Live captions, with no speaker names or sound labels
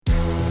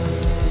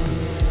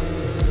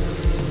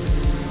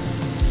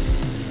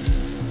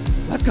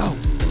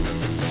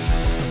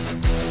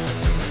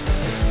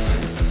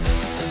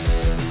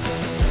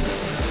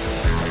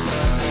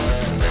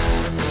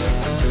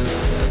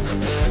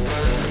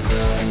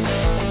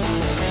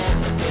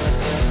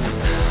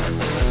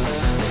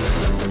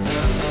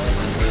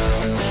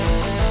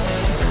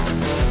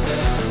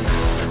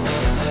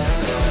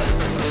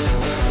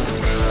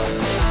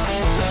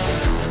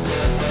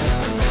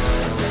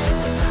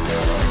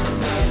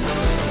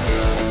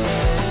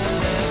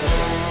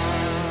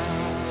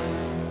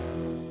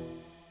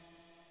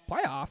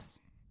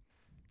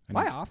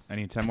Playoffs? I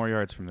need 10 more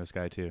yards from this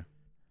guy, too.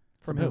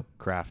 From who?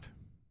 Kraft.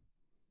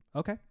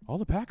 Okay. All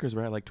the Packers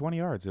were at like 20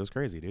 yards. It was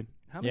crazy, dude.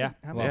 How many, Yeah.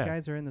 how many Yeah.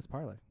 guys are in this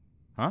parlay?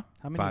 Huh?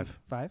 How many? 5.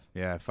 5?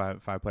 Yeah,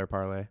 five-player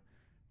parlay.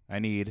 I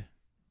need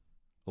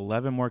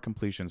 11 more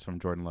completions from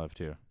Jordan Love,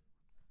 too.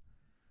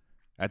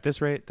 At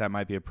this rate, that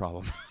might be a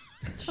problem.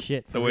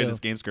 Shit. The way this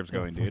game script's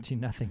going, dude.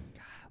 14-0.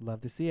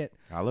 Love to see it.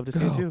 I'd love to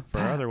see it, too, for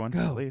our other one, go.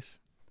 at least.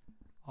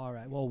 All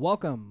right. Well,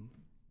 welcome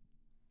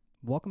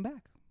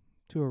back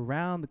to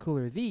Around the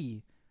Cooler,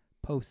 the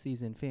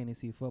postseason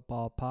fantasy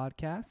football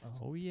podcast.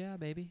 Oh, yeah,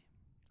 baby.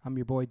 I'm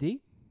your boy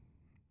D.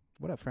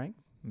 What up, Frank?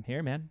 I'm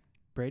here, man.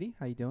 Brady,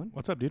 how you doing?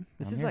 What's up, dude?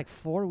 This I'm is here. like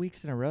 4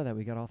 weeks in a row that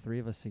we got all three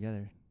of us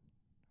together.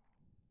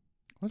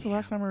 When's the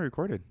last time we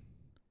recorded?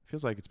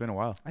 Feels like it's been a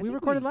while. I We think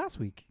recorded last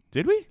week.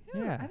 Did we?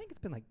 Yeah. I think it's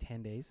been like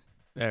 10 days.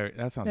 There,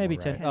 that sounds Maybe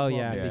more 10. right. 10, Oh, 12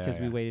 yeah, days. because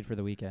Yeah, we yeah. waited for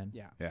the weekend.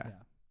 Yeah.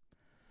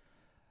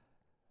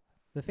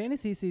 The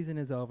fantasy season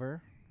is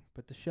over,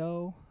 but the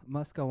show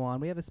must go on.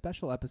 We have a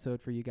special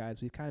episode for you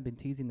guys. We've kind of been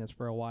teasing this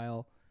for a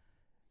while.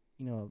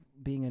 You know,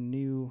 being a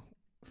new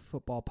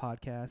football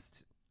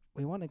podcast,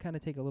 we want to kind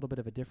of take a little bit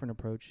of a different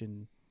approach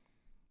and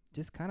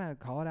just kind of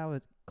call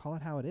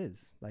it how it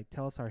is. Like,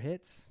 tell us our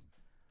hits,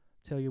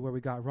 tell you where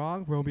we got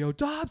wrong. Romeo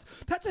Dobbs,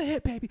 that's a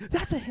hit, baby.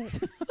 That's a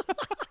hit.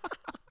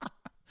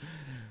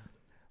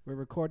 We're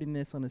recording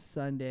this on a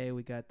Sunday.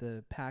 We got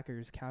the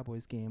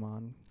Packers-Cowboys game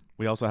on.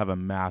 We also have a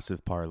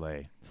massive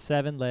parlay.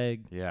 7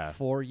 leg, Yeah.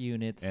 4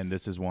 units. And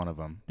this is one of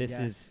them. This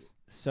Yes. is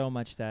so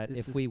much that This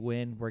if is- we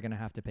win, we're going to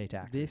have to pay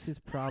taxes. This is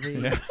probably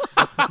Yeah.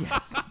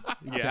 yes,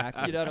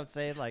 exactly. You know what I'm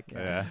saying? Like,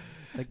 Yeah.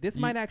 Like this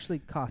You- might actually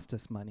cost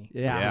us money.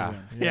 Yeah. if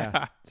we win.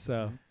 Yeah.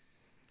 So,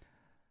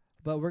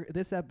 But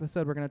this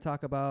episode we're going to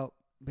talk about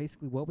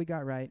basically what we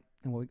got right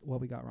and what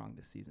we got wrong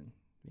this season.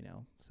 You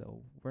know,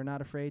 so we're not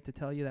afraid to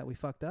tell you that we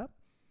fucked up,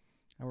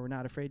 and we're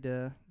not afraid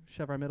to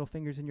shove our middle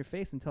fingers in your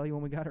face and tell you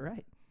when we got it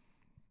right.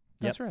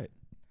 That's right.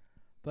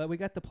 But we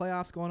got the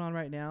playoffs going on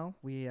right now.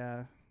 We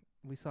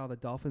saw the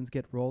Dolphins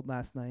get rolled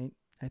last night.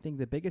 I think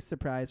the biggest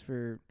surprise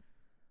for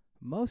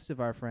most of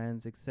our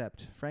friends,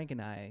 except Frank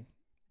and I,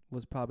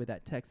 was probably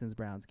that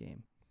Texans-Browns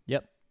game.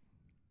 Yep.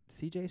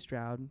 C.J.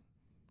 Stroud,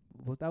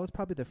 that was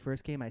probably the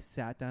first game I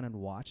sat down and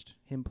watched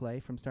him play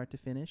from start to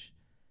finish.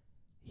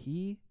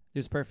 it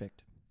was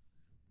perfect.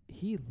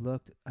 He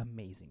looked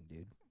amazing,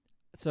 dude.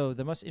 So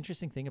the most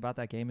interesting thing about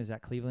that game is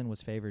that Cleveland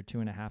was favored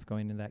 2.5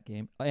 going into that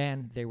game,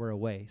 and they were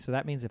away. So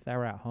that means if they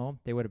were at home,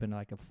 they would have been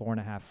like a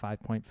 4.5,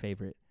 5-point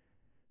favorite.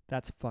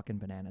 That's fucking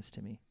bananas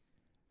to me.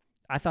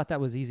 I thought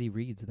that was easy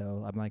reads,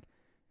 though. I'm like,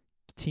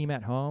 team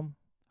at home,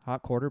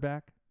 hot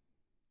quarterback.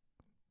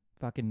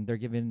 Fucking, they're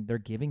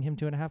giving him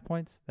 2.5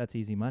 points. That's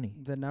easy money.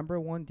 The number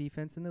one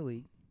defense in the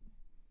league.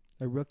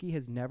 A rookie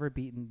has never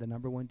beaten the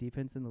number one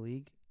defense in the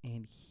league,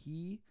 and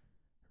he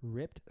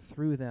ripped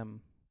through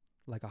them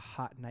like a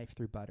hot knife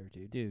through butter,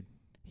 dude. Dude,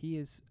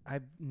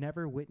 I've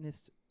never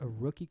witnessed a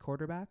rookie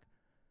quarterback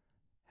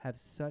have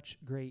such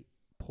great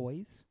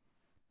poise,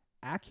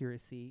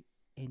 accuracy,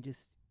 and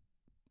just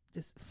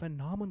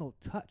phenomenal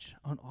touch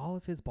on all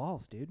of his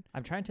balls, dude.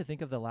 I'm trying to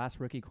think of the last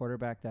rookie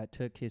quarterback that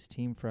took his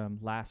team from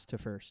last to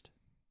first.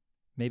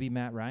 Maybe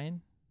Matt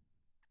Ryan?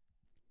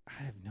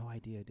 I have no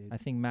idea, dude. I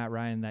think Matt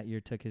Ryan that year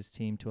took his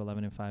team to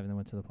 11-5 and then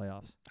went to the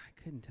playoffs.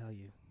 I couldn't tell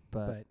you,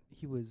 But but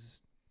he was.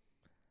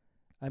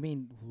 I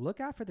mean, look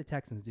out for the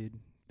Texans, dude,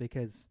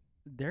 because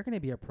they're going to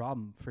be a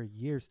problem for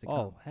years to come.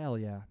 oh, hell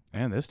yeah.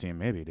 And this team,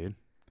 maybe, dude.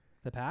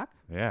 The Pack,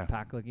 Yeah.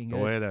 Pack looking The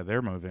good. way that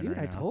they're moving dude. right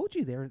I now. told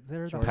you they're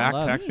the Jordan Pack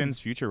Love. Texans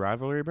future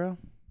rivalry, bro.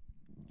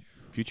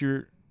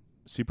 Future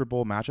Super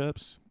Bowl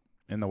matchups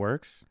in the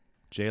works.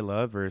 J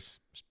Love versus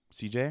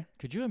CJ.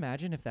 Could you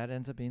imagine if that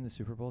ends up being the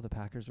Super Bowl, the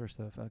Packers versus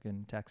the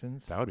fucking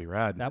Texans? That would be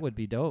rad. That would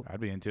be dope. I'd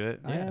be into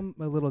it. I Yeah. am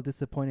a little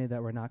disappointed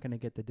that we're not going to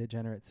get the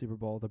degenerate Super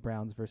Bowl, the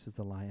Browns versus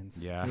the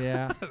Lions. Yeah.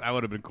 Yeah. That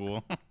would have been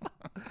cool.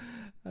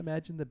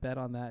 Imagine the bet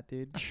on that,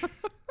 dude,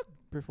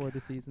 before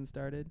the season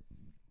started.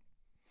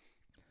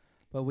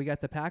 But we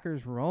got the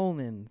Packers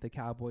rolling the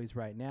Cowboys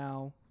right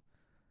now.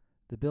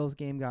 The Bills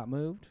game got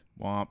moved,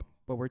 Womp.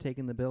 but we're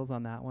taking the Bills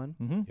on that one.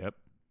 Mm-hmm. Yep.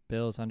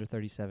 Bills under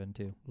 37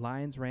 too.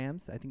 Lions,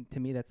 Rams, I think to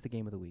me that's the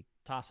game of the week.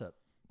 Toss up.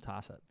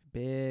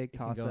 Big It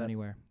can toss go up.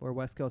 anywhere. We're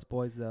West Coast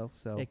boys, though,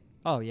 so It-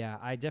 Oh, yeah.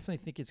 I definitely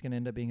think it's going to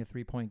end up being a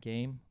 3-point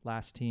game.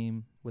 Last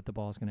team with the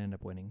ball is going to end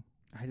up winning.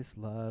 I just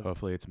love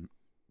Hopefully it's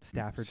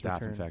Stafford's staph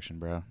return. infection,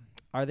 bro.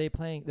 Are they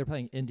playing? They're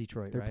playing in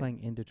Detroit, They're right? playing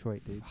in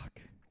Detroit, dude.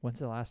 Fuck. When's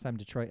the last time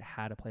Detroit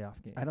had a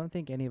playoff game? I don't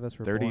think any of us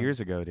were 30 born. years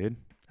ago, dude.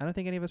 I don't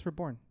think any of us were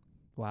born.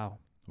 Wow.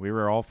 We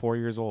were all 4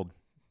 years old.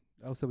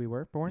 Oh, so we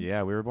were born?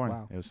 Yeah, we were born.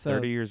 Wow. It was So-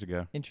 30 years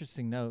ago.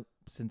 Interesting note,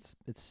 since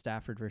it's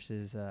Stafford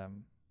versus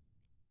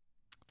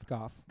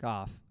Goff.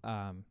 Goff.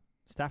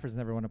 Stafford's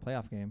never won a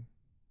playoff game.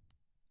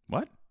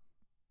 What?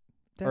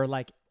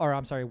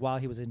 I'm sorry, while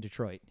he was in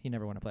Detroit, he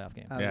never won a playoff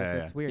game. I was Yeah, like, yeah,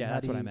 that's weird. Yeah, How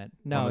that's do what I you- meant.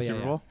 Won No, the yeah, Super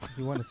yeah. Bowl?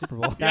 You won a Super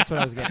Bowl. That's what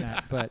I was getting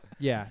at. But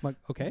yeah, I'm like,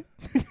 okay.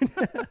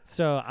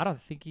 so I don't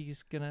think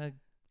he's gonna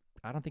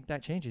I don't think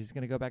that changes. He's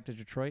going to go back to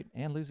Detroit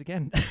and lose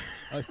again.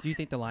 Oh, so do you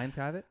think the Lions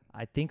have it?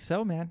 I think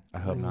so, man. I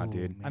hope not, Ooh,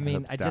 dude. man. I mean,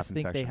 hope I staph just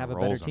think they infection have a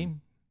better rolls 'em.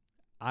 team.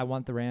 I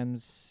want the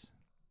Rams.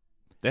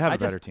 They have I a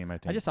better just- team, I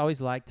think. I just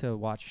always like to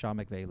watch Sean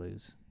McVay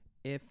lose.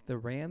 If the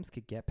Rams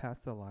could get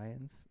past the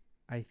Lions,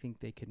 I think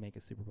they could make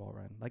a Super Bowl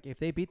run. Like if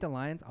they beat the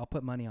Lions, I'll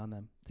put money on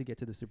them to get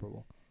to the Super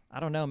Bowl. I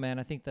don't know, man.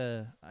 I think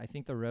the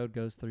road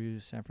goes through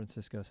San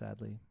Francisco,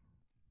 sadly.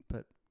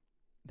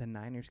 The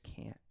Niners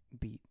can't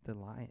beat the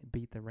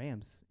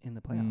Rams in the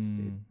playoffs,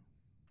 dude.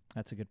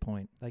 That's a good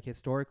point. Like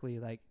historically,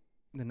 like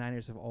the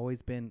Niners have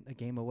always been a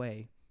game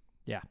away.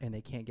 Yeah. And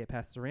they can't get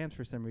past the Rams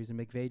for some reason.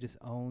 McVay just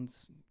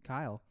owns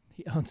Kyle.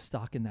 He owns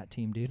stock in that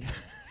team, dude.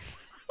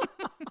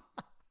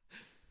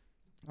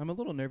 I'm a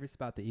little nervous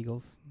about the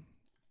Eagles.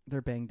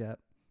 They're banged up.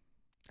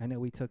 I know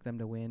we took them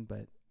to win,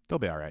 but They'll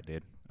be all right,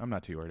 dude. I'm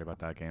not too worried about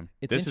that game.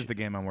 It's This is the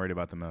game I'm worried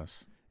about the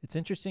most. It's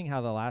interesting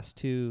how the last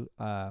two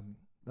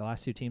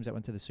teams that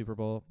went to the Super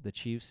Bowl, the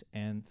Chiefs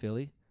and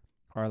Philly,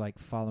 are like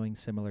following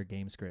similar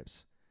game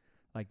scripts.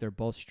 Like they're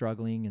both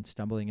struggling and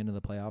stumbling into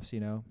the playoffs, you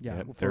know. yeah,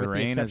 Yep. With Their the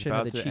reign is exception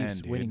about of the to Chiefs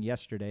end, dude. winning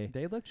yesterday.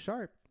 they looked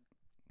sharp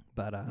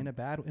But in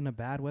a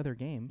bad weather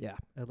game, yeah.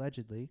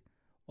 allegedly.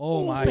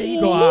 Oh my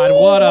baby. God,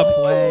 what a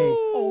play.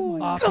 Oh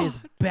my Off his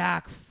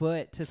back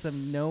foot to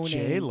some Jay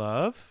no-name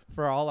Love?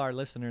 For all our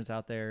listeners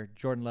out there,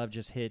 Jordan Love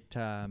just hit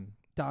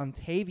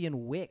Dontavian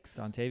Wicks.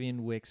 Dontavian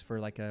Wicks for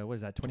like a, what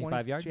is that,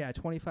 25 yards? Yeah,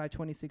 25,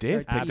 26 Dave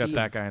yards. picked up Absolute-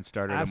 that guy and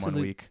started him Absolute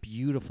 1 week.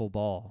 beautiful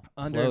ball.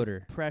 Under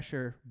Floater.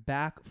 pressure,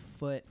 back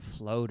foot,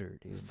 Floater,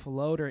 dude.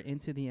 floater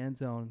into the end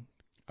zone.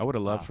 I would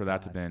have loved Oh, for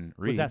that to God. have been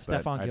Reed. Was that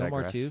but Stephon I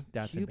Gilmore digress. too?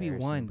 That's QB1,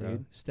 embarrassing, bro.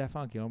 dude.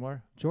 Stephon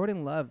Gilmore.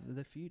 Jordan Love,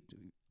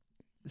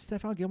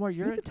 Stephon Gilmore,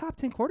 you're he's a top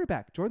 10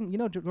 quarterback. Jordan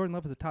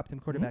Love is a top 10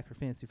 quarterback for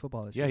fantasy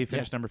football this Yeah, year. he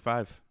finished number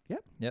 5.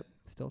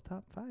 Still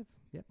top 5.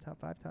 Yep, top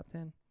 5, top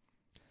 10.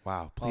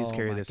 Wow. Please Oh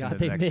carry my this God, into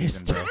the they next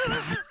season, missed. bro.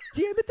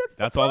 Damn it,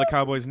 That's all the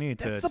Cowboys need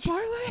that's to the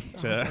parlay.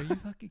 to- Are you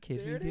fucking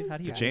kidding There me, it dude? How is,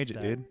 do you guys. change it,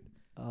 that? dude.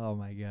 Oh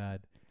my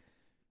God.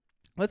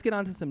 Let's get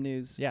on to some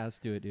news. Yeah, let's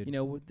do it, dude. You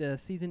know, the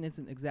season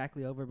isn't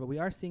exactly over, but we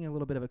are seeing a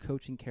little bit of a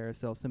coaching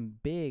carousel. Some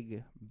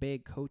big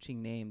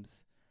coaching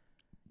names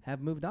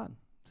have moved on,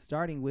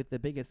 starting with the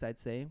biggest, I'd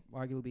say,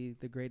 arguably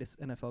the greatest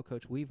NFL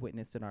coach we've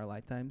witnessed in our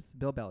lifetimes,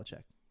 Bill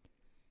Belichick.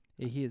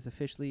 He is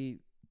officially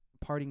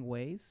parting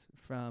ways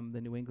from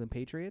the New England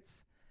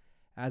Patriots.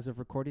 As of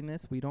recording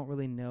this, we don't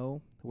really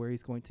know where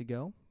he's going to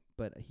go,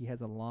 but he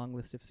has a long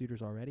list of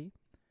suitors already.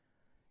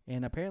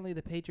 And apparently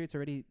the Patriots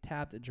already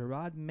tapped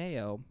Gerard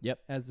Mayo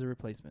as the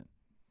replacement.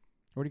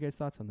 What are you guys'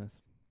 thoughts on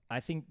this? I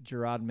think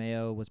Gerard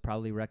Mayo was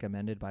probably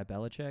recommended by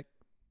Belichick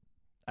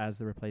as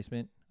the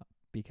replacement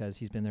because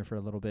he's been there for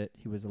a little bit.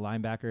 He was a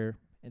linebacker.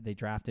 They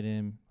drafted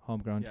him,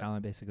 homegrown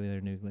talent, basically.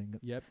 They're New England.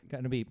 Yep.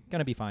 Gonna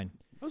be fine.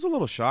 I was a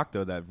little shocked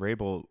though that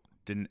Vrabel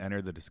didn't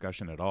enter the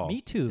discussion at all.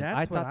 Me too. That's I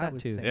what thought I that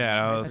was too. saying.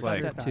 Yeah, I was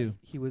like- that too.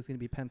 He was going to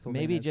be penciled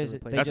Maybe in as the just- they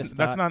replacement.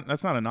 just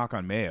That's not a knock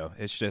on Mayo.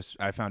 It's just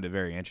I found it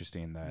very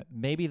interesting that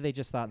Maybe they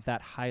just thought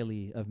that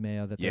highly of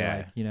Mayo that Yeah. they're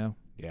like, you know.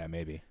 yeah,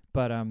 maybe.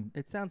 But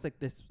It sounds like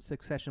this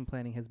succession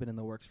planning has been in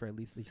the works for at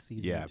least a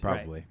season. Yeah, or two.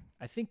 probably.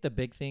 I think the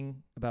big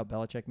thing about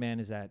Belichick, man,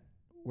 is that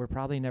we're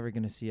probably never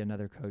going to see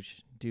another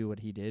coach do what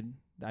he did.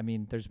 I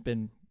mean, there's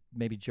been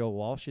maybe Joe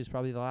Walsh is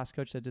probably the last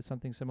coach that did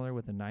something similar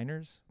with the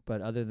Niners.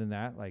 But other than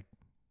that, like,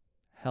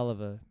 hell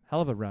of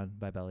a run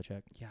by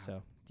Belichick. Yeah.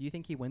 So Do you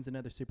think he wins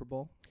another Super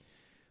Bowl?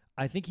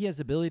 I think he has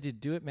the ability to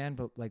do it, man.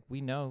 But like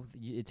we know,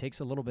 it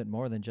takes a little bit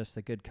more than just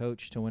a good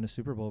coach to win a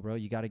Super Bowl, bro.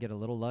 You got to get a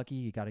little lucky.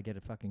 You got to get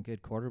a fucking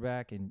good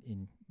quarterback, and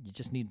you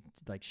just need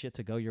like shit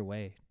to go your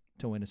way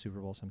to win a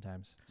Super Bowl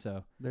sometimes.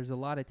 So There's a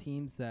lot of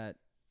teams that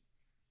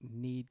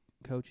need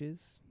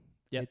coaches.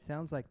 Yep. It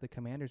sounds like the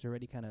Commanders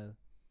already kind of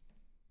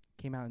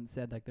came out and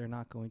said like they're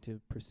not going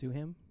to pursue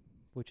him,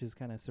 which is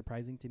kind of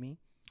surprising to me.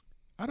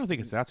 I don't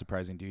think it's that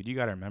surprising, dude. You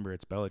got to remember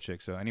it's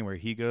Belichick, so anywhere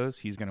he goes,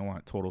 he's going to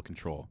want total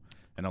control.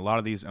 And a lot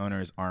of these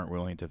owners aren't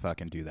willing to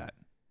fucking do that.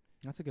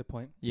 That's a good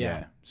point.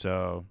 yeah.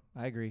 So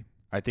I agree.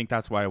 I think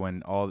that's why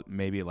when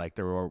maybe like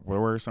there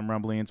were some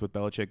rumblings with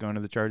Belichick going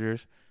to the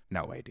Chargers.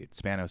 No way, dude.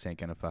 Spanos ain't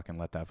going to fucking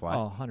let that fly.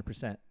 Oh,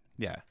 100%.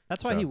 Yeah.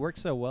 That's why So- he worked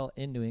so well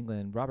in New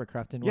England. Robert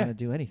Kraft didn't Yeah. want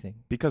to do anything.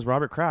 Because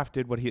Robert Kraft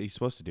did what he's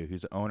supposed to do.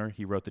 He's the owner.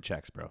 He wrote the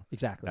checks, bro.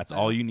 Exactly. That's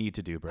all you need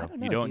to do, I bro. don't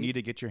know, You don't dude. need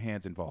to get your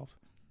hands involved.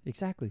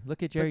 Exactly.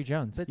 Look at Jerry But-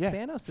 Jones. But Yeah.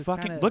 Spanos is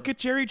Fucking kind of look at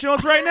Jerry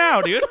Jones right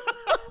now, dude.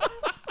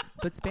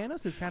 But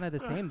Spanos is kind of the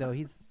same though.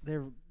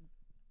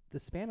 The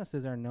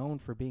Spanoses are known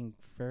for being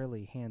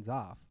fairly hands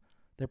off.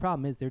 Their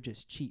problem is they're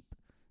just cheap.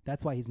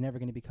 That's why he's never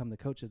going to become the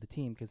coach of the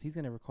team because he's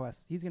going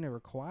to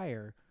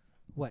require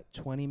what,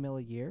 $20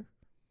 million a year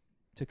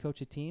to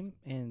coach a team,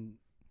 and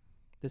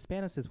the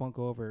Spanoses won't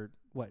go over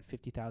what,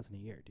 $50,000 a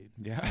year, dude.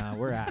 Yeah.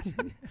 We're asked.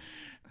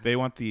 They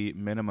want the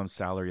minimum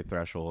salary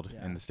threshold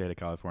Yeah. in the state of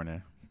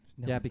California.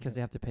 No, yeah, because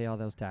they have to pay all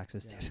those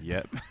taxes, Yeah. dude.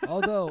 Yep.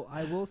 Although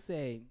I will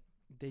say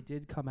they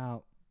did come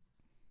out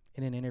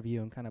in an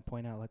interview and kind of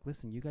point out, like,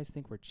 listen, you guys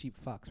think we're cheap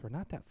fucks. We're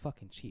not that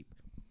fucking cheap.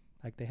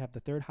 Like, they have the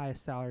third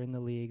highest salary in the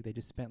league. They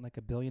just spent like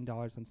 $1 billion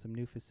on some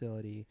new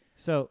facility.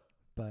 So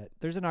But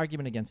There's an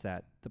argument against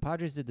that. The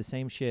Padres did the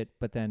same shit,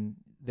 but then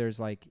there's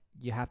like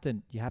you have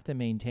to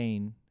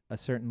maintain a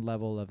certain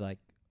level of like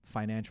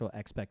financial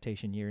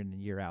expectation year in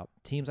and year out.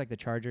 Teams like the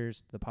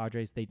Chargers, the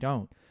Padres, they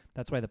don't.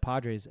 That's why the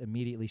Padres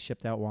immediately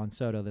shipped out Juan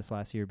Soto this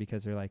last year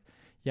because they're like,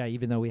 yeah,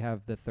 even though we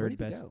have the where third did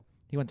he best, go?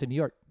 he went to New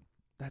York.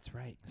 That's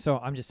right. So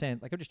I'm just saying,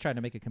 like, I'm just trying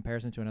to make a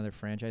comparison to another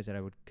franchise that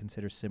I would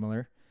consider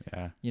similar.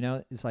 Yeah. You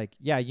know, it's like,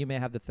 yeah, you may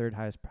have the third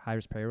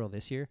highest payroll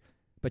this year,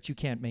 but you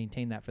can't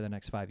maintain that for the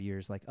next 5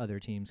 years like other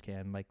teams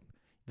can, like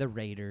the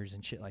Raiders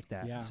and shit like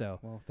that. Yeah. So,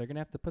 Well, they're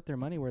gonna have to put their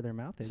money where their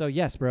mouth is. so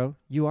yes, bro,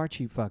 you are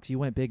cheap fucks. You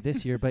went big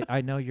this year, but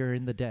I know you're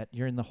in the debt.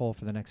 You're in the hole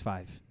for the next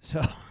 5.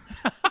 So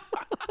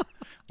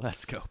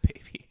Let's go,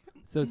 baby.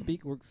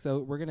 So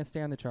we're gonna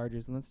stay on the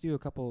Chargers and let's do a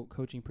couple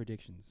coaching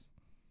predictions.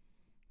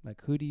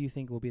 Like, who do you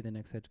think will be the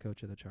next head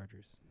coach of the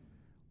Chargers?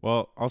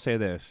 Well, I'll say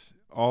this: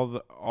 all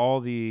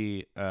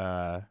the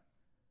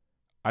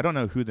I don't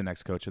know who the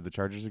next coach of the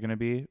Chargers is going to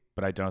be,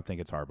 but I don't think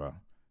it's Harbaugh.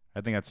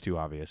 I think that's too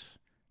obvious,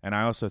 and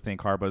I also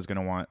think Harbaugh is going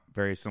to want,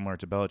 very similar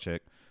to Belichick,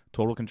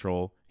 total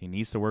control. He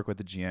needs to work with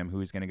the GM, who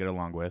he's going to get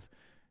along with.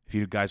 If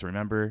you guys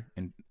remember,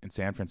 in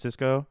San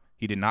Francisco,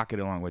 he did not get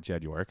along with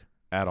Jed York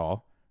at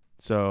all,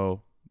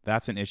 so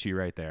that's an issue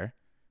right there.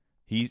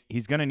 He's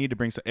going to need to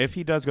bring. If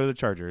he does go to the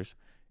Chargers,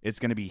 it's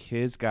going to be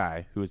his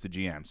guy who is the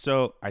GM.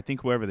 So I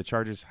think whoever the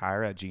Chargers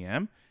hire at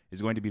GM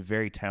is going to be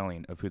very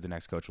telling of who the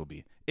next coach will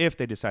be if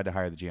they decide to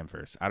hire the GM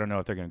first. I don't know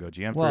if they're going to go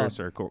GM first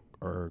or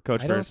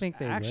coach I don't first. think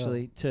they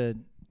actually, to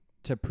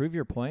prove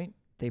your point,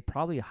 they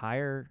probably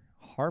hire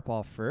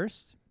Harbaugh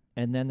first,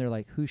 and then they're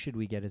like, who should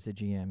we get as a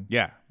GM?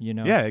 Yeah. You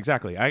know? Yeah,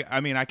 exactly. I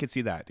mean, I could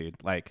see that,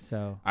 dude. Like,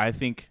 So I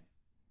think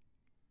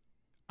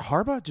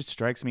Harbaugh just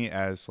strikes me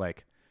as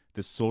like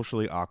this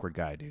socially awkward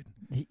guy, dude.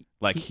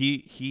 Like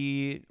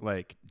he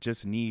like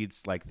just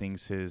needs like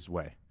things his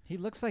way. he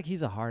looks like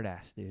he's a hard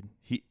ass, dude.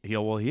 He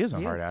is a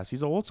He hard is. ass.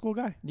 He's an old school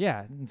guy.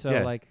 Yeah. And so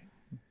Yeah. like,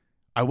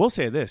 I will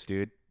say this,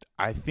 dude.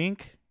 I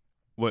think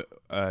what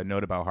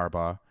note about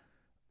Harbaugh,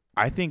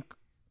 I think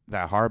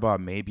that Harbaugh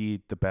may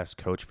be the best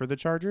coach for the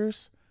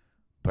Chargers,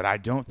 but I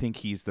don't think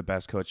he's the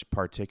best coach,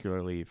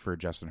 particularly for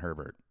Justin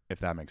Herbert, if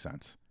that makes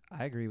sense.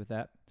 I agree with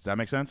that. Does that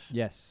make sense?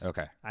 Yes.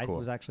 Okay, I cool.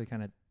 was actually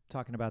kind of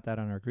talking about that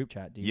on our group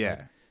chat, dude. Yeah. Like,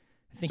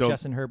 I think So-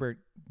 Justin Herbert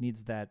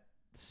needs that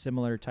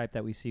similar type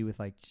that we see with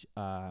like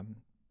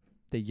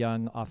the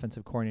young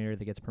offensive coordinator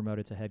that gets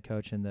promoted to head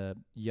coach and the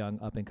young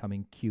up and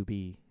coming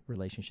QB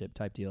relationship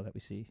type deal that we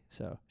see.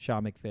 So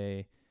Sean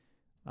McVay,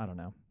 I don't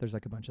know. There's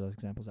like a bunch of those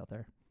examples out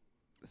there.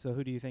 So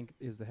who do you think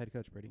is the head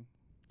coach, Brady?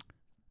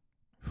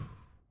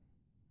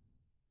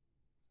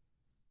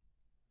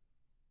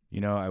 You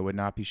know, I would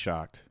not be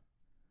shocked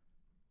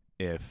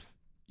if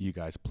you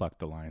guys plucked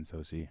the Lions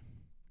OC,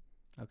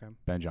 Okay.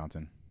 Ben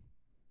Johnson.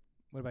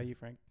 What about you,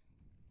 Frank?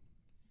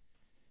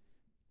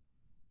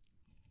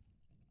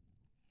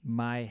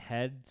 My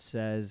head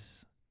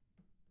says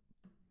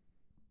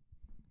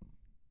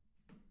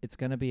it's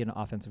going to be an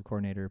offensive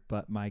coordinator,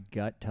 but my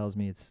gut tells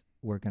me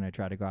we're going to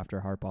try to go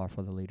after Harbaugh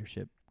for the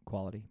leadership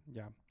quality.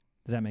 Yeah.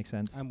 Does that make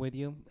sense? I'm with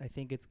you. I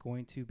think it's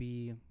going to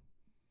be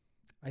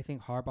I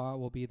think Harbaugh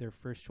will be their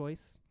first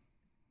choice.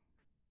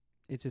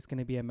 It's just going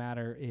to be a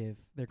matter if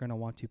they're going to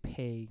want to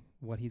pay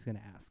what he's going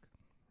to ask.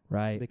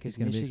 Right. Because He's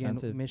going to be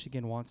expensive.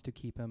 Michigan wants to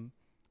keep him,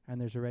 and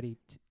there's already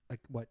at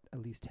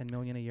least $10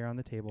 million a year on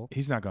the table.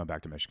 He's not going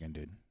back to Michigan,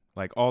 dude.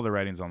 Like, all the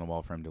writing's on the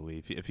wall for him to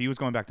leave. If he was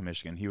going back to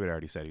Michigan, he would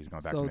already said he's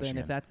going back to So Michigan.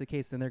 then, if that's the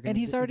case, then they're going. And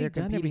he's already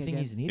done everything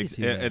he's needed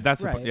to. there.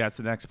 That's Right. that's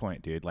the next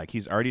point, dude. Like,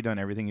 he's already done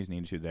everything he's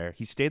needed to there.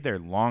 He stayed there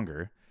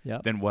longer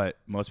Yep. than what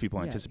most people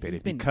Yeah, anticipated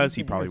he's been- because he's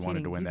he been probably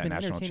wanted to win entertaining-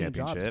 that he's been national entertaining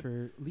jobs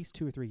championship. for at least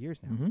 2 or 3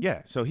 years now. Mhm.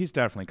 Yeah, so he's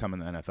definitely coming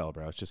to the NFL,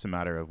 bro. It's just a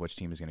matter of which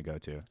team he's going to go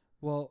to.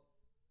 Well,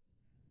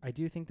 I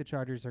do think the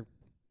Chargers are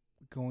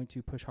going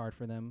to push hard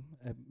for them.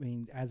 I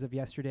mean, as of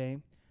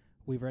yesterday,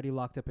 we've already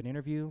locked up an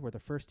interview. We're the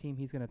first team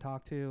he's going to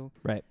talk to.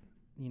 Right.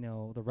 You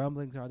know, the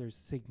rumblings are there's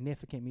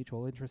significant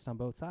mutual interest on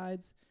both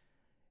sides.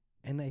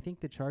 And I think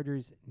the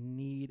Chargers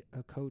need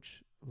a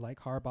coach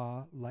like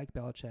Harbaugh, like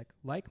Belichick,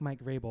 like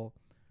Mike Vrabel.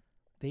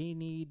 They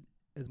need,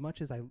 as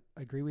much as I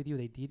agree with you,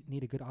 they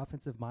need a good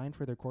offensive mind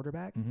for their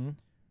quarterback. Mm-hmm.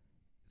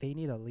 They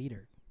need a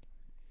leader.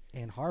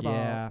 And Harbaugh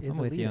Yeah, is I'm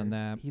a with leader. you on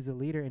that. He's a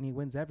leader and he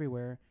wins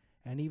everywhere.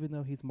 And even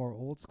though he's more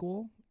old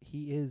school,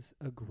 he is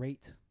a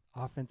great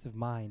offensive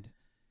mind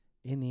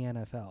in the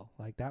NFL.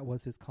 Like, that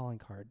was his calling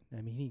card.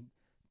 I mean, he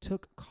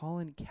took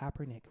Colin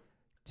Kaepernick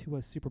to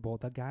a Super Bowl.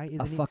 The guy A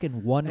isn't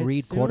fucking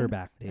one-read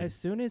quarterback, dude. as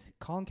soon as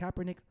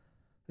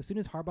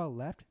Harbaugh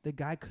left, the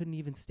guy couldn't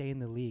even stay in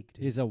the league,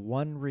 dude. He's a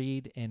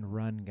one-read and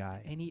run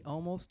guy. And he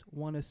almost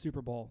won a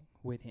Super Bowl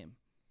with him.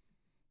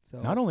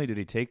 So Not only did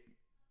he take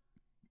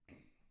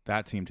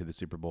that team to the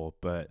Super Bowl,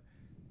 but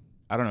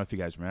I don't know if you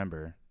guys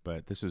remember,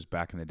 but this was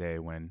back in the day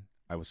when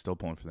I was still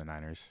pulling for the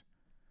Niners.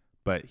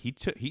 But he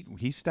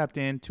stepped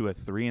into a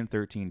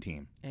 3-13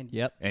 team and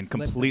Yep. and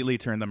Flipped completely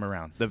turned them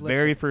around. The Flipped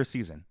very them. first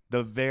season.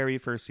 The very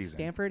first season.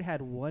 Stanford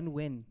had one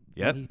win.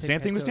 when Yep. he picked Same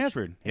head thing with coach,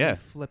 Stanford. and Yeah. he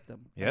flipped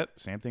them. Yep.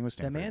 Same thing with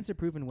The Stanford. man's a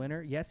proven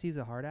winner. Yes, he's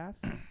a hard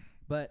ass,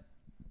 but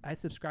I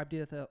subscribe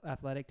to the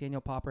Athletic.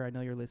 Daniel Popper, I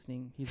know you're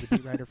listening. He's a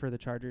beat writer for the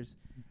Chargers,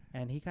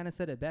 and he kind of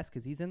said it best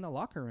because he's in the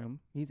locker room.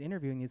 He's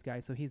interviewing these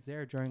guys, so he's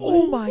there during.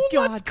 Oh my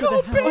God! Let's to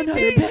go, the house.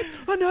 baby!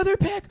 Another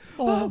pick!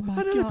 Oh my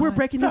We're God.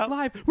 breaking this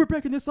live. We're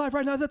breaking this live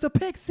right now. That's a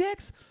pick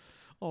six.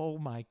 Oh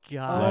my Oh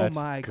God! Let's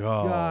my go.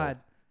 God!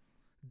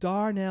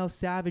 Darnell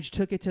Savage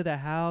took it to the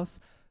house.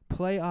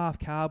 Playoff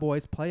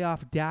Cowboys.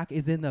 Playoff Dak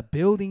is in the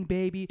building,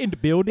 baby. In the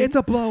building. It's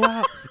a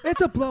blowout.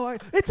 It's a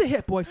blowout. It's a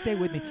hit, boys. Stay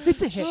with me.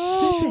 It's a hit.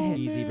 It's a hit.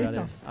 Easy, It's brother.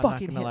 a I'm not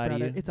fucking gonna hit, lie to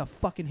brother. you. It's a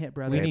fucking hit,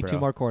 brother. we Hey, need two bro.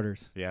 more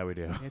quarters. Yeah, we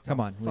do. It's Come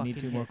a on, we need fucking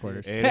two more hit, dude.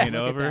 quarters. It ain't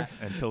Look at over that.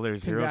 until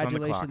there's zeros on the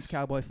Congratulations, clocks.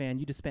 Cowboy fan.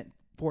 You just spent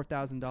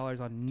 $4,000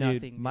 on Dude,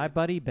 nothing. my dude.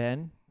 buddy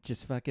Ben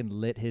just fucking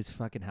lit his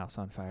fucking house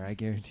on fire. I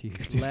guarantee you.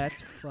 dude.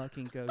 Let's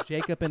fucking go.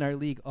 Jacob in our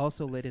league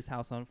also lit his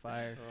house on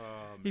fire.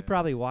 He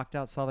probably walked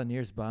out, saw the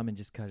nearest bum, and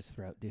just cut his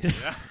throat, dude.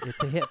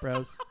 It's a hit,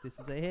 bros. This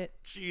is a hit.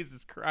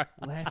 Jesus Christ.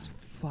 Let's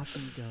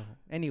fucking go.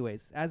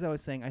 Anyways, as I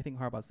was saying, I think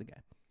Harbaugh's the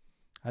guy.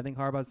 I think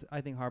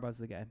Harbaugh's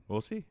the guy.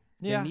 We'll see.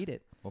 Yeah, They need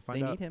it. We'll find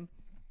They out. need him.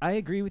 I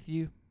agree with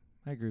you.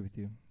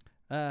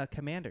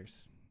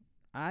 Commanders.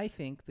 I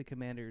think the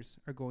Commanders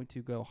are going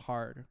to go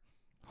hard.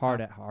 Hard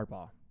at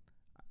Harbaugh.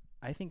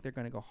 I think they're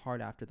going to go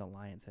hard after the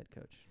Lions head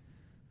coach.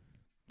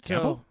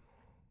 Campbell?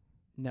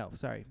 No,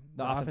 sorry.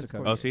 The offensive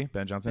coach. coordinator. OC?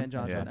 Ben Johnson? Ben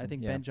Johnson. Yeah. I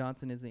think Yeah. Ben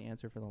Johnson is the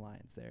answer for the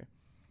Lions there.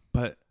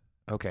 But,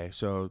 okay,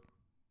 so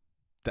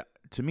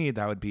to me,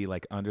 that would be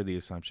like under the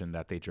assumption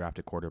that they draft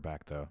a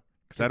quarterback, though.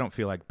 Because I don't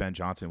feel like Ben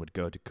Johnson would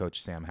go to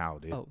coach Sam Howell,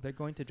 dude. Oh, they're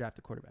going to draft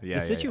a quarterback. Yeah,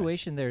 The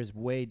situation there is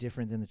way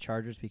different than the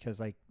Chargers because,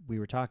 like, we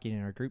were talking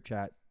in our group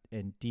chat,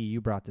 and D, you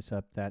brought this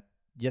up, that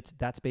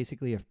that's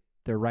basically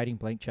they're writing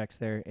blank checks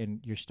there, and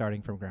you're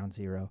starting from ground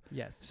zero.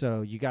 Yes.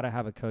 So you got to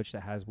have a coach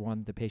that has,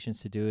 one, the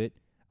patience to do it.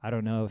 I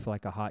don't know if,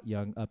 like, a hot,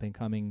 young,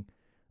 up-and-coming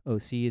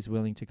OC is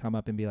willing to come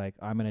up and be like,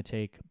 I'm going to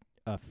take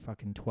a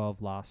fucking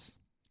 12-loss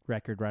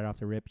record right off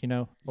the rip, you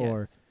know? Or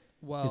Yes.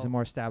 Well, is a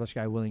more established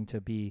guy willing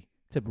to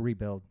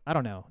rebuild? I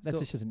don't know. That's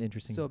just an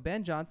interesting. So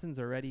Ben Johnson's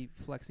already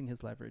flexing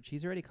his leverage.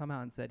 He's already come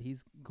out and said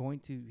he's going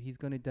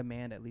to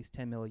demand at least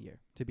 $10 million a year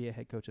to be a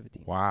head coach of a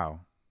team.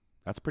 Wow.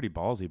 That's pretty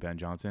ballsy, Ben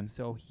Johnson.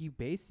 So he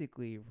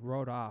basically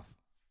wrote off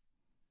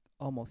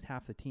almost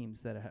half the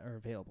teams that are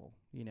available,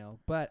 you know.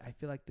 But I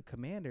feel like the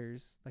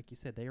Commanders, like you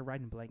said, they are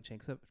writing blank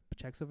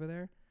checks over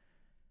there.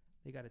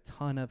 They got a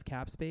ton of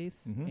cap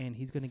space, Mhm. and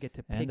he's going to get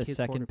to And pick the his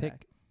second quarterback.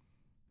 pick.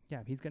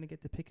 Yeah, he's going to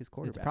get to pick his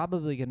quarterback. It's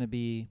probably going to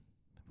be,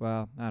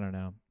 well, I don't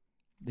know.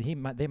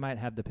 They might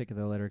have the pick of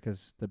the litter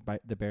because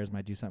the Bears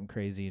might do something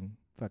crazy and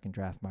fucking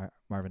draft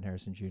Marvin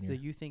Harrison Jr. So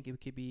you think it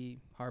could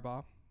be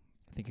Harbaugh?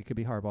 I think it could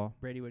be Harbaugh.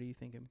 Brady, what are you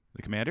thinking?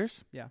 The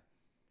Commanders? Yeah.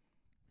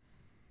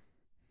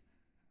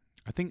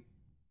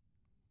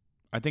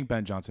 I think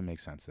Ben Johnson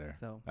makes sense there.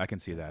 So I can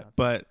see Ben that. Johnson.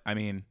 But, I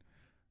mean,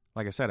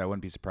 like I said, I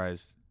wouldn't be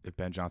surprised if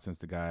Ben Johnson's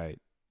the guy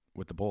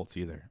with the Bolts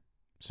either.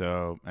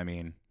 So, I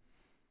mean,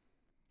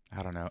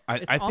 I don't know. I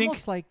think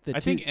almost like the I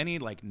think any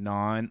like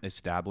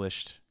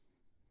non-established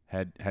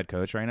head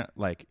coach right now,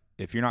 like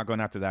if you're not going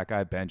after that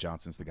guy, Ben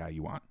Johnson's the guy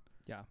you want.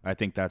 Yeah. I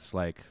think that's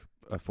like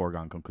a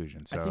foregone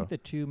conclusion. So I think the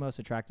two most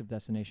attractive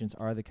destinations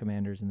are the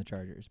Commanders and the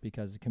Chargers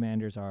because the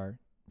Commanders are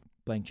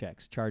blank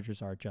checks.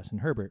 Chargers are Justin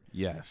Herbert.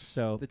 yes.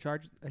 So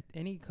the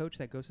any coach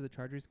that goes to the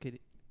Chargers could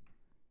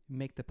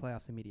make the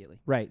playoffs immediately.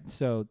 right.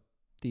 So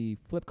the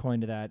flip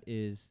coin to that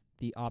is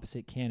the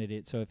opposite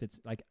candidate. So if it's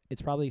like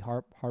it's probably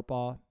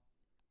Harbaugh.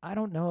 I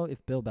don't know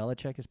if Bill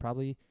Belichick is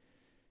probably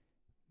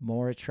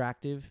more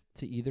attractive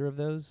to either of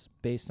those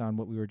based on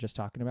what we were just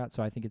talking about.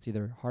 So I think it's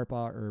either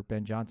Harbaugh or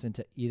Ben Johnson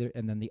to either,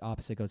 and then the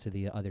opposite goes to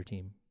the other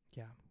team.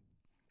 Yeah.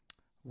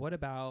 What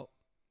about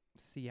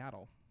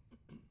Seattle?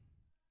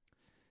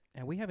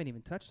 And we haven't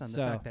even touched on the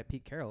So- fact that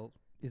Pete Carroll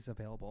is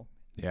available.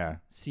 yeah.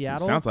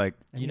 Seattle Sounds like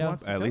And You he know,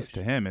 wants to at least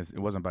coach. to him it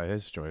wasn't by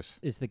his choice.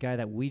 is the guy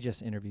that we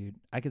just interviewed.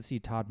 I could see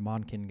Todd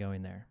Monken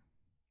going there.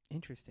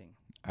 Interesting.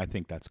 I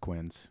think that's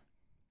Quinn's.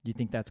 You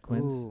think that's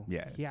Quinn's? Ooh,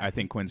 Yeah. yeah, I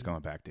think Quinn's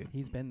going back, dude.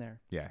 He's been there.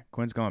 Yeah.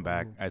 Quinn's going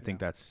back. Ooh, I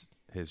think yeah. that's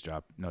his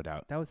job, no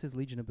doubt. That was his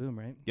Legion of Boom,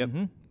 right? Yep.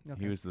 Mm-hmm.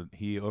 Okay.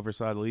 He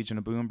oversaw the Legion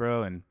of Boom,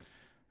 bro, and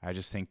I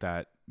just think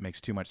that makes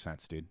too much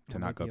sense, dude, to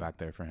I'm not with go you. back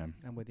there for him.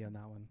 I'm with you on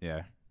that one.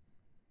 Yeah.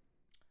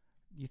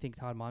 You think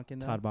Todd Monken,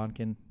 though? Todd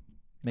Monken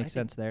makes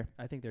think- sense there.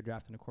 I think they're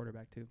drafting a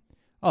quarterback, too.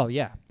 Oh,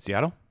 yeah.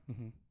 Seattle?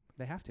 Mm-hmm.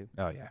 They have to.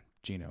 Oh yeah.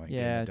 Gino ain't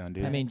getting Yeah. it done,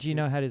 dude. I mean,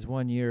 Gino had his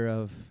 1 year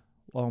of,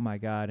 oh, my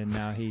God, and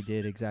now he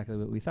did exactly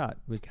what we thought.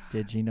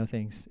 Did Gino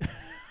things.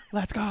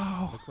 let's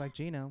go. Look like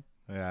Gino.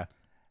 Yeah.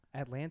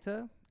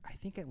 Atlanta, I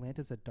think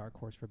Atlanta's a dark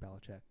horse for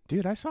Belichick.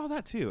 Dude, I saw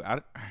that too.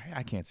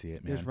 I can't see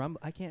it, man. There's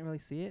I can't really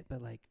see it,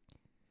 but like,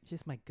 it's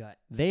just my gut.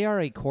 They are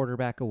a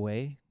quarterback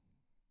away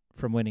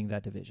from winning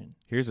that division.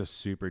 Here's a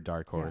super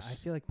dark Yeah, I horse.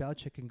 feel like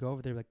Belichick can go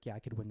over there like, yeah, I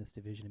could win this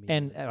division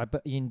immediately. And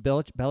but in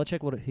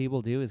Belichick, what he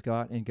will do is go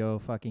out and go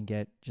fucking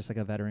get just like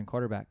a veteran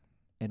quarterback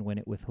and win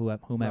it with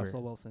whomever.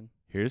 Russell Wilson.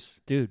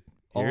 Here's Dude,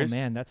 Here's- oh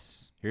man,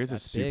 that's a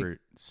That's big.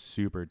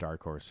 super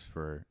dark horse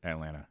for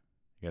Atlanta.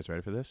 You guys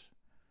ready for this?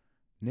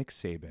 Nick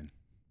Saban.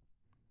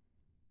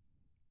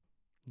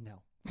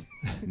 No.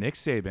 Nick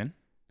Saban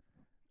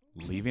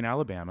leaving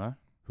Alabama,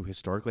 who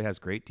historically has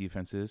great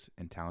defenses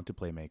and talented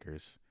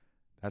playmakers.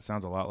 That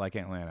sounds a lot like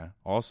Atlanta.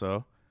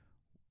 Also,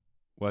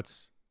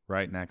 what's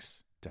right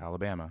next to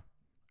Alabama?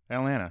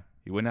 Atlanta.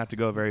 He wouldn't have to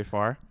go very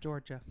far.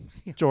 Georgia.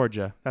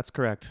 Georgia. That's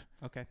correct.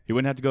 Okay. He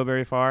wouldn't have to go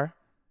very far.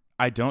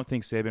 I don't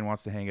think Saban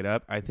wants to hang it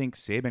up. I think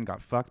Saban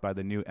got fucked by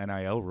the new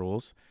NIL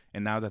rules,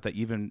 and now that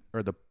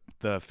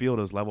the field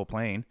is level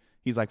playing,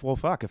 he's like, well,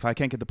 fuck. If I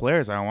can't get the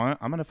players I want,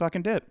 I'm gonna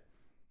fucking dip.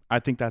 I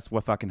think that's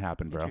what fucking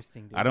happened, bro.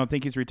 Interesting, dude. I don't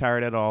think he's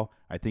retired at all.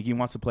 I think he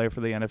wants to play for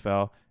the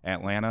NFL.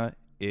 Atlanta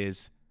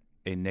is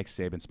a Nick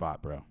Saban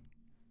spot, bro.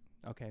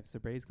 Okay, so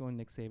Brady's going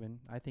Nick Saban.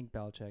 I think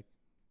Belichick.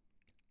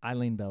 I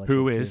lean Belichick.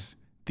 Who too. is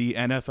the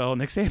NFL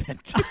Nick Saban?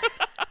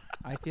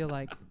 I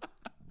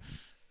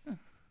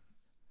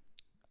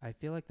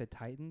feel like the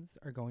Titans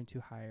are going to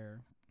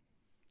hire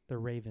the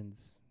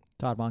Ravens.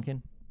 Todd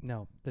Monken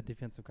No, the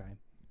defensive guy.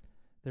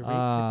 The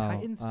Oh,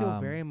 Titans feel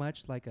very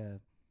much like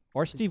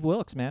or Steve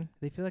Wilkes, man.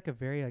 they feel like a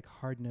very like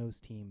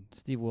hard-nosed team.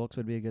 Steve Wilkes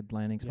would be a good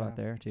landing spot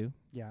Yeah. there too.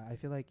 Yeah, I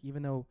feel like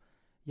even though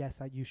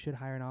yes, you should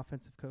hire an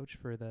offensive coach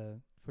for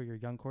your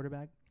young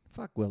quarterback.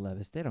 Fuck Will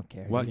Levis. They don't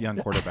care. What dude. young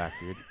quarterback,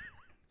 dude?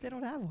 They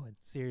don't have one.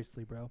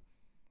 Seriously, bro.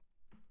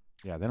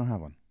 Yeah, they don't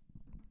have one.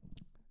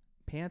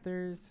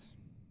 Panthers.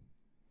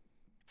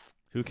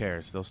 Who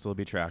cares? They'll still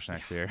be trash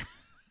next year.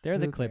 They're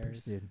the Who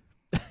Clippers, cares?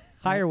 dude.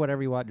 Hire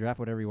whatever you want, draft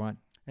whatever you want.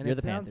 And You're it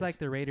the sounds Panthers. like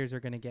the Raiders are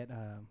going to get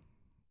Antonio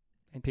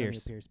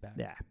Pierce. Pierce back.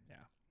 Yeah.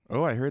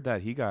 Oh, I heard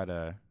that he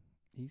got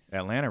He's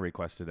Atlanta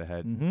requested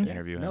ahead Mhm. to Yes.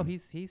 interview him. No,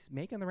 he's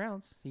making the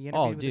rounds. He interviewed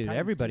Oh, with the dude, Titans,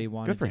 everybody too.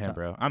 wanted Good for to him, talk-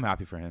 bro. I'm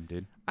happy for him,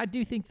 dude. I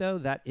do think though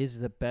that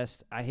is the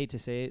best. I hate to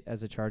say it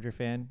as a Charger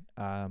fan.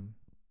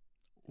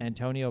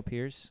 Antonio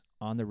Pierce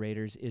on the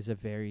Raiders is a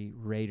very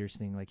Raiders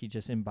thing. Like he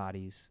just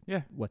embodies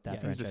Yeah. what that Yeah.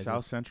 franchise He's a is.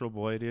 South Central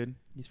boy, dude.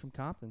 He's from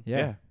Compton.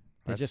 Yeah.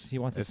 They That's- he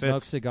wants to it smoke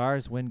fits.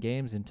 cigars, win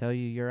games, and tell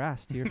you your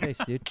ass to your face,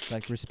 dude.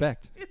 Like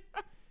respect.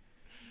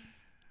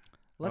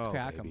 Let's Oh,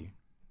 crack 'em baby.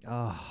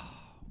 Oh,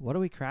 what are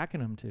we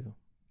cracking them to,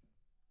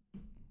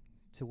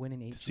 to win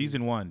an 8.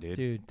 Season 1, dude.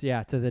 dude?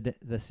 Yeah, to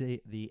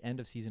the end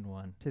of season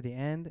 1. To the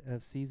end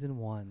of season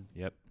 1.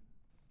 Yep.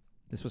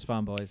 This was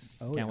fun, boys.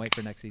 Oh, Can't yeah. wait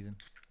for next season.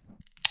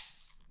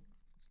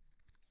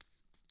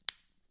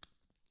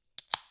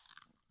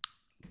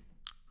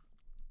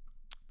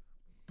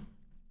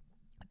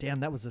 Damn,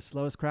 that was the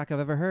slowest crack I've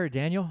ever heard,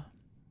 Daniel.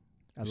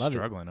 I love it.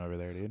 Struggling over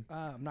there, dude.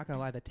 I'm not gonna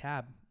lie, the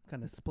tab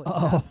kind of split. in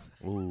Oh, half.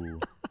 Ooh.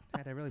 I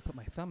had to really put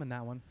my thumb in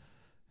that one.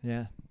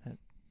 yeah.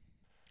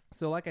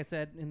 So, like I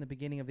said in the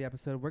beginning of the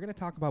episode, we're gonna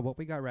talk about what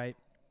we got right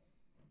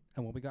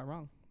and what we got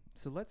wrong.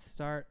 So let's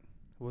start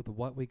with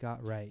what we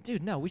got right.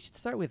 Dude, no, we should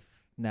start with.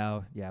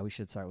 No, yeah, we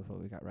should start with what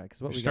we got right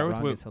because what We we start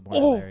got with wrong what-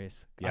 is more Oh!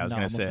 hilarious. Yeah, I was No,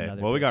 going almost to say,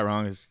 another what we bit. got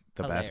wrong is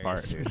the best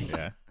part, Hilarious. dude.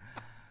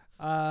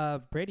 Yeah.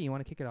 Brady, you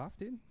want to kick it off,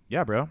 dude?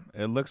 Yeah, bro.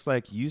 It looks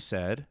like you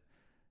said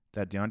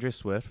that DeAndre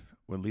Swift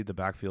would lead the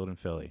backfield in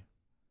Philly.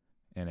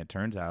 And it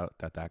turns out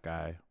that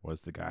guy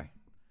was the guy.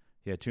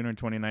 He had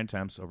 229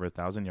 attempts, over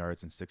 1,000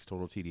 yards, and 6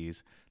 total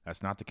TDs.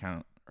 That's not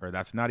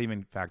that's not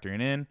even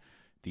factoring in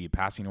the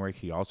passing work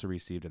he also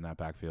received in that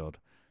backfield.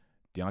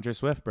 DeAndre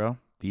Swift, bro,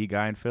 the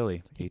guy in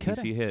Philly. He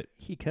ATC hit.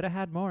 He could have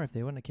had more if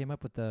they wouldn't have came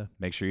up with the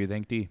Make sure you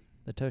thank D.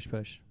 tush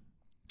push.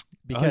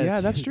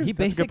 yeah, that's true. He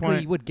That's a good basically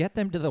point. would get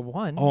them to the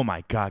one. Oh,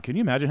 my God. Can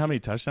you imagine how many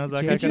touchdowns that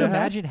guy Could could you have had?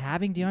 imagine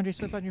having DeAndre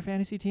Swift on your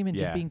fantasy team and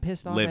just Yeah. being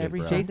pissed off Livid, every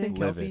bro. Sunday? Jason Livid.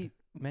 Kelsey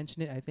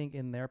mentioned it, I think,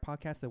 in their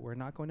podcast that we're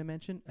not going to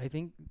mention. I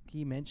think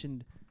he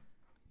mentioned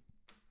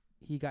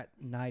he got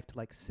knifed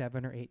like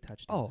 7 or 8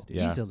 touchdowns. Oh, dude.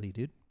 Yeah. easily,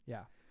 dude.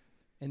 Yeah.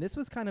 And this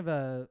was kind of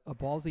a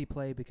ballsy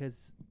play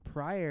because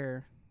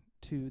prior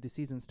to the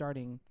season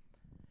starting,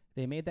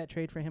 they made that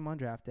trade for him on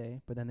draft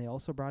day, but then they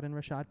also brought in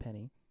Rashad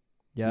Penny.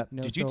 Yep.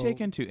 Did you take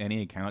into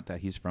any account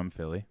that he's from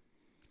Philly?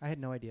 I had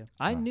no idea.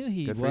 I Oh, knew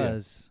he good for you.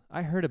 was.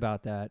 I heard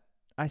about that.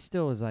 I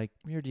still was like,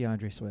 you're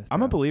DeAndre Swift.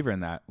 I'm a bro. believer in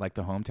that, like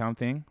the hometown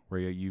thing,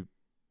 where you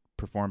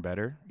perform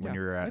better when Yeah,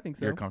 you're I think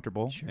you're so.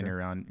 comfortable Sure. and you're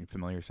around a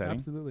familiar setting.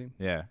 Absolutely.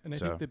 Yeah. And I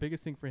so think the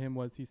biggest thing for him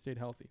was he stayed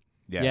healthy.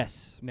 yeah.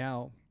 Yes.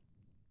 Now,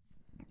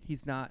 he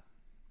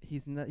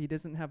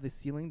doesn't have the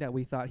ceiling that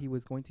we thought he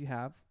was going to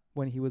have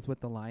when he was with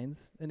the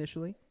Lions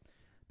initially,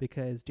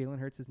 because Jalen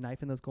Hurts is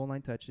knifing those goal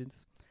line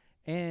touches,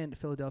 and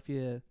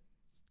Philadelphia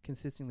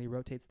consistently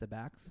rotates the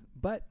backs.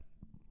 But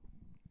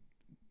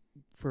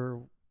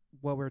for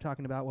what we were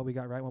talking about, what we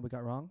got right, what we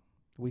got wrong,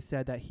 we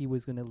said that he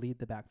was going to lead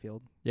the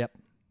backfield. Yep.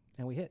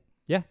 And we hit.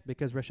 Yeah.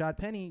 Because Rashad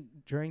Penny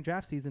during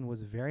draft season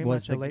was very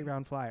Was much a the late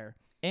round flyer.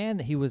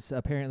 And he was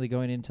apparently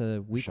going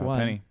into week Rashad 1.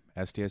 Penny,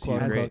 SDSU,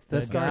 quote unquote, great. the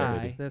the starter, guy,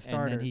 baby. The and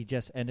starter. then he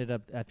just ended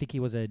up. I think he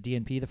was a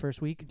DNP the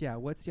first week. Yeah,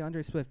 what's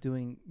DeAndre Swift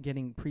doing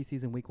getting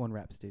preseason week 1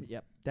 reps, dude?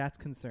 Yep. That's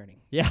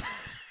concerning. Yeah.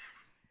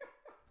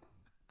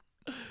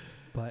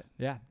 But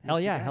Yeah. He's Hell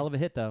the yeah. guy. Hell of a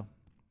hit though.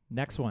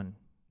 Next one.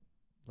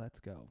 let's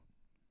go.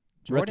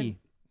 Rookie.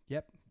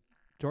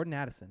 Jordan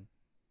Addison.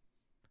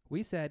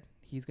 We said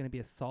he's going to be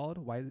a solid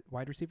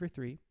wide receiver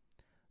 3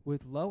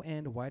 with low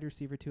end wide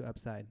receiver 2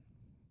 upside.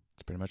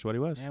 That's pretty much what he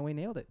was. And we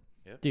nailed it.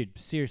 Dude,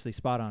 seriously,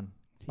 spot on.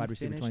 Wide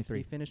receiver 23.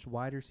 He finished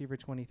wide receiver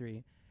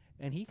 23.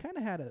 And he kind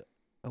of had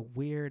a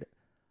weird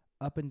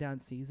up and down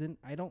season.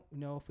 I don't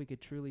know if we could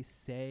truly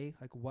say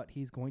like what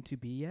he's going to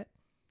be yet,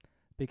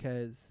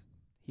 because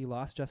he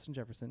lost Justin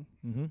Jefferson,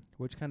 Mm-hmm.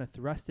 which kind of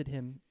thrusted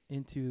him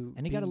into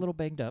And he got a being little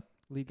banged up.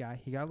 lead guy.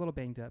 He got a little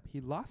banged up. He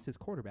lost his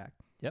quarterback.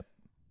 Yep.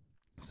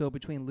 So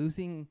between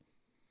losing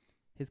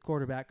his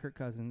quarterback, Kirk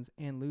Cousins,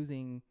 and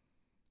losing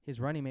his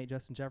running mate,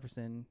 Justin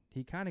Jefferson,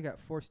 he kind of got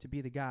forced to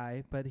be the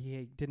guy, but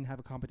he didn't have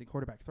a competent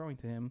quarterback throwing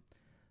to him.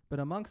 But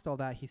amongst all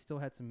that, he still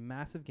had some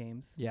massive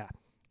games Yeah.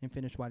 and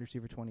finished wide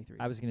receiver 23.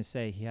 I was going to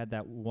say he had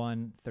that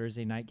one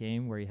Thursday night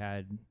game where he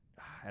had,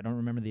 I don't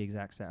remember the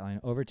exact stat line,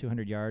 over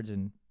 200 yards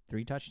and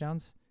 3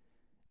 touchdowns.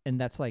 And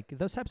that's like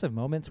those types of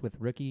moments with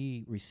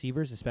rookie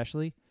receivers,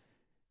 especially,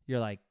 you're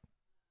like,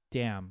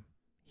 damn,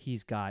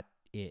 he's got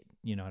it.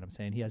 You know what I'm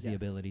saying? He has the Yes.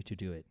 ability to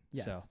do it.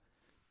 Yes. So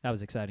that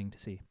was exciting to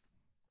see.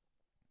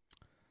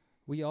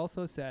 We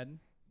also said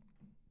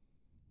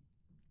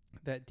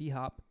that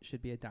D-Hop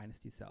should be a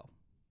dynasty sell.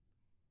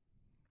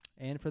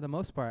 And for the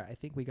most part, I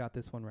think we got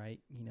this one right.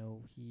 You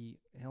know, he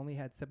only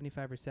had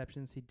 75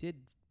 receptions. He did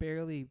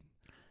barely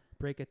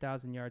break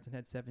 1,000 yards and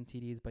had 7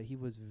 TDs, but he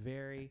was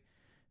very,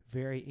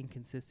 very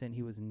inconsistent.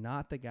 He was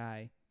not the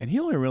guy. And he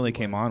only really He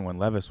came was. on when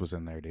Levis was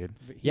in there, dude.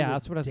 He Yeah, was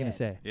that's what I was going dead. to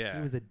say. Yeah.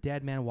 He was a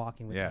dead man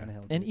walking with Yeah.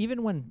 Tannehill. And dude.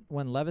 even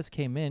when Levis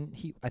came in,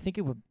 I think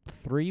it was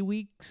 3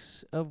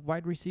 weeks of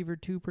wide receiver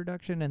 2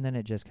 production, and then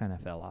it just kind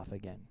of fell off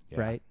again, Yeah.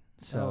 right?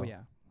 So Oh,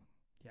 yeah.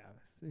 Yeah.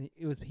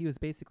 So he was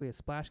basically a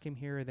splash game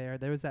here or there.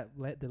 There was that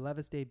the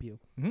Levis debut,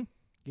 Mhm.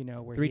 you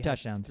know, where 3 he had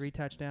touchdowns. 3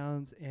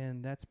 touchdowns,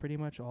 and that's pretty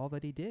much all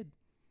that he did.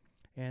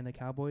 And the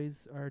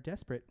Cowboys are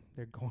desperate.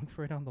 They're going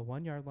for it on the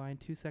 1-yard line,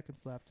 2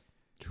 seconds left.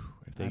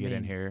 If they I get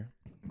in mean, here,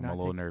 I'm not a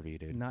little take- nervy,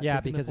 dude. Not Yeah,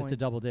 taking the because it's a points.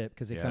 double dip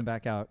because they Yeah. come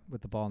back out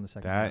with the ball in the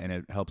second That half. and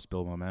it helps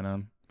build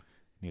momentum.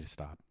 Need to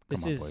stop. This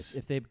Come on, is boys.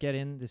 if they get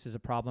in, this is a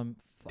problem.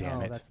 Damn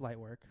Oh, it. that's light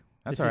work.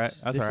 That's This all right.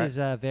 is- That's this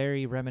all right. is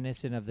very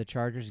reminiscent of the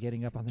Chargers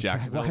getting up on the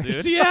Jacksonville,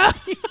 Jaguars. dude. Yeah.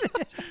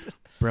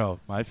 Bro,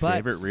 my But-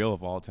 favorite reel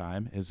of all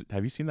time is,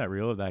 have you seen that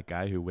reel of that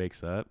guy who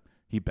wakes up?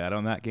 He bet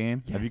on that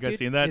game. Have Yes, you guys dude.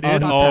 seen that, It dude? is.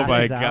 Oh, He my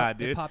passes out.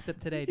 God, It dude. popped up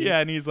today, dude. Yeah,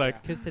 and he's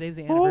like, Because today's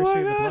the Oh my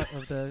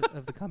anniversary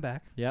of the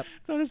comeback. Yep.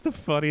 that is the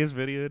funniest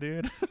video,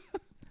 dude.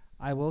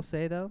 I will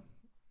say, though,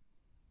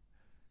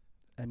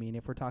 I mean,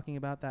 if we're talking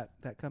about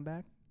that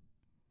comeback,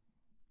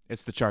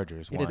 It's the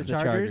Chargers. it's One. the the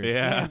Chargers. Chargers.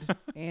 Yeah.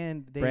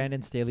 And they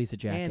Brandon Staley's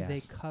a and they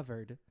jackass.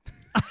 covered.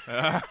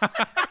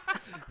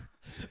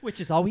 Which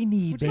is all we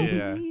need, Which is all baby.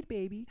 Yeah. we need,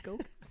 baby. Go.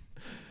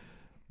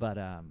 But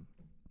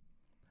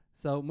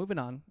So moving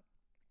on,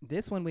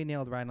 this one we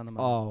nailed right on the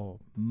money. oh,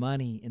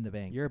 money in the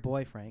bank. Your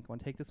boy Frank,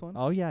 want to take this one?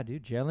 Oh yeah,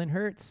 dude. Jalen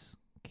Hurts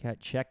got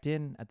checked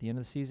in at the end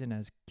of the season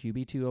as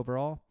QB2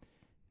 overall,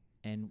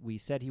 and we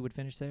said he would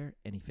finish there,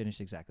 and he finished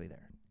exactly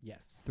there.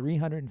 Yes.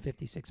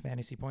 356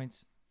 fantasy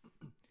points,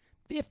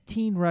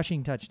 15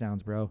 rushing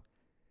touchdowns, bro.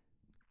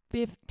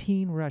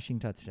 15 rushing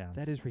touchdowns.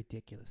 That is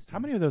ridiculous. How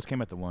many of those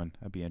came at the one?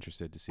 I'd be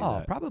interested to see Oh,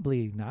 that.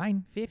 probably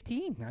 9.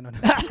 15. I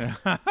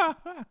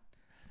don't know.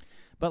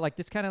 But like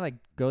this kind of like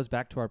goes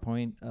back to our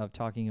point of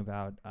talking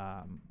about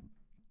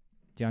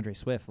DeAndre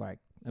Swift. Like,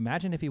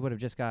 imagine if he would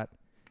have just got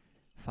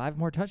 5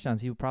 more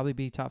touchdowns, he would probably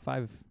be top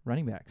 5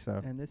 running back.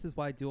 So, And this is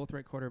why dual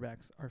threat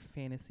quarterbacks are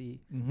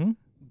fantasy mm-hmm.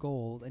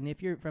 gold. And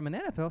if you're from an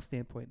NFL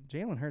standpoint,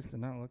 Jalen Hurts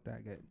does not look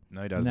that good.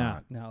 No, he does Nah.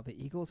 not. No, the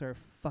Eagles are a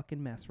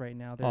fucking mess right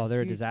now.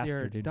 They're a huge- disaster,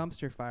 They're a dude.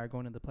 dumpster fire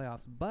going into the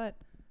playoffs. But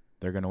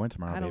They're going to win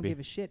tomorrow, I don't baby. give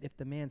a shit if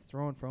the man's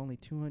throwing for only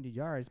 200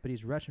 yards, but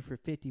he's rushing for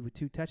 50 with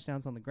 2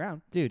 touchdowns on the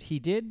ground. Dude, he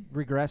did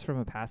regress from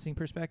a passing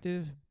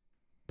perspective,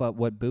 but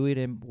what buoyed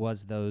him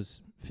was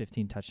those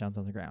 15 touchdowns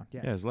on the ground.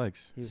 Yes. Yeah, his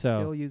legs. He was So-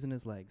 still using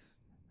his legs.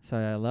 So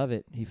I love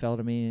it. He fell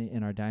to me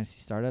in our dynasty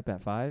startup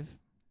at 5.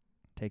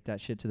 Take that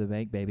shit to the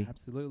bank, baby.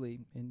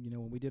 Absolutely. And, you know,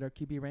 when we did our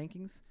QB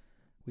rankings,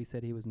 we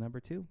said he was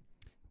number 2.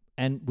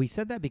 And we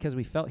said that because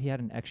we felt he had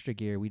an extra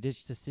gear. We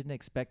just didn't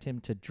expect him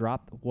to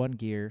drop 1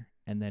 gear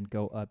and then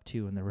go up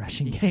 2 in the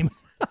rushing game.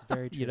 It's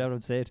very true. You know what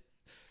I'm saying?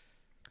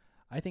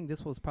 I think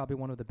this was probably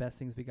one of the best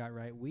things we got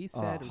right. We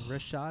said Oh.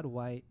 Rashad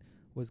White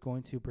was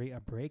going to be a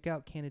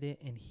breakout candidate,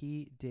 and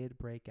he did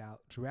break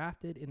out.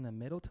 Drafted in the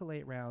middle to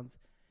late rounds,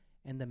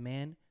 and the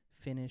man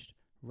finished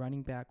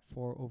running back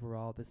 4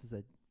 overall. This is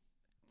a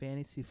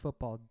fantasy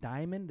football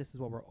diamond. This is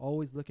what we're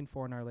always looking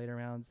for in our later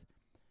rounds.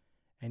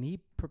 And he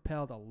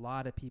propelled a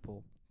lot of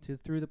people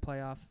through the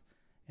playoffs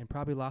and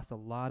probably lost a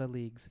lot of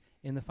leagues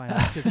in the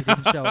finals because he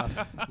didn't show up.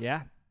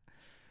 Yeah.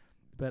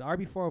 But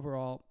RB4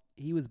 overall,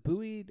 he was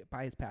buoyed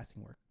by his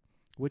passing work,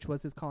 which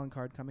was his calling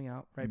card coming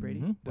out, right, Brady?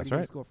 Mhm. Where That's do you go to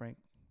right. school, Frank?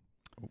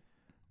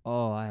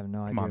 Oh, I have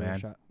no idea. on, man.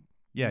 Rashad.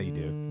 Yeah, you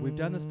do. We've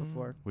done this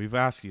before. We've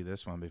asked you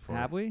this one before.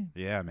 Have we?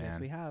 Yeah, man. Yes,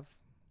 we have.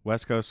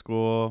 West Coast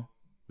school.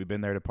 We've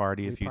been there to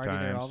party We a few partied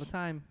times. there all the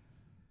time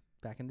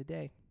back in the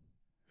day.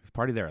 We've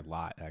partied there a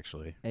lot,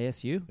 actually.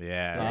 ASU?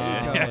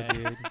 Yeah. There you Oh.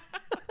 go, dude.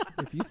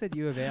 If you said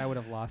U of A, I would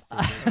have lost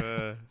it.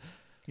 dude.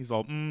 He's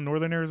all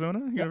Northern Arizona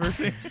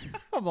University.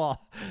 Come on.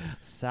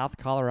 South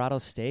Colorado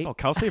He's State. all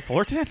Cal State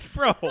Fullerton,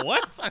 bro.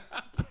 What?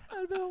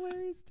 That'd be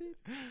hilarious, dude.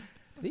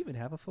 Do they even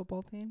have a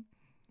football team?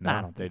 No,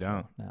 I don't they think so.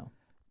 don't. No.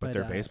 But But,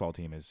 their baseball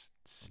team is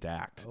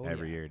stacked oh,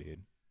 every yeah. year,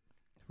 dude.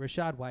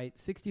 Rashad White,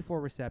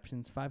 64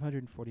 receptions,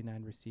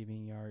 549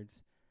 receiving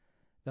yards.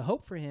 The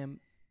hope for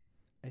him,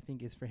 I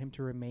think, is for him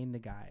to remain the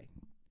guy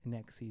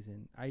next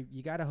season.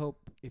 You got to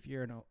hope, if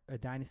you're a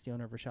dynasty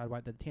owner of Rashad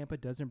White, that Tampa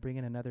doesn't bring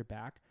in another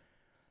back,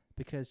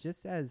 because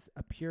just as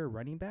a pure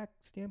running back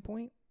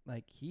standpoint,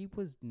 like, he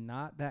was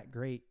not that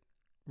great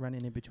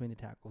running in between the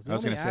tackles. He I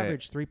was only gonna say-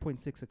 averaged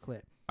 3.6 a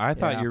clip. I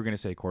thought Yeah. you were going to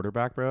say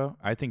quarterback, bro.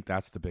 I think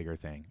that's the bigger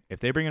thing. If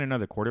they bring in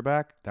another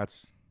quarterback,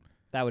 that's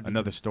That would be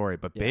another beast. story.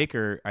 But Yeah.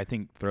 Baker, I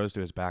think, throws to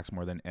his backs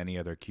more than any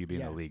other QB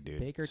in the Yes, league, dude.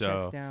 Baker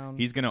so checks down.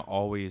 he's going to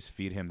always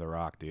feed him the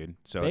rock, dude.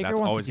 So Baker that's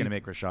wants always to going to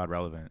do- make Rashad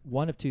relevant.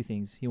 One of two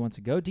things. He wants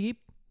to go deep,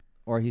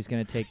 or he's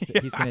going to take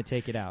he's going to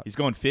take it out. He's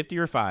going 50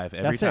 or 5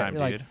 every That's it, time,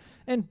 like, dude.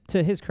 And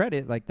to his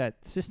credit, like,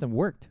 that system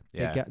worked.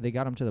 Yeah. They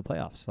got him to the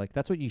playoffs. Like,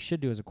 that's what you should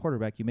do as a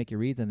quarterback. You make your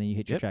reads and then you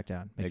hit your Yep. check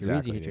down. Make your reads,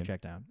 Exactly, you hit your dude.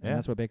 check down. Yeah. And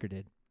that's what Baker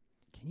did.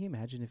 Can you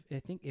imagine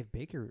if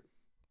Baker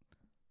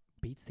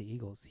beats the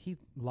Eagles, he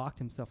locked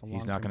himself a long-term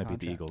He's not going to beat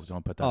the contract. Eagles.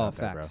 Don't put that Oh, out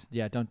there, bro. facts.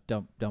 Yeah,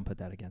 don't put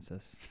that against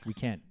us. We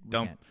can't. We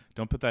Don't. can't.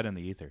 Don't put that in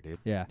the ether, dude.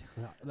 Yeah.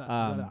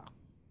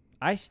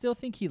 I still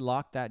think he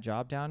locked that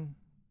job down.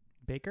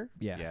 Baker?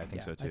 Yeah. Yeah, I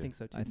think so, too. I think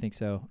so too. I think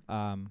so.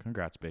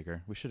 Congrats,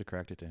 Baker. We should have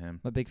corrected to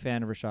him. I'm a big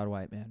fan of Rashad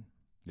White, man.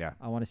 Yeah.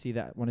 I want to see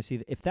that.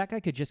 If that guy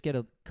could just get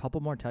a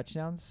couple more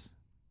touchdowns,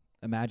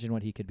 imagine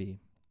what he could be.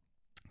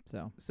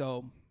 So,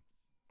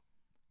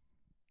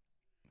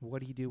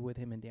 what do you do with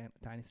him in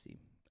Dynasty?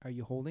 Are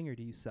you holding or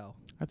do you sell?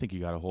 I think you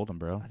got to hold him,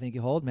 bro. I think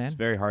you hold, man. It's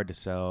very hard to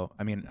sell.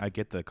 I mean, I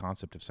get the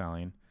concept of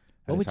selling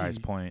What at his would you-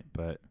 highest point,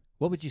 but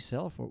What would you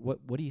sell for?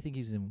 What do you think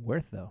he's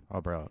worth though?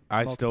 oh, bro,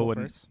 I still Multiple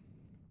wouldn't. firsts?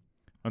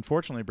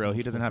 Unfortunately, bro, he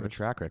Multiple doesn't have a firsts.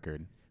 track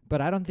record. But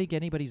I don't think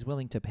anybody's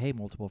willing to pay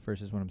multiple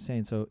firsts. Is what I'm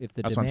saying. So if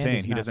the That's what I'm demand saying.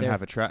 is He not doesn't there-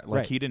 have a track. Like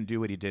Right. he didn't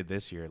do what he did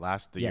this year, the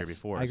year Yes,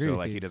 before. I agree So with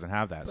like you. he doesn't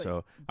have that. But-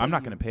 So but I'm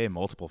not you- going to pay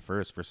multiple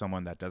firsts for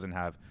someone that doesn't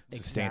have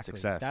sustained Exactly.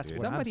 success. That's dude.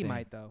 what I'm Somebody saying.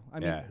 might though. I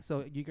Yeah. mean,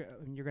 so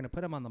you're going to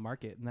put him on the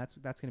market, and that's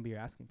going to be your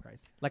asking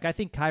price. Like I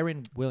think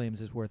Kyron Williams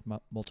is worth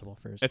multiple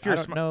firsts. If you're I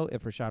don't sma- know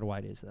if Rashad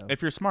White is though.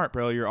 If you're smart,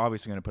 bro, you're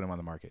obviously going to put him on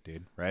the market,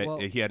 dude. Right? Well,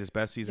 He had his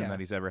best season yeah. that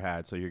he's ever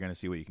had, so you're going to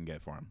see what you can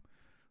get for him.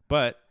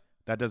 But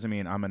that doesn't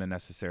mean I'm going to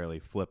necessarily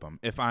flip him.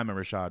 If I'm a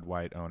Rashad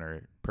White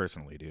owner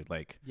personally, dude,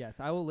 like Yes,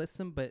 I will list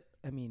him, but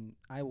I mean,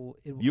 I will.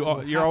 It, you, I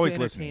will you're have to always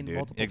entertain listening, dude.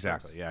 multiple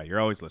Exactly. firsts. Yeah,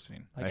 you're always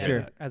listening. Like I as, hear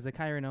Sure. that. as a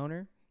Kyron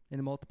owner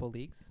in multiple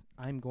leagues,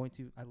 I'm going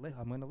to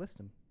list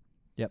him.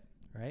 Yep.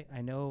 Right.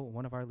 I know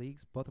one of our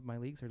leagues, both of my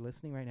leagues are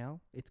listening right now.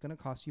 It's going to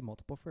cost you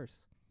multiple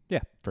firsts,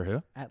 For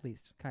who? at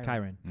least. Kyron.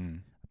 Kyron.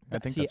 I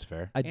think See, that's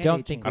fair. I And don't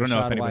a think change. I don't know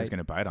if Rashad anybody's White going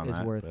to bite on is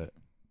that. worth. But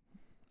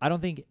I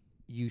don't think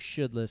you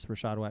should list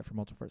Rashad White for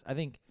multiple firsts. I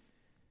think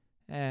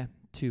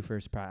 2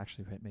 firsts probably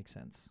actually makes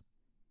sense.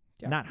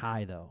 Yeah. Not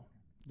high though.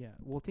 Yeah.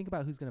 Well, think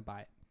about who's going to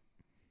buy it.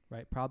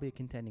 Right. Probably a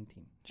contending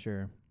team.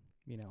 Sure.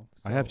 You know.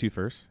 I have so- 2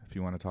 firsts if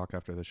you want to talk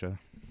after the show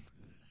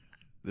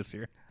this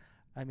year.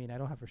 I mean, I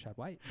don't have Rashad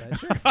White, but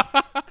sure.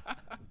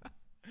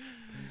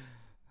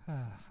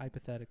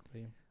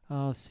 Hypothetically,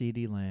 Oh,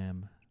 CD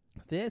Lamb.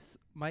 this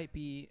might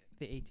be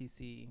the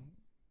ATC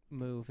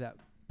move that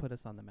put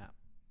us on the map,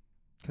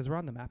 because we're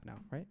on the map now,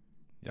 right?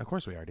 Yeah, of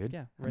course we are, dude.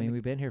 Yeah. I mean,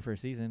 we've been here for a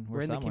season.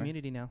 we're in somewhere. the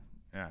community now.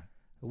 Yeah.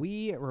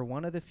 We were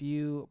one of the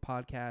few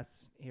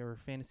podcasts here,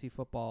 fantasy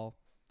football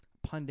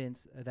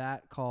pundits,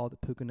 that called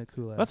Puka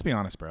Nakula. Let's be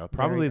honest, bro.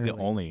 Probably the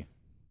early. only.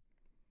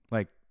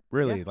 Like,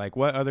 really, Yeah. like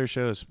what other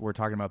shows were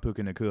talking about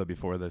Puka Nakua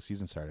before the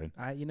season started?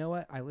 You know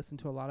what? I listened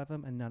to a lot of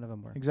them, and none of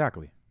them were.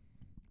 Exactly.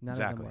 None of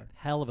exactly. them were.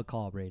 Hell of a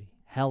call, Brady.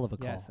 Hell of a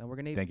call. Yes, and we're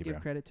gonna Thank you, give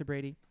bro. credit to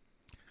Brady.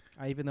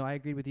 Even though I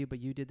agreed with you, but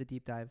you did the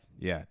deep dive.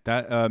 Yeah.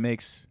 That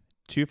makes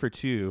 2 for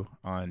 2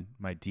 on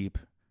my deep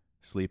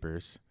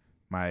sleepers.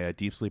 My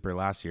deep sleeper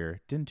last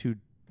year didn't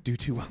do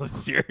too well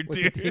this year, Was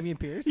dude. it Damian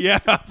Pierce? Yeah,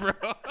 bro.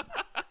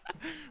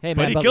 Hey, But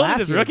man, he but killed it last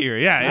his year, rookie year.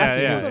 Yeah, last yeah,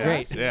 year yeah. was yeah.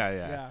 great. Yeah,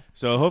 yeah. Yeah.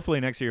 So hopefully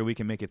next year we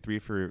can make it 3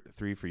 for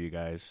 3 for you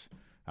guys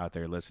out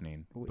there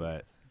listening. But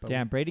Yes, but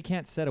Damn, Brady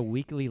can't set a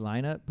weekly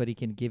lineup, but he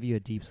can give you a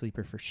deep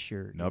sleeper for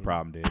sure. no dude.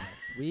 problem, dude.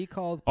 we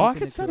called. Oh, I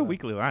Puka could set a Nakua.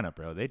 weekly lineup,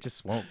 bro. They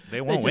just won't.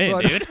 They won't just win,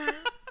 won't- dude.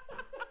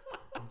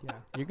 Yeah,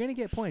 you're gonna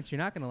get points. You're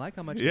not gonna like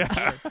how much. Yeah.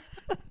 You scored.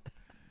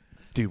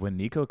 Dude, when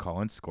Nico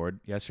Collins scored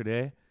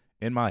yesterday,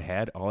 in my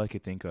head, all I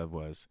could think of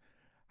was,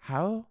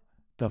 how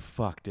the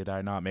fuck did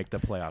I not make the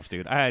playoffs,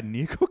 dude? I had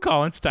Nico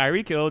Collins,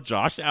 Tyreek Hill,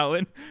 Josh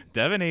Allen,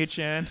 Devin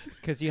Achan,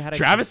 Because you had a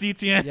Travis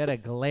Etienne. You had a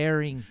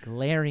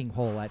glaring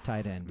hole at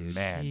tight end, dude.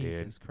 Man, dude.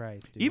 Jesus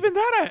Christ, dude. Even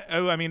that,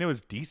 I mean, it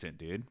was decent,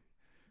 dude.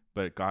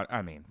 But God,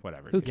 I mean,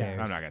 whatever. Who dude. cares?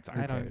 I'm not gonna talk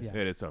I about don't- it.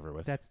 yeah. It is over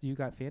with. that's you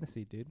got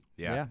fantasy, dude.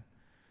 yeah.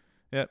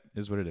 Yep.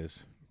 Is what it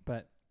is.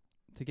 But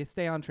to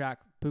stay on track,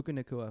 Puka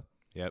Nakua.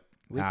 Yep.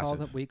 We called him.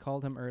 Massive. We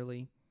called him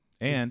early.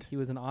 And he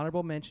was an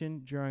honorable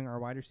mention during our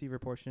wide receiver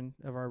portion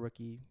of our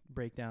rookie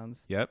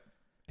breakdowns. yep.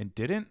 And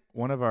didn't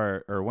one of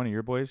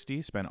your boys,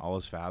 D, spend all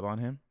his fab on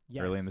him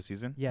early in the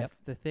season? Yes,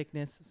 the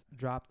thickness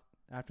dropped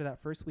after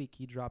that first week.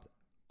 He dropped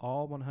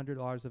all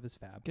 $100 of his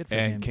fab. Good for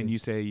him. And can dude. you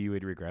say you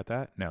would regret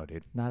that? No,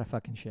 dude. Not a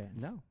fucking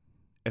chance. No.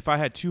 If I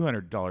had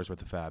 $200 worth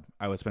of fab,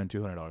 I would spend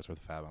 $200 worth of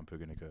fab on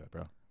Puka Nacua,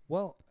 bro.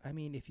 Well, I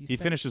mean, if you He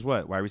finished as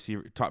what? Wide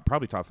receiver,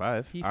 probably top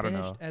 5. He I don't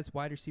finished know. as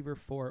wide receiver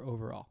 4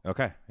 overall.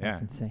 Okay, yeah.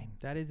 That's insane.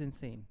 That is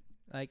insane.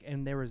 Like,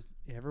 and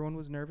everyone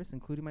was nervous,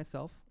 including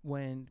myself,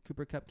 when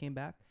Cooper Kupp came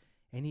back,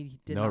 and he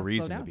did No not slow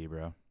reason down. to be,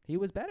 bro. He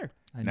was better.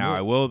 Now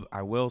knew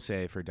I will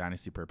say for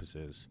dynasty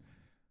purposes,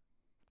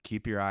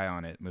 keep your eye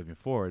on it moving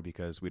forward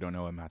because we don't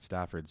know what Matt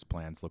Stafford's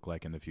plans look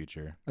like in the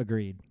future.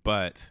 Agreed.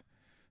 But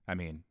I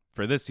mean,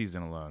 for this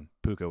season alone,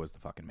 Puka was the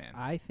fucking man.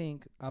 I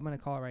think I'm going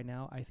to call it right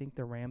now. I think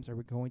the Rams are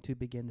going to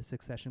begin the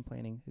succession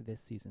planning this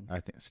season.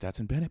 I think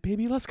Stetson Bennett,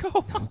 baby, let's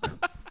go.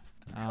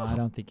 I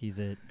don't think he's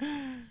it.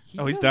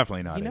 He's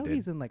definitely not. You know dude.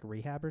 he's in like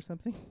rehab or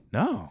something.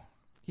 No.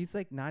 He's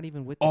like not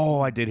even with. The Oh,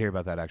 team. I did hear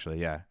about that actually.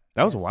 Yeah,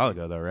 that was a Yes, while dude.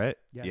 ago though, right?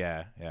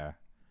 Yes. Yeah.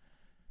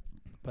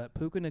 But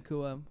Puka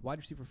Nacua, wide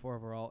receiver 4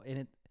 overall,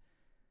 and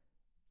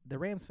the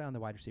Rams found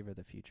the wide receiver of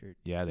the future.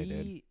 Yeah, they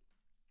did.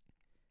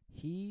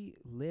 He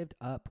lived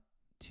up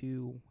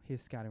to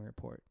his scouting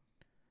report.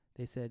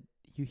 They said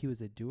he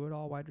was a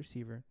do-it-all wide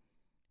receiver,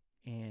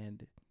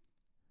 and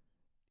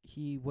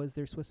he was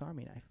their Swiss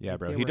Army knife. Yeah, Like,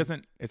 bro. they He were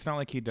doesn't. It's not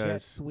like he jet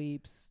does.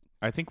 sweeps.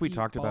 I think we deep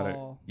talked about it.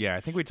 ball. Yeah,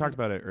 I think we talked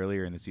about it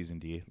earlier in the season,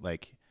 D.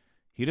 Like,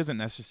 he doesn't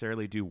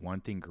necessarily do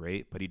one thing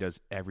great, but he does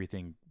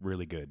everything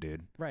really good,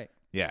 dude. Right.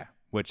 Yeah,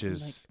 which And,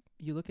 is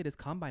You look at his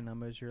combine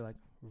numbers, you're like,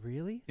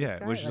 really? This yeah,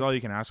 guy? which is Like, all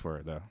you can ask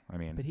for, though. I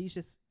mean, But he's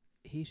just.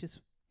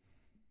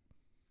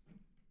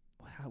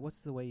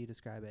 What's the way you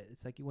describe it?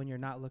 It's like when you're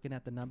not looking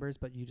at the numbers,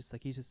 but you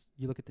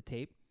look at the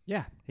tape.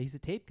 Yeah. He's a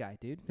tape guy,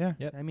 dude. yeah,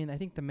 Yep. I mean, I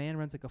think the man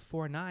runs like a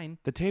 4.9,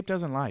 the tape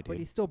doesn't lie, but dude.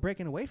 he's still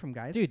breaking away from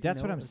guys. Dude, that's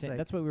you know? what I'm It's saying. like-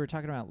 That's what we were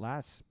talking about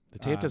last The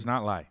tape does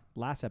not lie.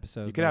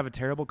 episode. You could have a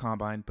terrible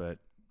combine, but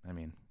I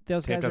mean,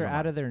 those tape guys are doesn't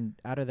out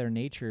lie. of their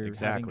nature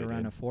Exactly, having to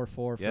run dude. a 4.4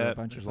 for a Yep,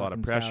 bunch there's of a lot of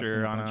fucking scouts pressure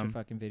and a on bunch of 'em.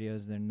 fucking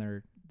videos.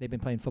 Then they've been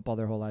playing football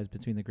their whole lives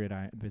between the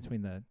gridiron,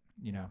 between the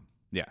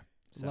yeah.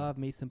 So Love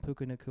me some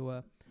Puka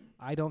Nacua.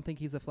 I don't think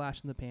he's a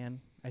flash in the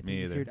pan. I think Me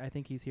he's either. here. I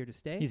think he's here to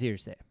stay. he's here to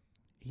stay.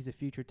 He's a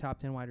future top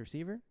 10 wide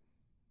receiver.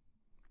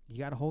 You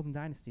got to hold in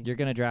dynasty. You're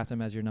gonna draft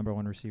him as your number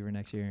 1 receiver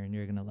next year, and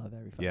you're gonna love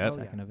every fucking Yep.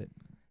 second of it.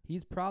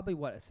 He's probably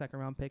a second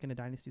round pick in a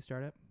dynasty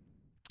startup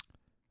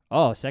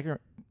Oh, second,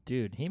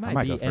 dude, he I might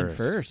might be go in first.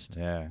 first.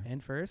 Yeah.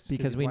 and first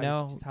Because he's we wide-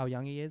 know- just how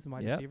young he is in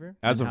wide Yep. receiver.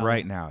 As And of how-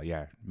 right now,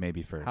 yeah,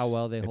 maybe first. How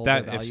well they if hold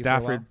their that value if for a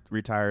while. Stafford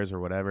retires or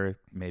whatever,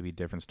 maybe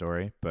different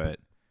story. But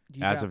Do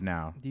you as draft, of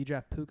now, do you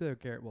draft Puka or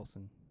Garrett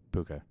Wilson?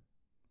 Puka,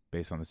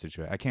 based on the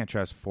situation, I can't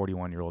trust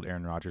 41-year-old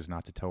Aaron Rodgers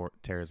not to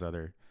tear his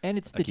other. And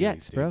it's the Achilles,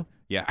 Jets, dude. bro.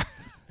 Yeah,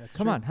 That's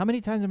Come true. on, how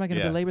many times am I gonna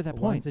Yeah. belabor that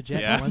One's point? a It's Jet,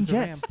 the Yeah. fucking one's a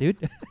Ram. Jets,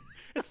 dude.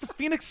 it's the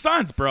Phoenix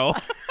Suns, bro.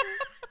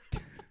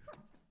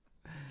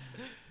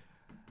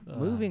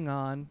 Moving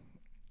on,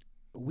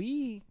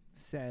 we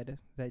said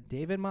that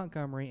David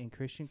Montgomery and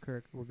Christian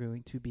Kirk were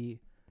going to be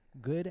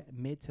good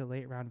mid to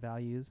late round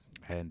values.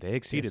 And they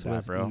exceeded This that,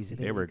 was bro. easy.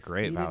 They were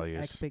great exceeded values.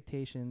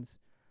 Expectations.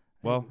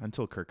 Well,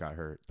 until Kirk got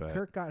hurt, but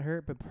Kirk got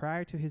hurt, but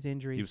prior to his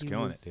injury, He was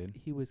killing it, dude.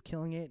 He was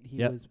killing it. He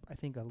Yep. was, I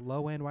think, a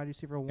low end wide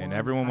receiver 1. and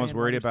everyone was high-end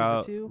worried wide receiver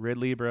about 2.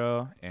 Ridley,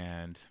 bro.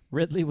 And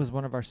Ridley was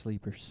one of our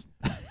sleepers.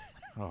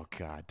 oh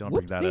god, don't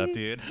bring that up, Whoopsie.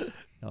 dude.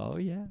 Oh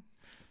yeah.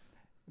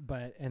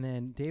 And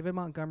then David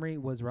Montgomery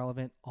was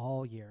relevant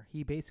all year.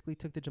 He basically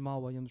took the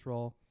Jamal Williams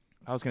role.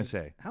 I was gonna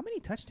say, How many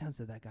touchdowns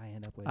did that guy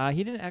end up with?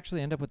 He didn't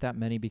actually end up with that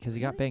many because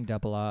he got Really? banged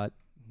up a lot.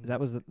 That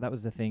was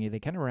the thing. They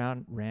kind of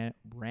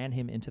ran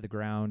him into the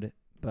ground.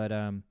 But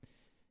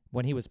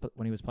when he was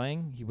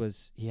playing,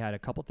 he had a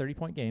couple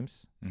 30-point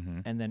games,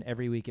 and then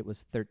every week it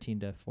was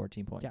 13 to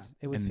 14 points. Yeah,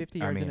 it was And, 50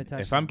 yards I mean, and a touchdown.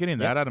 if I'm getting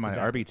that Yep, out of my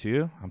exactly.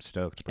 RB2, I'm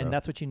stoked, bro. And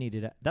that's what you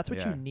needed. That's what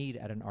Yeah. you need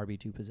at an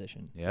RB2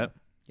 position. So, Yep.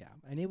 Yeah,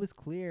 and it was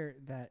clear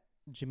that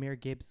Jahmyr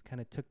Gibbs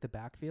kind of took the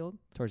backfield,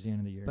 towards the end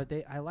of the year. but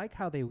I like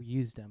how they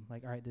used him.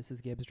 Like, all right, this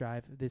is Gibbs'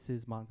 drive, this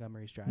is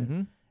Montgomery's drive,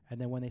 Mhm.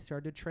 and then when they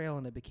started to trail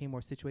and it became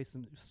more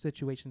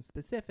situation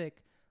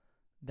specific,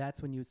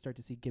 that's when you would start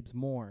to see Gibbs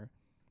more.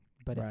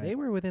 But if Right. they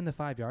were within the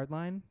 5-yard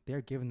line,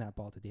 they're giving that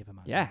ball to David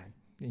Yeah.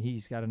 Montgomery.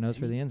 He's got a nose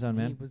for And the end zone,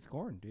 He man. was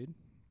scoring, dude.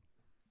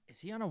 Is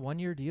he on a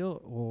 1-year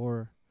deal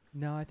or?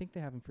 No, I think they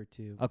have him for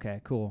 2.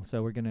 Okay, cool.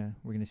 So we're gonna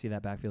see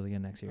that backfield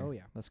again next year. Oh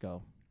yeah. Let's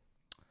go.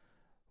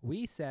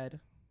 We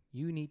said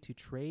you need to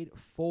trade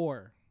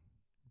for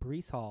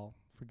Breece Hall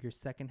for your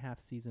second half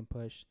season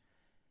push.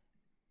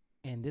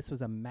 And this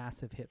was a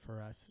massive hit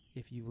for us.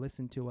 If you've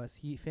listened to us,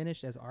 he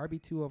finished as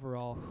RB2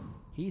 overall.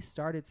 He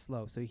started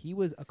slow, so he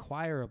was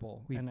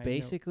acquirable. We And I know-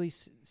 basically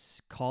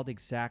called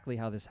exactly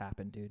how this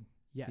happened, dude.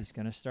 yes, He's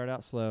gonna start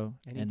out slow,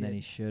 And and, he then did.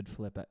 he should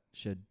flip it,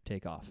 should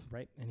take off.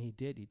 right, and he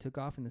did. He took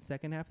off in the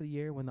second half of the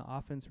year when the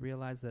offense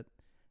realized that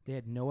they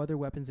had no other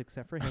weapons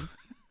except for him.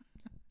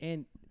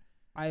 And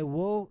I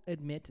will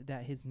admit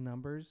that his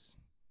numbers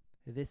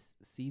this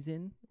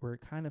season were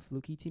kind of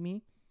fluky to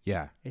me.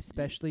 Yeah.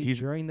 especially He's-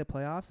 during the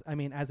playoffs. I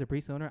mean, as a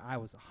Brees owner, I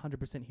was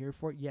 100% here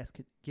for it. Yes,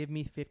 give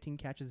me 15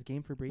 catches a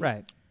game for Brees.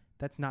 Right.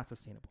 That's not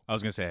sustainable. I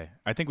was going to say,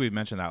 I think we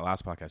mentioned that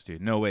last podcast,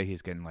 dude. No way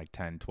he's getting like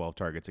 10, 12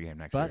 targets a game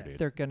next But year, dude.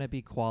 they're going to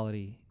be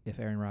quality if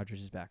Aaron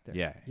Rodgers is back there.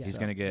 Yeah. Yeah. He's So-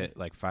 going to get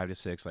like 5 to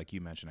 6, like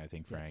you mentioned, I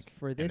think, Yes, Frank.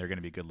 for And this they're going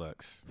to be good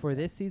looks. For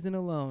this season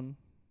alone,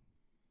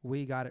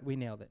 we got it. We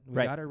nailed it. We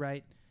Right. got it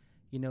right.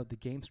 You know, the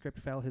game script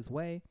fell his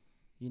way.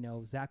 You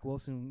know, Zach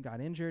Wilson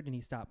got injured and he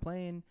stopped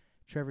playing.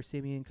 Trevor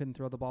Siemian couldn't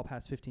throw the ball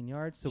past 15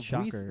 yards. So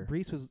Shocker.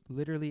 Brees was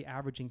literally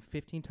averaging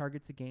 15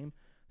 targets a game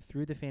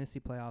through the fantasy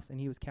playoffs, and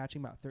he was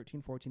catching about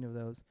 13, 14 of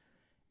those,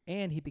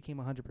 and he became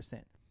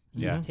 100%.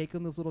 He Yeah. was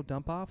taking those little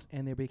dump-offs,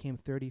 and they became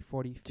 30,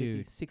 40, 50,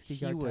 Dude,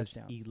 60-yard he was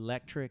touchdowns.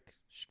 electric,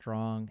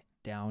 strong,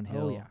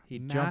 downhill. Oh, yeah.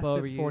 He'd Massive jump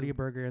over you, 40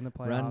 burger in the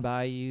playoffs. run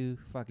by you,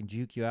 fucking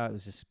juke you out. It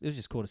was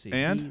just cool to see.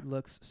 And- he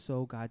looks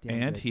so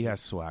goddamn And good. he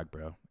has swag,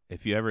 bro.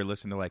 If you ever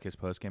listen to like his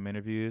post-game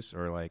interviews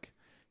or like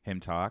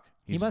him talk,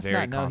 He he's must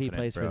very not know he confident,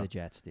 plays bro. for the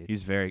Jets, dude.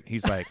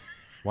 He's like,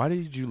 why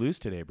did you lose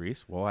today,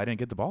 Brees? Well, I didn't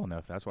get the ball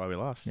enough. That's why we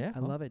lost. yeah, I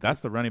love it.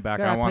 That's the running back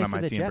gotta I want play on for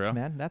my the team, Jets, bro.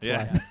 man. That's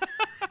Yeah.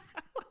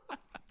 why.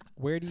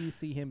 Where do you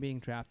see him being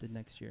drafted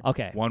next year?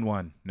 Okay,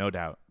 1-1, no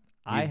doubt.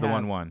 I He's the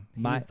have 1-1.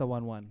 my He's the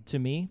 1-1. to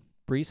me,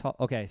 Brees Hall.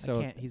 Okay, I so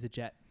can't. He's a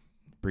Jet.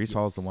 Brees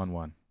Hall's the Yes.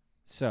 1-1.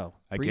 So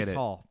I Brees get it.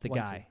 Hall, the 1-2.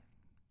 guy,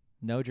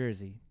 no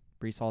jersey.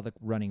 Brees Hall, the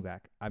running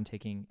back. I'm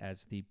taking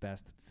as the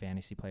best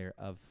fantasy player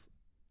of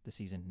the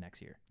season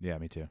next year. Yeah,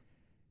 me too.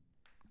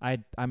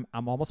 I'm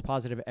almost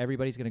positive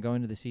everybody's going to go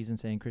into the season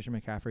saying Christian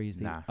McCaffrey is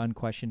the Nah.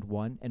 unquestioned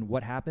one. And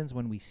what happens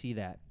when we see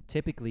that?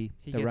 Typically,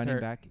 He the gets running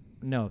hurt. back.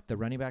 No, the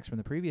running backs from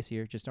the previous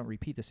year just don't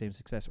repeat the same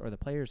success, or the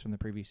players from the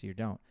previous year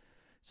don't.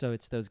 So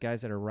it's those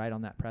guys that are right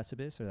on that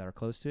precipice or that are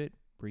close to it.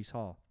 Brees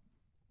Hall,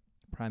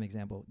 prime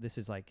example. This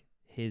is like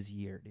his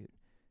year, dude.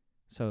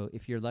 So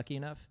if you're lucky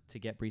enough to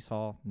get Brees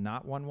Hall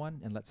not 1-1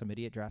 and let some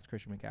idiot draft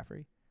Christian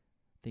McCaffrey,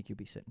 I think you'd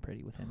be sitting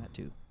pretty with him at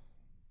 2.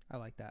 I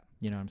like that.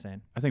 You know what I'm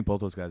saying? I think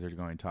both those guys are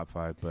going top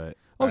 5, but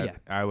Oh, I, yeah.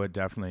 I would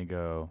definitely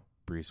go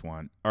Brees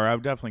 1. Or I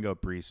would definitely go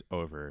Brees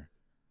over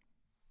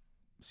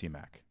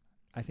C-Mac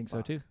I think so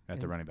Fuck. too. at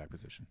the And- running back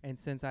position. And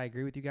since I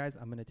agree with you guys,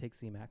 I'm going to take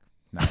C-Mac.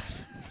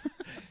 Nice.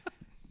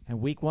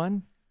 And week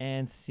 1,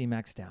 and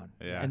C-Mac's down.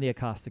 Yeah. And the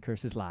Acosta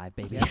curse is live,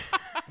 baby. Yep.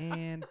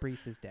 And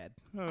Brees is dead.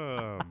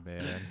 Oh,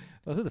 man.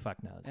 Well, who the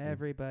fuck knows? dude?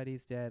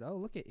 Everybody's dead. Oh,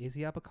 look at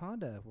Izzy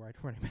Abaconda, right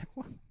running back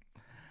 1.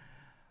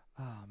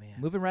 Oh, man.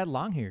 Moving right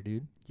along here,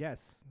 dude.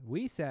 Yes.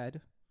 We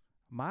said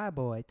my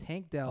boy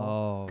Tank Dell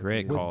Oh,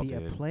 Great dude. would call, be a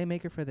dude.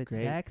 playmaker for the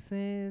Great.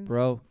 Texans.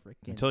 Bro,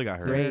 Freaking Until he got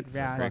hurt. Great third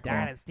round fucking-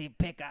 dynasty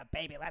pickup,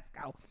 baby. Let's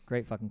go.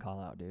 Great fucking call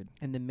out, dude.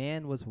 And the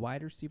man was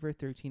wide receiver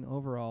 13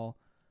 overall,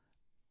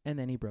 and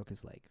then he broke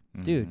his leg.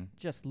 Dude, Mhm.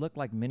 just looked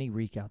like mini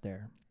Reek out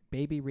there.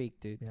 Baby Reek,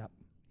 dude. Yep.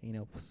 You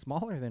know,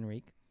 smaller than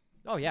Reek,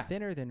 Oh, yeah.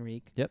 thinner than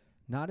Reek. Yep.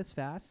 Not as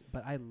fast,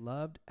 but I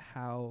loved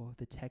how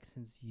the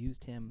Texans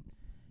used him.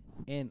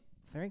 And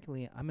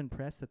frankly, I'm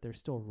impressed that they're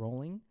still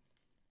rolling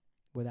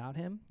without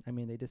him. I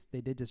mean,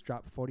 they did just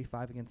drop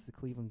 45 against the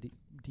Cleveland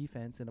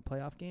defense in a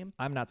playoff game,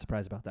 I'm not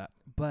surprised about that.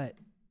 but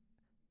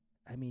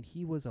I mean,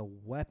 he was a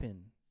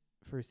weapon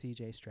for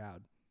CJ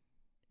Stroud.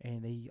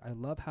 And I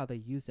love how they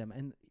used him.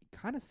 And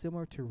kind of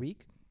similar to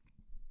Reek,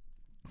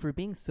 for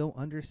being so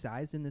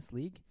undersized in this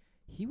league,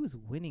 he was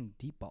winning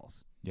deep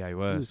balls. Yeah, he He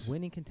was. was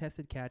winning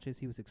contested catches.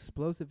 He was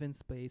explosive in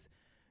space,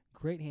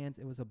 great hands.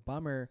 It was a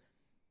bummer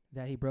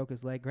that he broke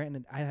his leg.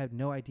 Granted, I had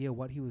no idea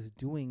what he was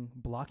doing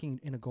blocking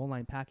in a goal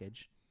line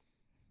package.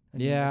 I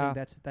Yeah.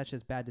 think that's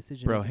just bad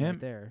decision Bro, making him-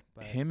 right there.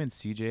 But Him and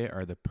CJ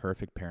are the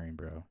perfect pairing,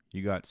 bro.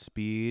 You got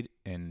speed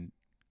and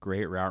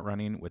great route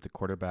running with a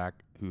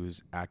quarterback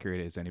who's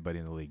accurate as anybody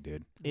in the league,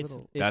 dude. It's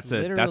little- That's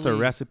a literally-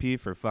 recipe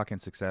for fucking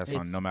success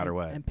on It's- no matter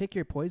what. and pick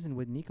your poison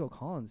with Nico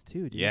Collins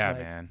too. Dude. Yeah, Like,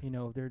 man. You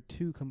know, they're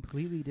two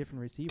completely different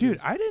receivers. Dude,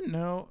 I didn't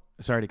know.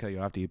 Sorry to cut you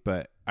off, D,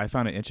 but I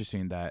found it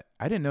interesting that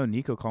I didn't know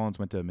Nico Collins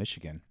went to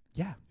Michigan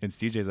yeah. and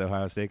CJ's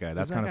Ohio State guy.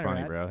 That's Isn't that kind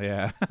of kinda funny, rad? bro.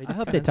 Yeah. They I just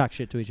hope they kinda- talk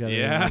shit to each other.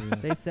 Yeah.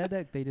 They said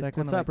that they just Like,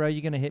 kinda what's up, bro?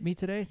 You going to hit me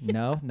today?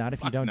 No, not if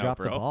you Fuck don't no, drop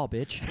the bro. ball,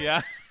 bitch.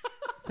 Yeah.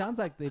 Sounds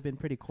like they've been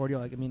pretty cordial.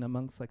 Like, I mean,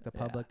 amongst like the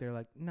Yeah. public, they're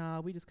like, "Nah,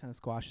 we just kind of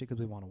squashed it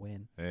because we want to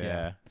win."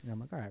 Yeah. And I'm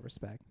like, "All right,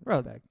 respect, Bro,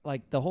 respect."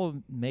 Like, the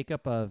whole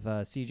makeup of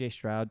CJ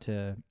Stroud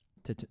to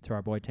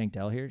our boy Tank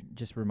Dell here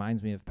just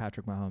reminds me of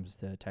Patrick Mahomes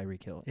to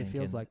Tyreek Hill. It and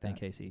feels like and that.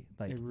 Casey.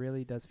 Like, It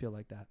really does feel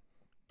like that.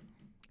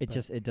 it but-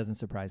 just it doesn't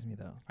surprise me,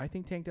 though. I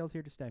think Tank Dell's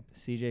here to stay.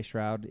 CJ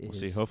Stroud We'll is,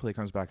 see. Hopefully he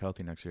comes back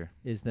healthy next year.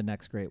 is the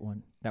next great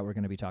one that we're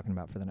going to be talking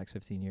about for the next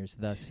 15 years.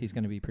 Thus, he's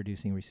going to be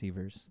producing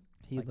receivers.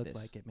 He Like looked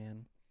this. like it,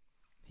 man.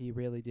 He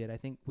really did. I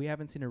think we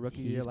haven't seen a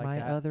rookie year He's like my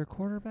that. other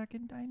quarterback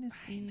in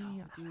Dynasty.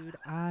 Dude.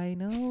 I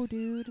know,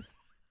 dude.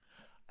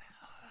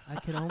 I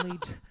could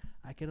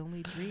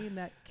only dream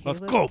that Let's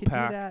Caleb go, could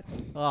Pack. do that.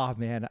 Oh,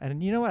 man.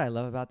 And you know what I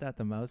love about that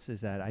the most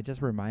is that I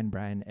just remind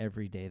Brian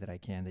every day that I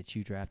can that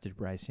you drafted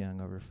Bryce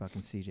Young over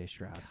fucking CJ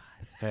Stroud.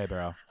 Hey,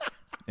 bro.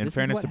 In This is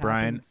fairness what to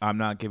Brian, happens. I'm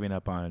not giving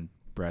up on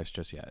Bryce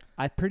just yet.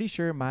 I'm pretty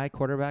sure my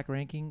quarterback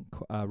ranking,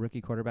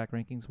 rookie quarterback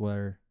rankings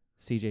were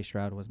C.J.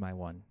 Stroud was my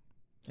 1,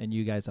 and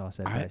you guys all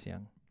said Bryce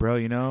Young. Bro,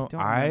 you know,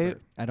 Don't I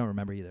remember. I don't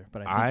remember either,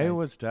 but I think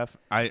was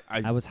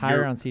I was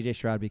higher on C.J.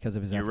 Stroud because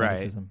of his you're right.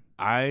 athleticism.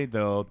 I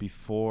though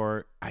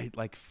before I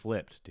like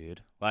flipped,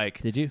 dude. Like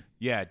Did you?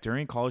 yeah,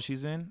 during college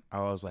season,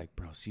 I was like,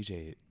 bro,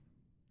 CJ.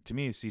 To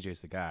me,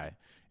 CJ's the guy.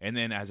 And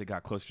then as it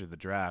got closer to the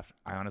draft,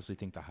 I honestly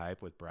think the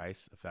hype with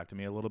Bryce affected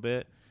me a little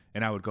bit.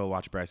 And I would go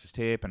watch Bryce's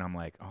tape, and I'm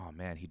like, oh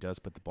man, he does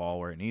put the ball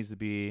where it needs to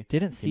be.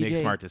 Didn't He makes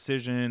C.J. smart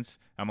decisions.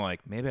 I'm like,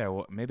 maybe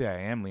I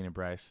am leaning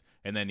Bryce.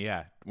 And then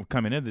yeah,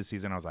 coming into the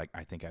season, I was like,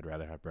 I think I'd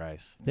rather have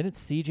Bryce. Didn't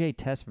C.J.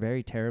 test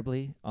very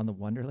terribly on the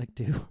Wonderlic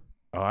too?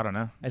 Oh, I don't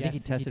know. I think he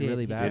Yes, he tested did.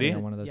 really He bad did.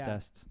 on one of those Yeah.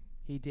 tests.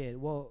 He did.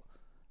 Well,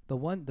 the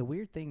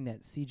weird thing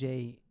that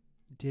CJ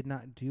did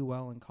not do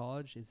well in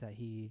college is that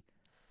he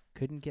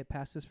couldn't get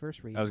past his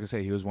first read, I was gonna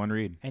say he was one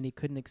read, and he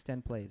couldn't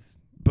extend plays.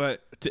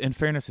 but in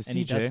fairness to And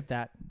he CJ, does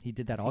that. He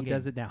did that all He game.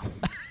 does it now.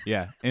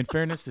 yeah. In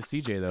fairness to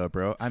CJ though,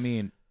 bro, I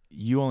mean,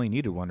 you only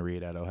needed one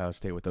read at Ohio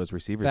State with those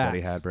receivers that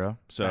he Facts. had, bro.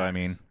 So I Facts.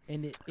 mean,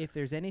 And if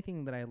there's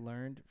anything that I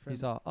learned from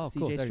He's all, oh, CJ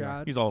cool. There you go.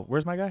 Stroud, he's all,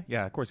 where's my guy?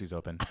 Yeah, of course he's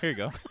open. Here you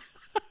go.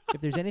 if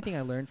there's anything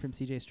I learned from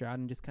CJ Stroud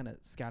and just kind of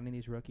scouting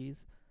these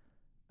rookies,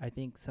 I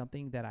think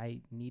something that I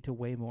need to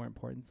weigh more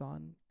importance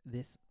on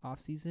this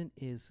offseason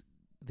is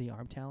the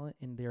arm talent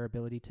and their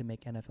ability to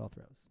make NFL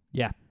throws.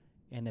 Yeah.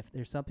 And if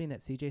there's something that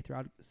CJ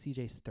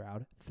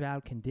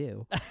Stroud can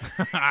do,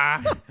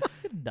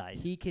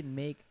 Nice. he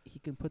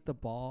can put the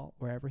ball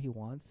wherever he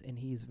wants, and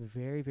he's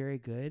very, very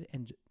good.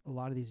 And a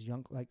lot of these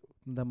young, like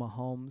the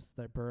Mahomes,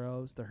 the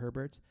Burrows, the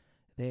Herberts,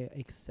 they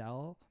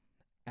excel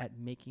at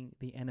making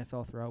the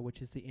NFL throw,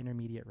 which is the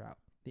intermediate route,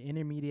 the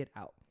intermediate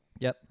out.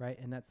 Yep. Right,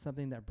 and that's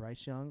something that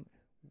Bryce Young,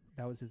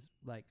 that was his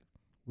like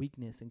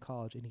weakness in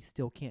college, and he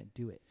still can't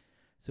do it.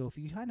 So if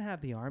you kind of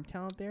have the arm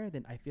talent there,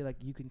 then I feel like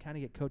you can kind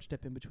of get coached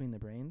up in between the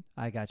brain,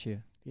 I got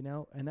you. you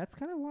know, and that's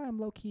kind of why I'm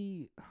low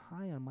key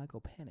high on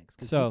Michael Penix,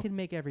 because So- he can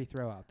make every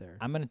throw out there.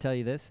 I'm going to tell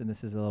you this, and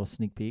this is a little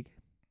sneak peek.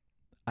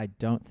 I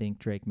don't think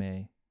Drake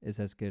May is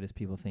as good as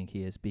people think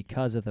he is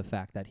because of the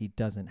fact that he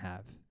doesn't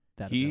have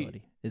that He-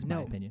 ability, is my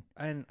No. opinion.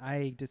 And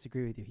I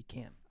disagree with you. He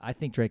can't. I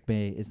think Drake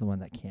May is the one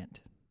that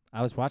can't.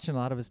 I was watching a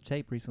lot of his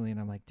tape recently, and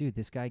I'm like, dude,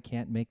 this guy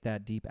can't make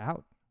that deep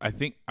out.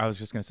 I was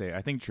just gonna say,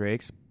 I think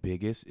Drake's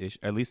biggest issue,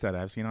 at least that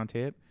I've seen on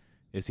tape,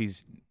 is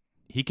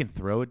he can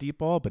throw a deep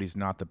ball, but he's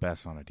not the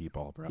best on a deep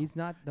ball, bro. He's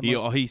not the He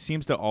most. he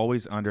seems to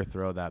always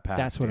underthrow that pass.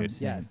 That's what I'm dude.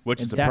 saying. Yes. Which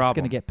And is a that's problem.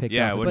 going to get picked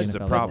Yeah, off. which in is the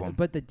a NFL. problem.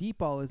 But the deep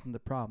ball isn't the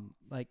problem.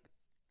 Like,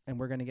 and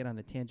we're gonna get on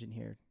a tangent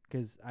here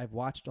because I've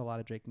watched a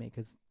lot of Drake May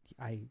because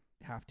I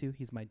have to.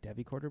 He's my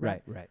Devy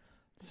quarterback. Right.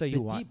 So you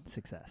The want deep-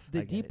 success. I The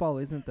get deep it. ball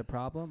isn't the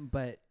problem,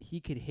 but he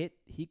could hit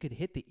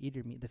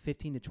the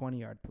 15 to 20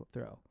 yard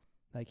throw.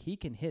 Like he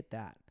can hit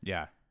that.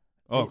 Yeah.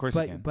 Oh, of course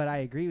but, he can. But I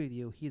agree with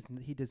you.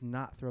 He does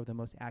not throw the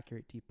most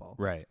accurate deep ball.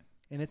 Right.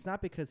 And it's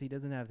not because he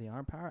doesn't have the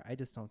arm power. I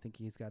just don't think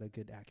he's got a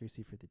good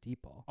accuracy for the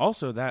deep ball.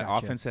 Also, that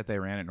Gotcha. offense that they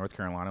ran at North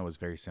Carolina was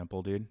very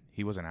simple, dude.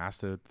 He wasn't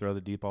asked to throw the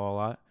deep ball a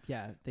lot.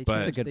 Yeah, they But-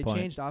 changed. That's a good they point.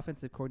 changed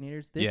offensive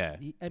coordinators. This, Yeah.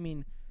 I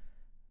mean,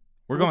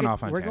 We're We'll going get-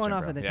 off on we're tangent, going off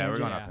bro. on a Yeah, we're tangent,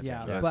 going yeah. off on Yeah,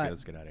 tangent. Let's but- get,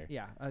 let's get out of here.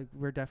 yeah,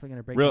 we're definitely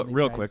gonna break. Real down these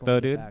real guys quick when though,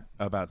 we get dude, back.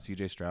 about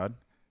CJ Stroud.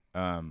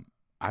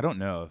 I don't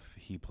know if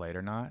he played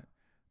or not,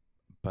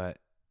 but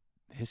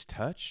his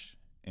touch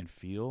and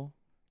feel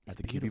It's at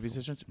the QB beautiful.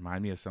 position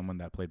remind me of someone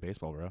that played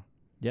baseball, bro.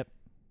 Yep.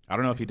 I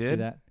don't know I if he can see did,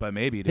 that. but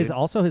maybe, dude. His I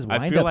wind feel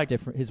up's like-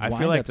 different. His I feel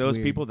wind like up's those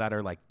weird. people that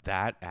are like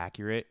that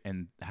accurate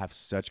and have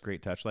such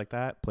great touch like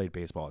that played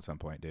baseball at some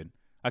point, dude.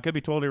 I could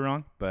be totally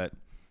wrong, but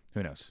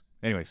who knows?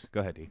 Anyways, go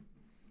ahead, D.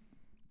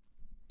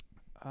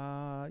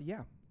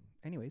 Yeah.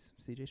 Anyways,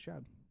 CJ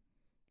Stroud,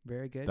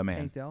 very good. The man.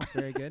 Tank Dell,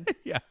 very good.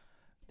 Yeah.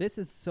 This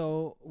is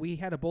so. We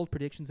had a bold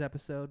predictions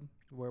episode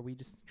where we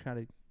just try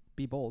to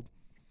be bold,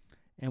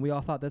 and we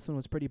all thought this one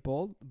was pretty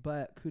bold.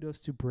 But kudos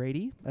to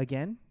Brady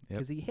again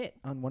because he hit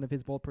on one of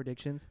his bold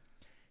predictions.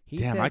 He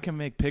Damn, said, I can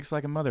make picks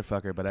like a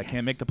motherfucker, but I Yes.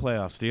 can't make the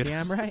playoffs, dude.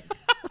 Damn right.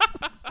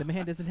 The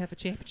man doesn't have a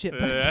championship,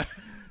 Yeah.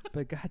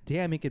 but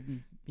goddamn, he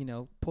could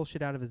pull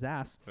shit out of his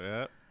ass.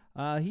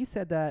 Yeah. He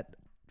said that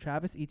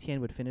Travis Etienne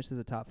would finish as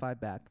a top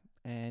 5 back,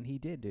 and he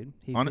did, dude.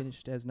 He On-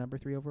 finished as number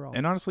 3 overall.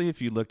 And honestly,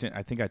 if you looked at,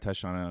 I think I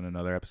touched on it on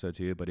another episode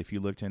too, but if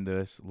you looked into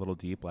this a little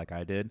deep like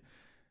I did,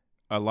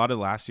 a lot of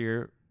last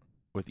year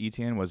with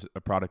Etienne was a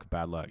product of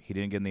bad luck. He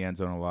didn't get in the end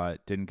zone a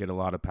lot, didn't get a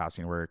lot of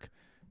passing work.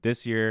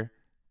 This year,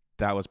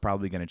 that was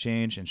probably going to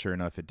change, and sure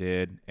enough, it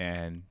did,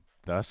 and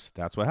thus,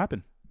 that's what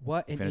happened.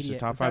 What an finished as idiot.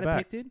 top Was 5 that a back.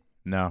 pick, dude?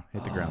 No,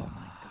 hit the Oh, ground.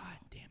 my God,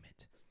 damn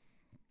it.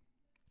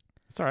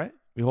 It's all right.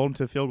 We hold him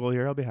to a field goal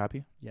here. I'll be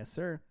happy. Yes,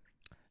 sir.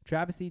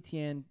 Travis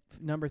Etienne,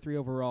 number 3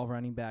 overall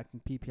running back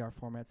in PPR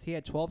formats. He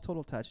had 12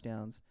 total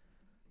touchdowns.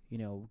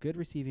 Good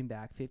receiving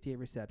back, 58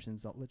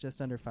 receptions, just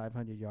under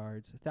 500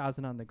 yards,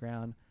 1,000 on the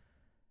ground.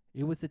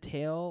 It was the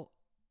tale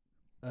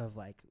of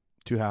like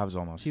 2 halves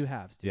almost. 2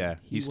 halves, dude. Yeah,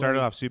 he started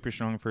was off super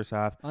strong first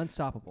half,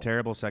 unstoppable.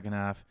 terrible second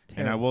half. And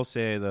I Terrible. will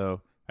say,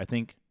 though, I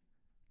think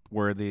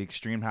where the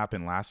extreme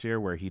happened last year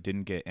where he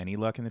didn't get any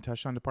luck in the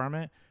touchdown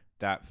department,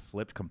 that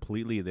flipped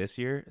completely this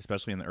year,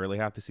 especially in the early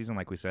half of the season,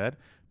 like we said,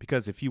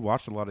 because if you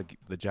watched a lot of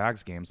the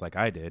Jags games like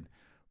I did,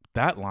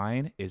 that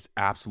line is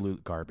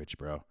absolute garbage,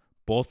 bro.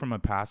 Both from a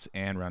pass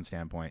and run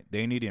standpoint.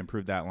 They need to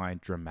improve that line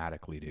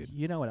dramatically, dude.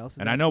 You know what else is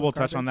And I know absolute we'll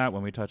touch on that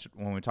garbage?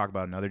 when we talk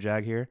about another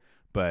Jag here,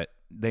 but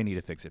they need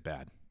to fix it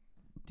bad.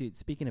 Dude,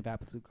 speaking of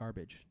absolute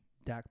garbage,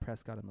 Dak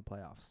Prescott in the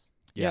playoffs.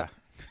 Yeah.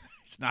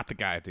 He's not the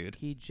guy, dude.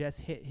 He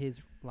just hit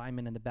his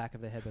lineman in the back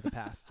of the head with a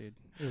pass, dude.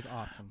 It was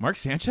awesome. Mark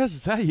Sanchez,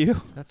 is that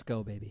you? Let's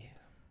go, baby.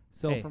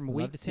 So Hey, from love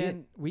week to see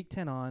it.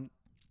 10 on,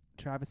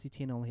 Travis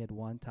Etienne only had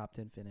one top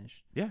 10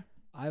 finish. Yeah.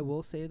 I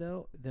will say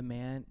though, the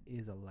man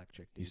is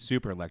electric, dude. He's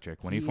super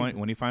electric. When He is-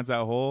 when he finds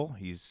that hole,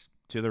 he's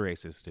to the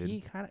races, dude.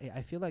 He kind of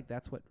I feel like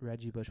that's what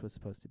Reggie Bush was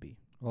supposed to be.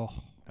 Oh,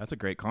 That's a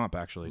great comp,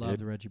 actually, love dude.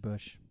 the Reggie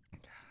Bush.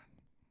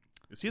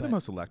 Is he the but-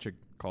 most electric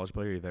college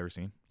player you've ever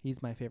seen?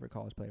 He's my favorite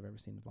college player I've ever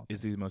seen of all time.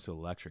 Is he the most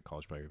electric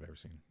college player you've ever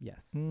seen?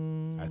 Yes.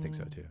 I think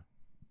so Mm, too.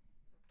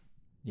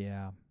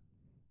 Yeah.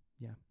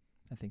 Yeah.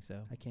 I think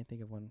so. I can't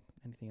think of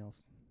anything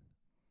else.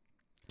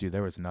 Dude,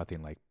 there was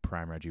nothing like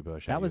prime Reggie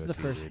Bush. That at was the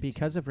USC, first dude.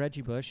 because of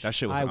Reggie Bush. That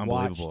shit was I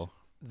unbelievable.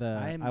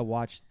 I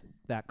watched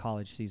that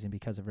college season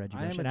because of Reggie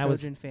I Bush, am a and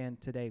Trojan fan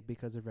today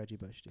because of Reggie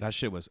Bush, dude. That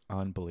shit was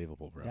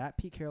unbelievable, bro. That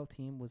Pete Carroll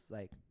team was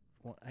like,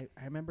 I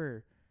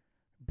remember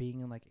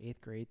being in like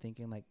 8th grade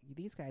thinking like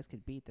these guys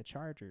could beat the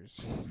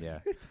Chargers. Yeah.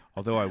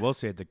 Although I will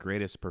say the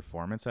greatest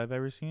performance I've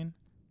ever seen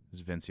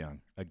is Vince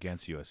Young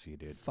against USC,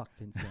 dude. Fuck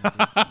Vince Young,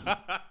 dude.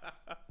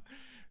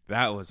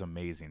 That was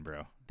amazing,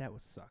 bro. That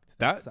was sucked.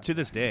 That sucked to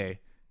this ass. day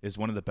is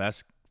one of the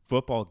best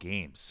football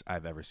games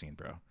I've ever seen,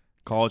 bro.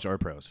 College or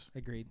pros.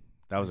 Agreed.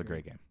 That was a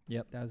Agreed. great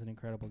game. That was an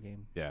incredible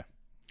game. Yeah.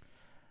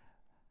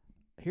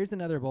 Here's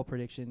another bold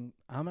prediction.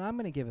 I'm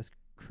going to give us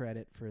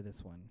credit for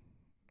this one.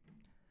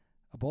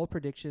 A bold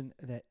prediction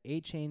that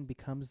A-Chain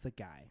becomes the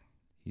guy.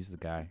 He's the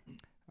guy.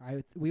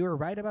 We were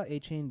right about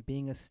A-Chain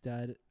being a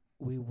stud.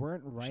 We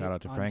weren't right Shout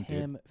out to on Frank, dude.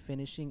 him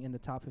finishing in the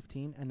top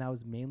 15, and that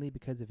was mainly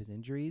because of his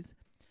injuries.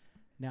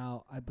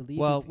 Now, I believe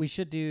well, if- we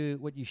should do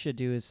what you should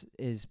do is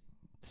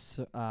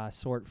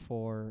sort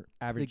for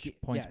average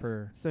points yes.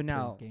 per So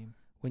now, per game.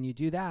 when you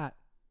do that,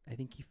 I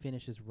think he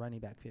finishes running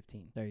back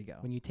 15. There you go.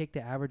 When you take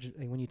the average,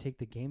 when you take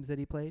the games that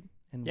he played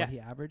and Yeah. what he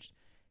averaged,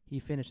 he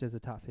finished as a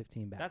top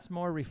 15 back. That's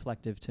more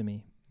reflective to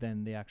me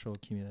than the actual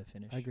cumulative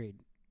finish. Agreed.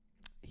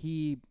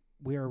 We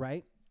were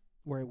right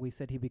where we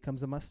said he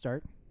becomes a must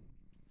start.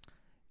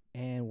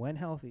 And when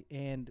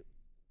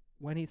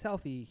he's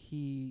healthy,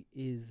 he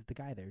is the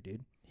guy there,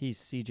 dude. He's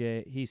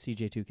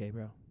CJ2K,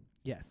 bro.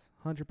 Yes,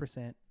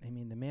 100%. I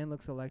mean, the man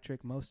looks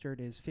electric. Mostert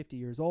is 50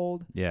 years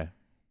old. Yeah.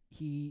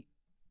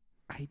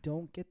 I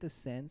don't get the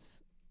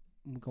sense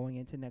going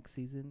into next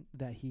season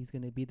that he's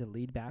going to be the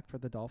lead back for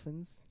the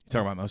Dolphins. You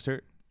talking about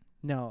Mostert?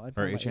 No, I'm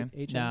Or talking about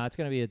Achane? Achane. Nah, it's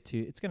gonna be a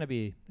two. It's gonna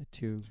be a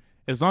two.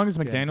 As long as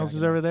Yeah, McDaniels is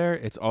Dragon. over there,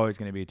 it's always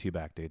going to be a two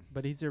back, dude.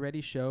 But he's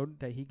already showed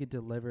that he could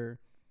deliver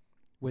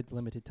with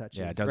limited touches.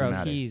 Yeah, it doesn't Bro,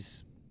 matter.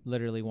 he's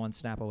literally one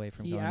snap away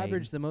from He going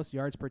averaged the most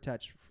yards per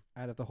touch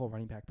out of the whole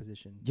running back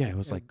position. Yeah, it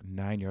was Uh, like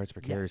 9 yards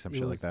per carry or yes, some it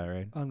shit like was that,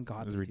 right?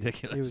 ungodly. It was dude.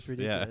 ridiculous. It was Yeah.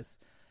 ridiculous.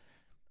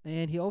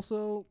 And he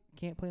also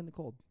can't play in the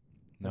cold.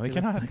 No, Like he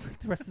the rest- cannot. like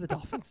the rest of the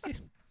Dolphins,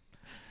 dude.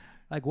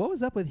 Like, what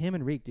was up with him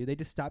and Reek, dude? They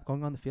just stopped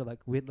going on the field. Like,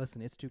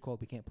 listen, it's too cold.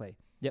 We can't play.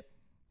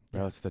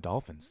 Bro, it's the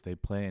Dolphins. They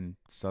play in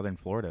southern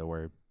Florida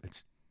where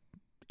it's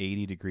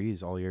 80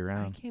 degrees all year I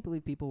round. can't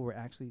believe people were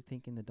actually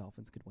thinking the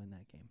Dolphins could win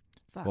that game.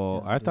 Fuck.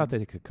 Well, no, I thought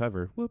dude. they could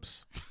cover.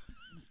 Whoops.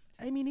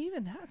 I mean,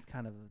 even that's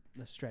kind of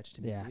a stretch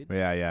to me, Yeah. dude.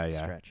 Yeah.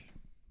 stretch.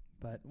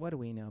 But what do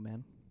we know,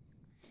 man?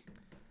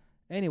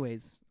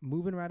 Anyways,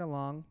 moving right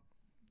along.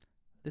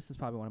 This is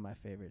probably one of my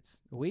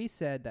favorites. We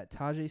said that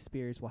Tajay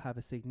Spears will have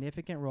a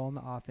significant role in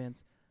the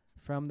offense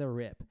from the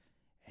rip,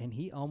 and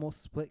he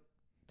almost split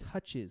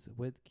touches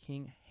with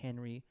King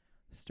Henry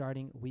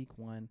starting week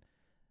 1.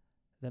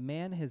 The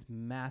man has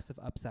massive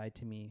upside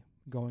to me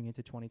going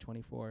into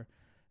 2024.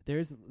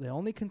 The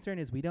only concern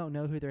is we don't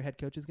know who their head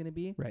coach is going to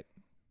be. Right.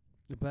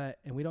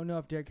 And we don't know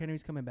if Derrick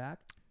Henry's coming back.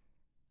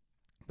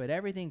 But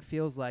everything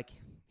feels like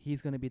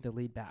he's going to be the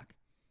lead back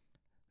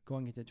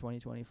going into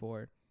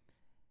 2024.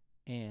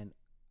 And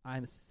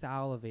I'm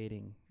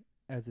salivating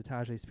as the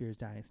Tajay Spears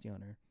dynasty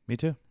owner Me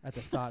too. at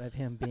the thought of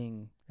him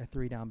being a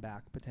 3-down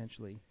back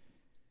potentially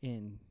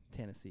in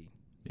Tennessee.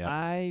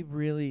 Yeah.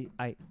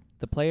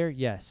 The player,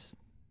 yes.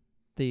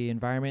 The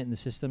environment and the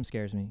system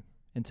scares me.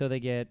 Until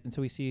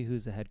we see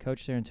who's the head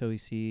coach there, until we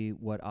see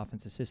what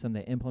offensive system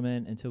they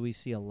implement, until we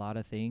see a lot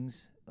of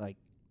things, like,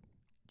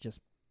 just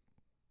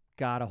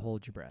gotta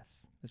hold your breath.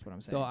 That's what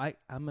I'm saying. So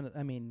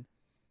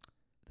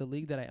the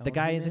league that I own The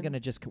guy him isn't in- going to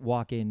just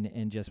walk in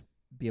and just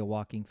be a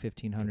walking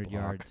 1,500 block.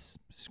 yards,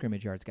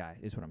 scrimmage yards guy,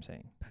 is what I'm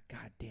saying. But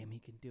God damn, he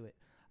can do it.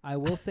 I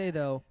will say,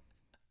 though,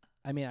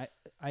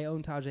 I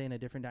own Tajay in a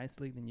different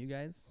dynasty league than you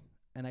guys.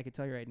 And I can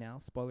tell you right now,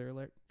 spoiler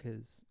alert,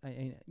 because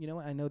you know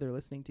what? I know they're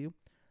listening to.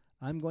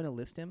 I'm going to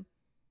list him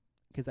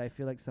because I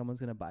feel like someone's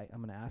going to bite.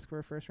 I'm going to ask for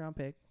a first-round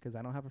pick because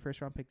I don't have a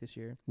first-round pick this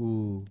year.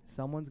 Ooh.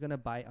 Someone's going to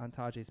bite on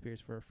Tajay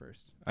Spears for a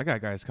first. I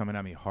got guys coming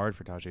at me hard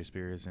for Tajay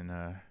Spears in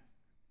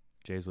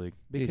Jay's league.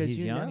 Dude, Because he's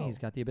you young. know. He's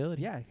got the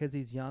ability. Yeah, because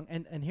he's young.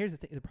 And here's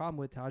the problem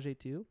with Tajay,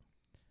 too.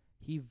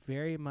 He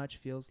very much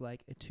feels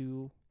like a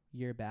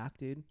 2-year back,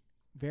 dude.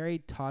 Very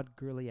Todd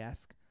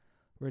Gurley-esque,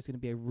 where it's going to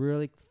be a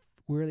really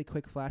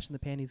quick flash in the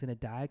pan. He's going to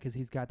die because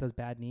he's got those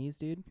bad knees,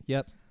 dude.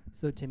 Yep.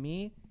 So to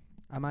me,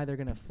 I'm either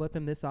going to flip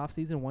him this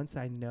offseason once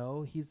I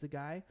know he's the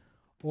guy,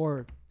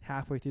 or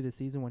halfway through the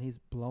season when he's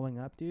blowing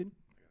up, dude.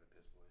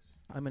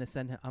 I'm going to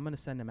send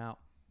him out.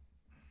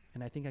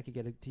 And I think I could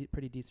get a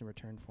pretty decent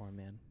return for him,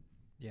 man.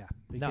 Yeah.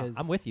 Because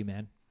I'm with you,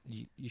 man.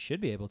 You should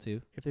be able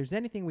to. if there's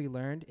anything we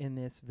learned in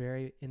this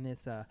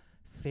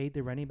fade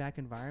the running back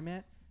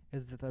environment,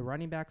 is that the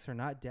running backs are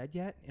not dead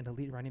yet, and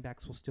elite running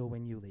backs will still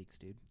win you leagues,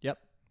 dude. Yep.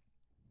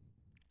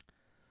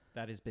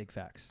 That is big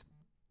facts.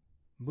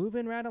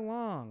 Moving right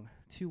along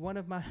to one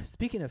of my...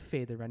 Speaking of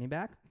fade the running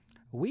back,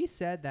 we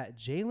said that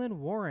Jaylen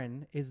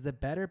Warren is the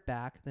better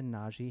back than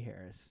Najee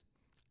Harris.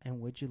 And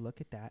would you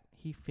look at that?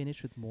 He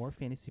finished with more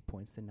fantasy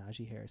points than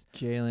Najee Harris.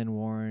 Jaylen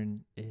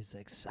Warren is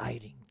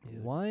exciting,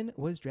 dude. One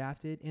was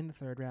drafted in the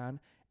 3rd round,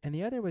 and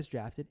the other was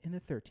drafted in the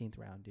 13th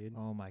round, dude.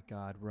 Oh, my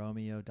God.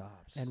 Romeo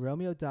Dobbs. And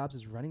Romeo Dobbs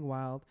is running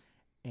wild,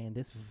 and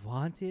this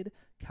vaunted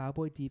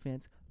Cowboy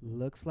defense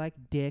looks like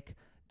dick,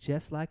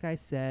 just like I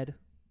said.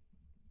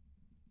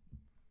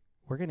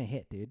 We're going to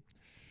hit, dude.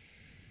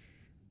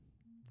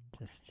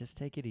 Just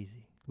take it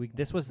easy.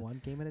 This was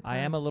one game at a time. I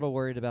am a little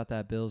worried about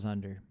that Bills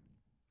under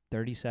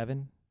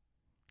 37.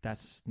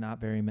 That's not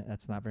very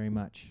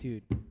much.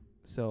 Dude,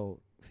 so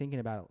thinking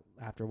about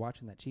it after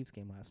watching that Chiefs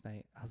game last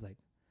night, I was like,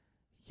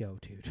 yo,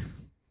 dude,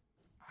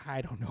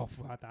 I don't know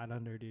about that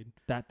under, dude.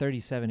 That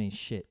 37 ain't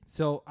shit.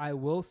 So I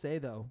will say,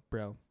 though,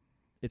 bro.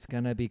 It's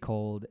going to be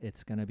cold.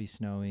 It's going to be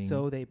snowing.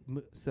 So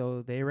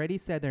they already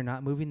said they're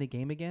not moving the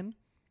game again,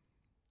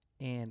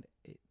 and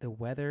the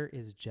weather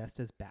is just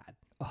as bad.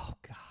 Oh,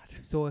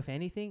 God. So if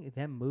anything,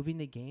 them moving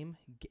the game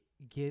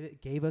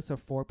gave us a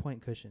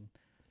 4-point cushion,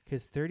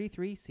 because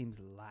 33 seems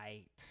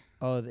light.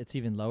 Oh, it's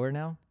even lower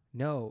now?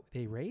 No,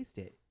 they raised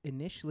it.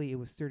 Initially, it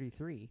was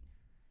 33,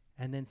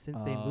 and then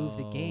since they moved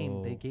the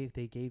game, they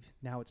gave.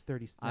 Now it's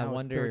 30. Now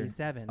it's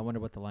 37. I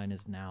wonder what the line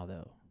is now,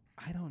 though.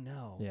 I don't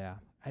know. Yeah.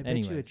 I bet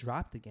you it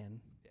dropped again.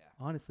 Yeah.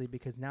 Honestly,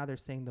 because now they're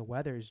saying the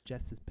weather is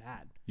just as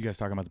bad. You guys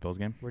talking about the Bills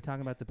game? We're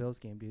talking about the Bills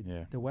game, dude.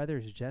 Yeah. The weather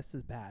is just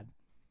as bad,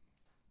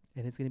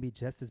 and it's going to be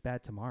just as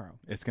bad tomorrow.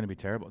 It's going to be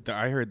terrible.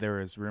 I heard there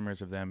was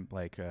rumors of them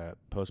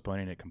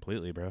postponing it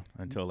completely, bro,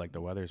 until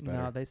the weather's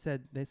better. No, they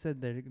said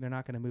they're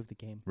not going to move the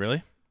game.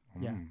 Really?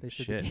 Yeah, they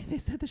said shit. they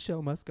said the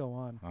show must go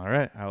on. All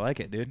right, I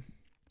like it, dude.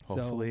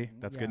 Hopefully So,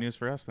 that's yeah. good news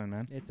for us then,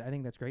 man. I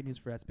think that's great news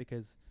for us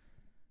because,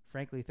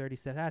 frankly,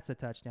 37. That's a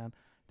touchdown.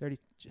 30.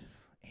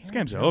 This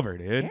game's over,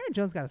 dude. Aaron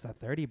Jones got us a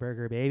 30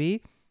 burger,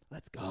 baby.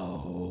 Let's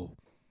go.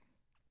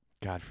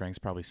 God, Frank's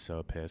probably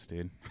so pissed,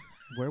 dude.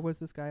 Where was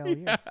this guy all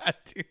year? Yeah,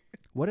 dude.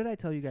 What did I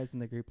tell you guys in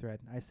the group thread?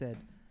 I said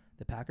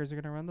the Packers are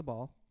going to run the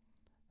ball.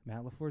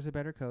 Matt LaFleur's a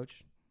better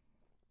coach.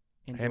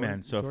 And Hey,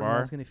 man, so Jordan far-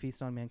 Love's going to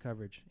feast on man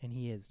coverage, and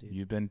he is, dude.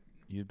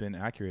 You've been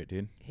accurate,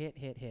 dude. Hit.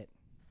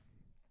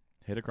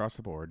 Hit across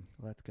the board.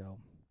 Let's go.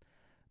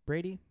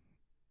 Brady,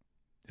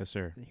 Yes,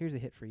 sir. here's a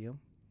hit for you.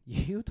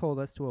 You told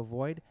us to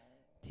avoid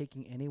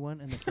taking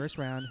anyone in the first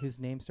round whose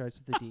name starts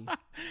with a D.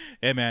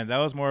 Hey, man, that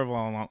was more of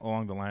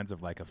along the lines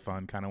of a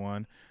fun kind of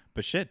one.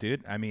 But shit,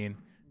 dude. I mean,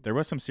 there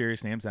was some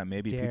serious names that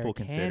maybe people Derrick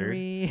considered.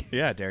 Henry,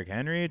 Yeah, Derrick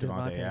Henry,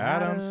 Devontae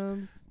Adams.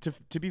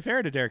 To be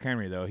fair to Derrick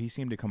Henry, though, he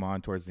seemed to come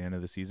on towards the end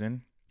of the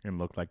season and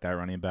looked like that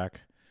running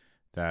back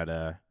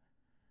that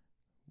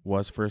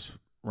was first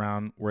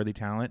round worthy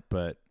talent.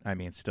 But I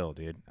mean, still,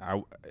 dude,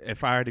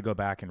 if I had to go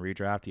back and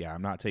redraft, yeah,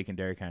 I'm not taking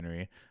Derrick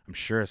Henry. I'm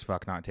sure as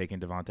fuck not taking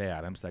Devontae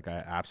Adams. That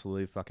guy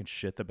absolutely fucking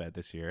shit the bed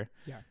this year.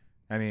 Yeah.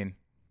 I mean,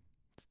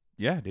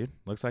 yeah, dude,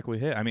 looks like we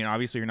hit. I mean,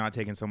 obviously you're not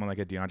taking someone like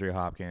a DeAndre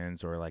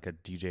Hopkins or like a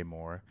DJ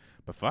Moore,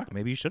 but fuck,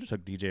 maybe you should have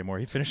took DJ Moore.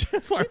 He finished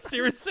as wide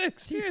receiver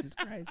 6, dude. Jesus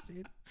Christ,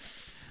 dude.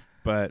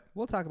 But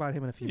We'll talk about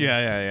him in a few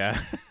minutes.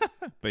 yeah.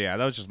 But yeah,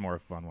 that was just more a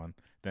fun one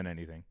than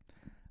anything.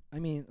 I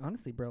mean,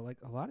 honestly, bro,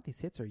 a lot of these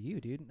hits are you,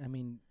 dude. I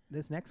mean,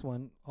 this next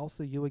one,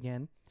 also you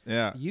again.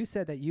 Yeah. You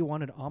said that you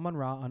wanted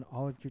Amon-Ra on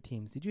all of your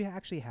teams. Did you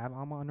actually have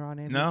Amon-Ra on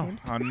any of your No,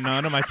 teams? on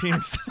none of my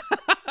teams.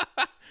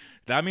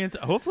 That means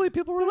hopefully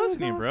people were That was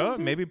listening, bro. awesome,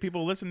 dude. Maybe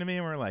people listened to me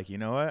and were like, you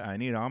know what? I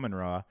need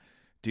Amon-Ra.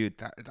 Dude,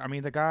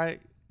 the guy,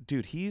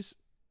 dude,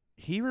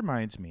 he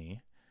reminds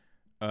me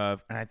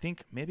of, and I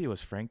think maybe it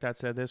was Frank that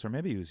said this, or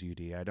maybe it was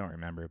UD. I don't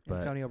remember. But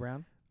Antonio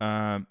Brown?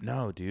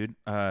 no, dude.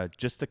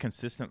 Just the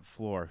consistent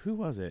floor. Who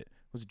was it?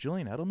 Was it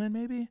Julian Edelman,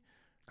 maybe?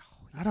 Oh,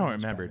 I don't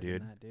remember,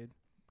 dude. That, dude.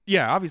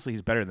 Yeah, obviously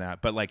he's better than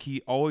that, but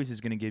he always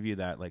is going to give you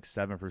that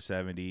 7 for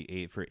 70,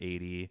 8 for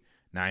 80,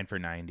 9 for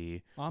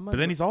 90. But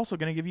then he's also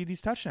going to give you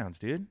these touchdowns,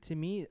 dude. To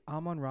me,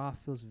 Amon-Ra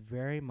feels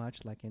very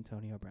much like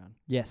Antonio Brown.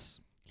 Yes.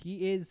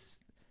 He is.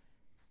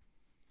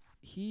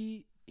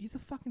 He's a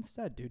fucking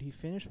stud, dude. He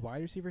finished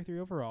wide receiver 3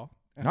 overall.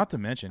 Not to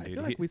mention, I dude,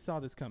 feel like we saw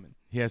this coming.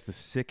 he has the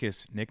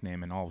sickest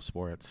nickname in all of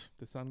sports.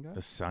 The Sun God.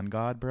 The Sun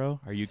God, bro.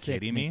 Are you Sick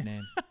kidding me?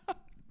 nickname.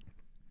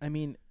 I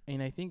mean,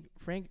 and I think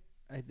Frank.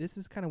 This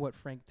is kind of what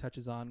Frank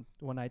touches on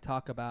when I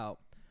talk about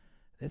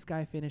this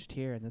guy finished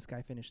here and this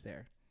guy finished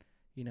there.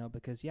 You know,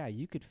 because yeah,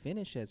 you could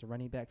finish as a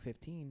running back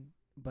 15,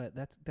 but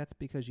that's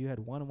because you had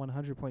one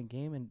 100-point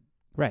game and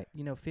Right.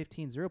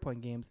 15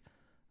 0-point games.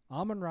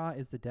 Amon-Ra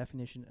is the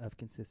definition of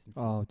consistency.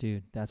 Oh,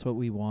 dude, that's what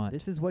we want.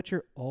 This is what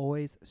you're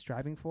always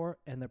striving for,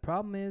 and the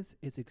problem is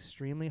it's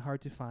extremely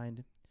hard to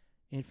find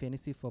in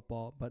fantasy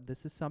football, but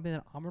this is something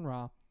that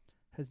Amon-Ra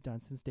has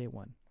done since day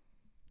one,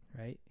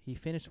 right? He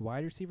finished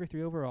wide receiver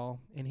 3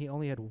 overall, and he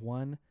only had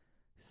one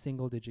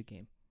single-digit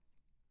game.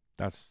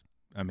 That's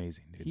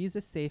amazing, dude. He's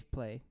a safe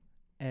play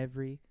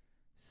every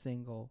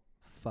single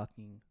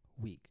fucking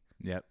week.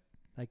 Yep.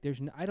 Like,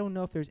 I don't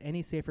know if there's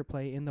any safer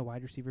play in the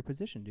wide receiver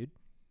position, dude.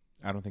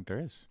 I don't think there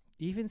is.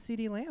 Even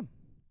CeeDee Lamb.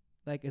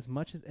 Like, as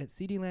much as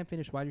CeeDee Lamb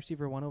finished wide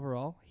receiver 1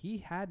 overall, he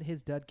had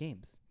his dud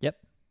games. Yep.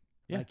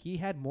 Yeah. Like, he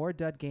had more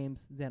dud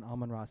games than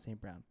Amon-Ra St.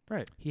 Brown.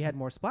 Right. He had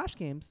more splash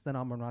games than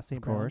Amon-Ra St.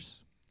 Of Brown.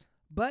 course.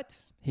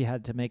 But He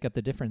had to make up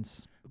the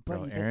difference.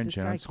 Bro, th- Aaron this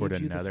guy Jones scored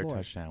gives you the another floor.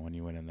 touchdown when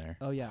you went in there.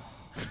 Oh, yeah.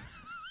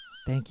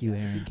 Thank you,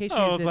 In Aaron. case you I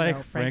guys was didn't like,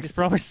 know, Frank's just-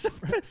 probably so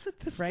pissed at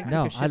this Frank guy. took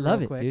No, a shit I love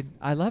real it, quick. dude.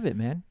 I love it,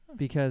 man,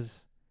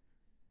 because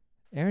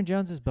Aaron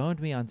Jones has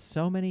boned me on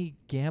so many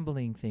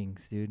gambling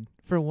things, dude.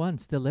 For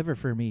once, deliver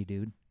for me,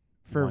 dude.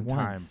 For one time,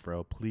 once.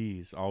 bro.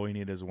 Please. All we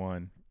need is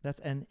one.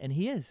 That's and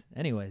he is.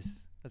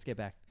 Anyways, let's get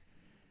back.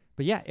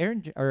 But yeah,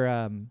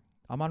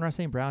 Amon-Ra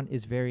St. Brown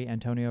is very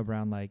Antonio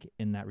Brown like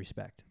in that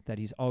respect. That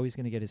he's always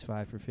going to get his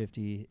 5 for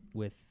 50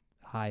 with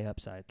high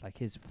upside. Like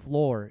his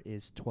floor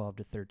is 12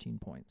 to 13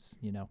 points,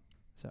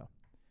 So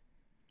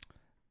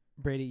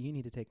Brady, you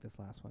need to take this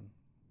last one.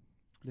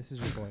 This is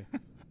your boy.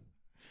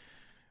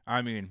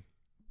 I mean,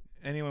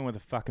 anyone with a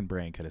fucking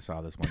brain could have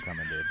saw this one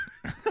coming,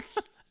 dude.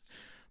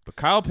 But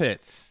Kyle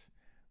Pitts,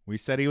 we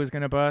said he was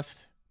going to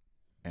bust,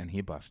 and he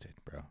busted,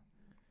 bro.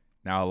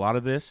 Now, a lot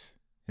of this,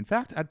 in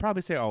fact, I'd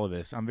probably say all of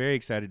this. I'm very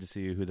excited to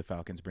see who the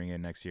Falcons bring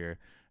in next year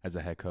as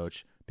the head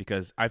coach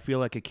because I feel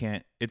like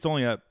it's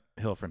only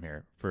uphill from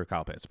here for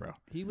Kyle Pitts, bro.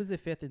 He was a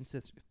fifth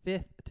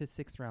to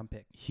sixth round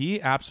pick. He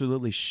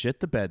absolutely shit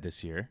the bed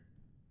this year,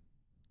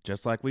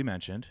 just like we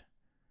mentioned.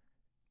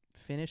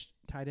 Finished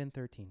tight end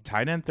 13.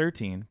 Tight end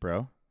 13,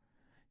 bro.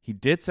 He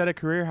did set a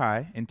career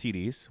high in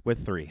TDs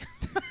with 3.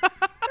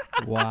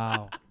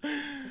 wow.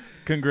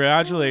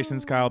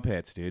 Congratulations, Kyle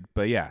Pitts, dude.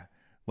 But yeah,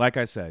 like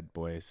I said,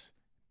 boys,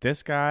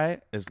 this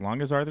guy, as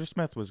long as Arthur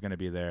Smith was going to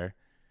be there,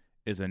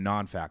 is a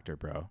non-factor,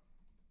 bro.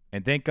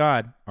 And thank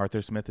God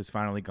Arthur Smith is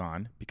finally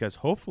gone because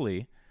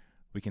hopefully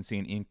we can see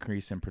an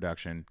increase in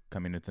production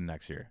coming into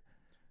next year.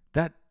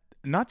 That,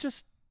 not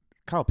just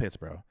Kyle Pitts,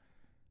 bro.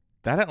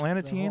 That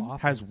Atlanta The team whole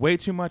has offense. way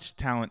too much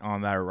talent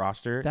on that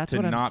roster That's to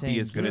what I'm not saying, be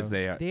as good bro. as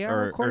they are, They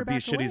are a or be quarterback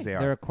as shitty away. as they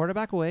They're are. a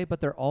quarterback away,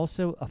 but they're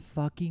also a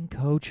fucking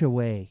coach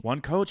away.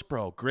 One coach,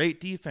 bro. Great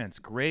defense.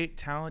 Great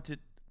talented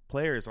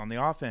players on the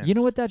offense. You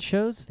know what that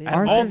shows? They At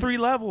Arthur- all 3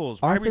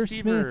 levels. Wide Arthur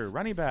receiver, Smith.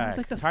 running Sounds back,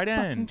 like the tight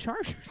fucking end.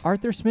 Chargers.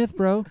 Arthur Smith,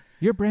 bro.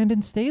 You're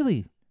Brandon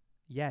Staley.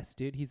 Yes,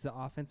 dude. He's the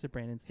offensive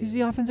Brandon Staley. He's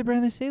the offensive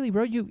Brandon Staley,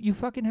 bro. You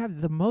fucking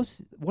have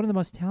one of the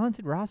most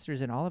talented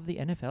rosters in all of the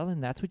NFL,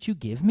 and that's what you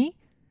give me?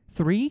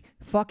 3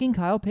 fucking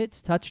Kyle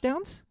Pitts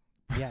touchdowns?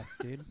 Yes,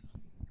 dude.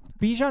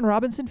 Bijan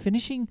Robinson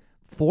finishing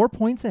 4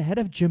 points ahead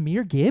of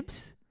Jahmyr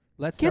Gibbs?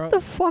 Get the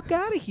fuck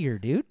out of here,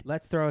 dude.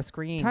 Let's throw a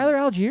screen. Tyler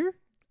Algier?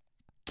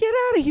 Get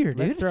out of here,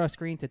 Let's dude. throw a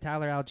screen to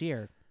Tyler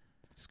Algier.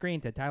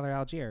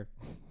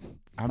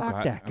 I'm Fuck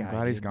glad, that I'm guy,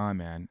 glad he's dude. gone,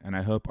 man. And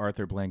I hope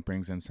Arthur Blank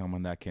brings in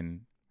someone that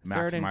can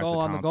Third and maximize goal the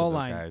on the talents goal of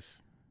those line.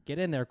 guys. Get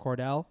in there,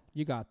 Cordell.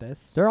 You got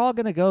this. They're all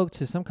going to go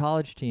to some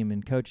college team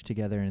and coach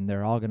together, and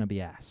they're all going to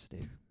be ass,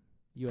 dude.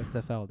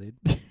 USFL, dude.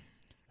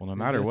 Well, no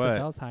matter what,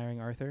 USFL's hiring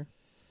Arthur.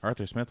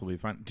 Arthur Smith will be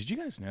fine. Did you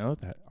guys know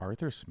that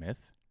Arthur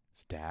Smith's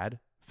dad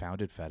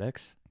founded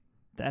FedEx?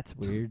 That's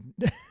weird.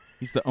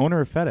 He's the owner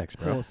of FedEx,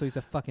 bro. Cool. So he's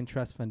a fucking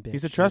trust fund bitch.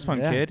 He's a trust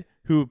fund Yeah. kid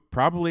who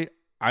probably,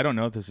 I don't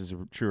know if this is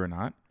true or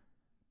not,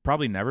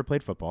 probably never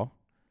played football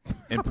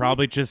and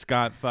probably just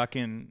got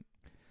fucking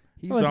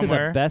He's Went to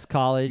somewhere. the best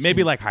college.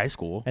 maybe and, like high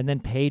school. and then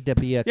paid to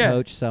be a Yeah.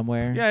 coach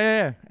somewhere.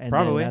 Yeah. And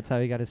Probably. then that's how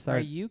he got his Are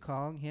start. you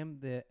calling him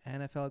the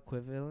NFL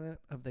equivalent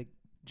of the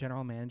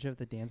general manager of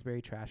the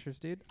Dansbury Trashers,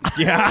 dude?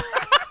 Yeah.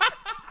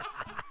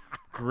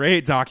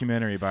 Great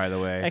documentary, by the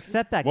way.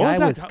 Except that What guy was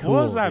that? was cool.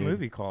 What was that dude.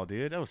 movie called,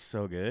 dude? That was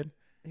so good.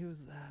 It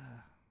was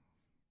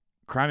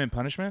Crime and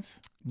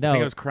Punishments. I No,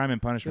 think it was Crime and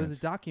it was Punishments.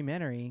 a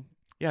documentary.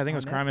 Yeah, I think it on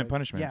was Crime and Netflix.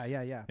 Punishments.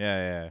 Yeah.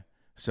 Yeah.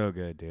 So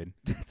good, dude.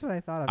 That's what I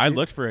thought of. I dude.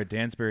 looked for a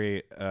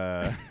Dansbury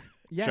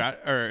Yes.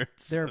 or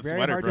They're s- very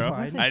sweater, hard to bro.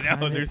 find. Wasn't I know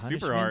Crime and they're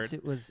super hard.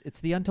 Punishments? It's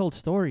the Untold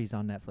Stories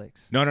on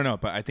Netflix. No,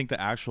 but I think the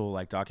actual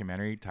like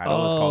documentary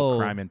title is called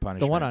Crime and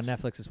Punishments. The one on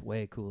Netflix is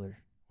way cooler.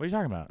 What are you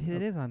talking about?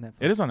 It is on Netflix.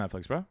 It is on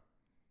Netflix, bro.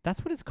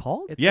 That's what it's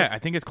called? It's Yeah, like- I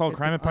think it's called it's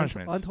Crime like and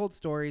Punishments. Untold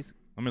Stories.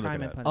 Let me look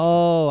Crime it and up. Punishments.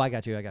 Oh, I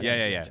got you.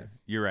 Yeah. Yes.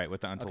 You're right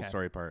with the Untold Okay.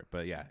 Story part,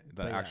 but yeah, the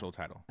But yeah, actual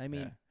title. I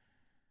mean, Yeah.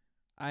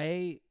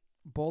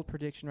 bold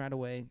prediction right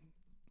away.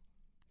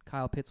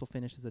 Kyle Pitts will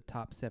finish as a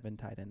top 7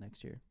 tight end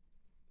next year.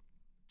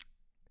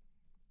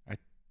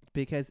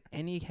 Because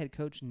any head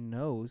coach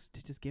knows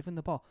to just give him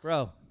the ball.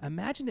 Bro,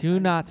 Imagine do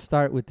not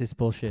start with this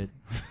bullshit.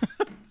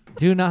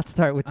 Do not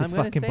start with this I'm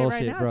gonna fucking say bullshit,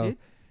 right now, bro. dude.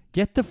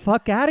 Get the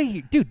fuck out of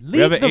here. Dude, We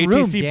leave have an the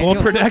room, ATC Daniel.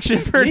 bold prediction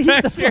for Leave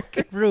next the year.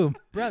 fucking room.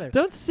 Brother,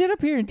 Don't sit up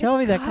here and tell It's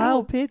me that Kyle.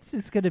 Kyle Pitts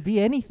is going to be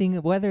anything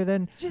other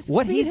than just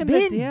what feed he's him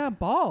been. the damn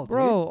ball,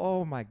 bro.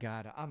 Oh my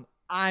god,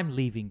 I'm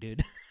leaving,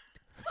 dude.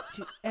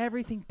 Dude,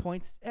 everything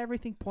points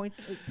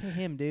to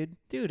him, dude.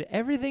 Dude,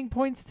 everything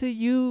points to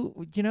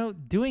you. You know,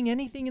 doing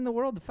anything in the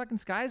world. The fucking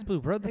sky's blue,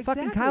 bro. The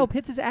fucking Exactly. Kyle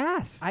Pitts is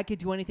ass. I could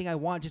do anything I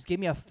want. Just give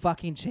me a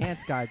fucking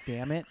chance, god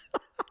damn it.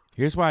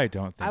 Here's why I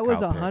don't think I was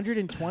Kyle Pitts-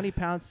 120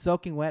 pounds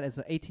soaking wet as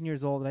 18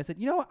 years old, and I said,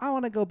 you know what? I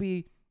want to go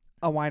be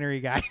a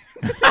winery guy.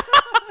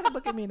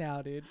 Look at me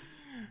now, dude.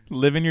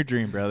 Living your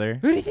dream, brother.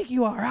 Who do you think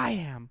you are? I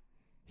am.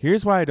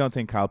 Here's why I don't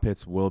think Kyle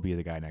Pitts will be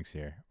the guy next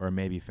year, or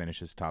maybe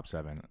finishes top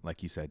 7,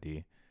 like you said,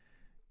 D.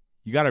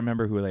 You got to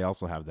remember who they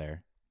also have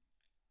there.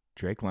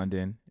 Drake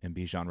London and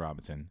Bijan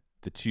Robinson,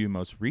 the 2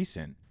 most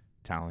recent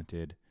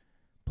talented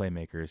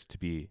playmakers to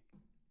be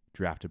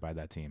drafted by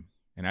that team.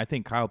 And I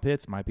think Kyle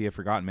Pitts might be a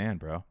forgotten man,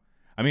 bro.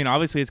 I mean,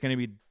 obviously it's going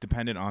to be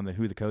dependent on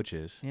who the coach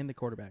is And the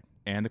quarterback.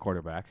 and the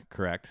quarterback,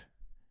 correct?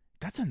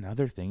 That's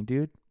another thing,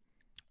 dude.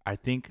 I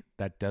think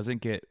that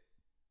doesn't get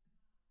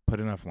put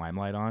enough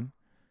limelight on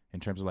in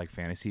terms of like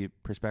fantasy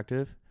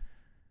perspective.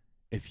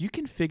 If you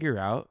can figure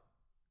out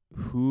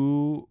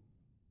who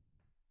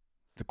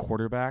the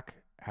quarterback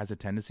has a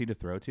tendency to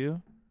throw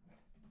to,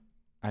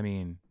 I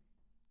mean,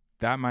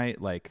 that might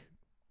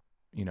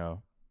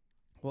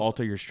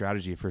alter your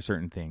strategy for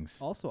certain things.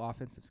 Also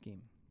offensive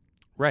scheme.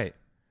 Right.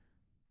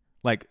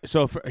 Like,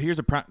 so here's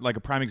a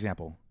prime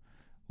example.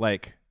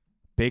 Like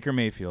Baker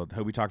Mayfield,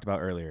 who we talked about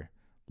earlier,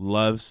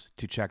 loves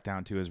to check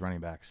down to his running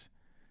backs.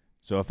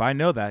 So if I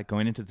know that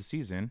going into the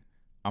season,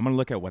 I'm going to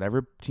look at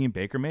whatever team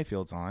Baker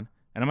Mayfield's on,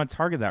 and I'm going to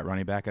target that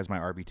running back as my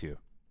RB2.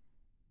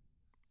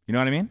 You know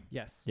what I mean?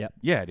 Yes. Yep.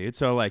 Yeah, dude.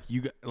 So I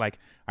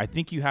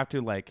think you have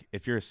to,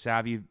 if you're a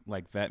savvy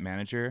vet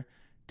manager,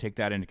 take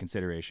that into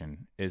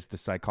consideration, is the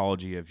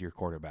psychology of your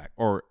quarterback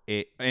or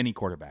any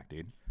quarterback,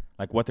 dude.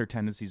 Like what their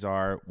tendencies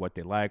are, what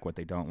they like, what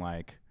they don't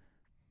like,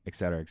 et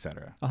cetera, et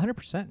cetera.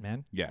 100%,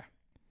 man. Yeah.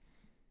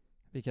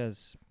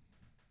 Because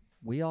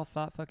we all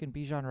thought fucking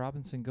Bijan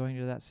Robinson going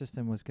to that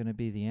system was going to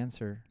be the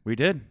answer. We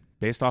did,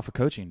 based off of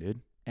coaching,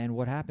 dude. And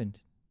what happened?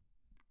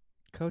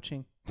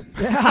 Coaching.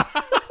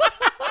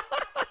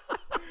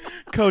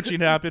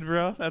 Coaching happened,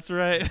 bro. That's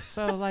right.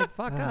 So,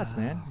 fuck us,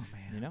 man. Oh,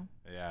 man. You know?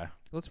 Yeah.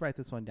 Let's write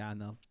this one down,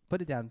 though.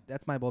 Put it down.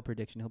 That's my bold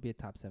prediction. He'll be a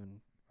top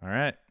 7 All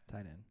right. tight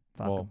end.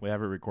 Fuck Well, 'em. we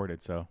have it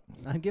recorded, so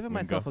I'm giving We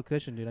can myself go. a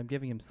cushion, dude. I'm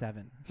giving him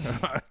 7.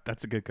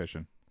 that's a good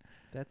cushion.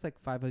 That's like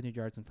 500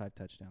 yards and 5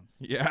 touchdowns.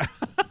 Yeah.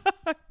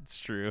 It's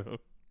true.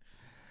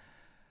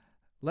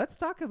 Let's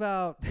talk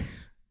about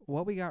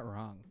what we got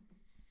wrong.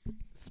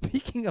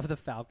 Speaking of the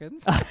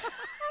Falcons.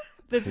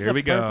 This Here is a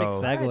we perfect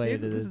go. segue Alright, to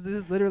dude, this. this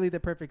is literally the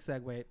perfect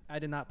segue. I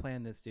did not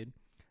plan this, dude.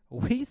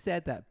 We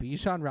said that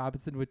Bijan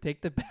Robinson would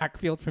take the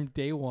backfield from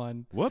day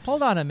one. Whoops.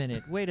 Hold on a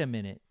minute. Wait a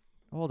minute.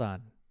 Hold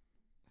on.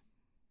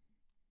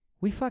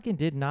 We fucking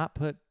did not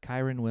put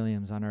Kyron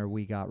Williams on our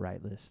We Got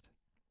Right list.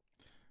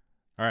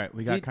 All right.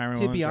 We got Dude, Kyron to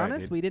Williams be right,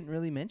 honest, dude. we didn't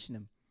really mention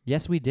him.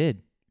 Yes, we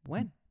did.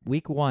 When?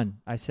 Week 1,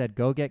 I said,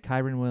 go get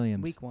Kyron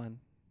Williams. Week 1.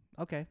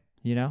 Okay.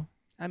 You know?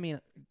 I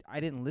mean, I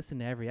didn't listen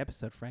to every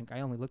episode, Frank.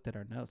 I only looked at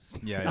our notes.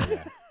 Yeah.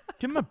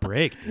 Give him a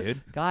break, dude.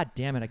 God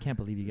damn it. I can't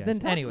believe you guys. Then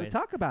talk, Anyways.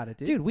 talk about it,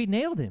 dude. Dude, we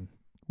nailed him.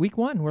 Week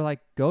 1, we're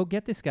like, go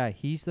get this guy.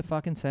 He's the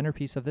fucking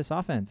centerpiece of this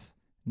offense.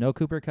 No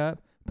Cooper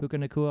Kupp, Puka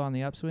Nacua on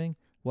the upswing.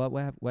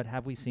 What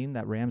have we seen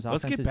that Rams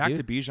Let's offense get back do?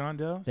 to Bijan,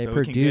 though, They so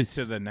we can get produce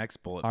to the next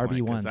bullet point,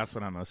 RB1s. because that's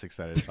what I'm most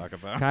excited to talk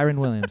about. Kyron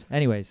Williams.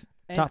 Anyways,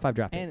 And- top 5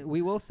 draft pick. And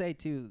we will say,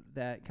 too,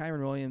 that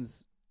Kyron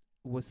Williams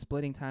was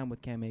splitting time with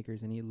Cam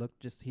Akers, and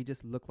he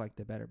just looked like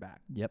the better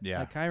back. Yep. Yeah.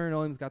 Like Kyron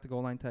Williams got the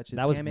goal line touches.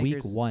 That was Cam week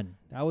Akers, 1.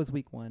 That was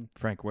week 1.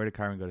 Frank, where did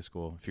Kyron go to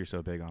school if you're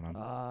so big on him?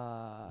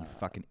 You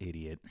fucking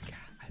idiot.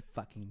 I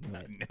fucking knew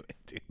I it. knew it,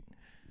 dude.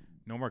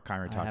 No more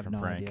Kyron I talk have from no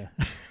Frank. idea.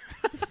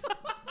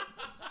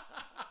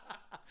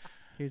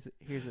 Here's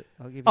it.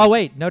 I'll give you. Oh,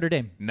 wait. Notre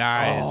Dame.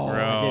 Nice, Oh, I did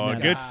bro. know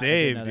that. Good I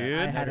save, did know that. dude.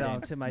 I had it Notre on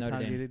Dame. tip of my Notre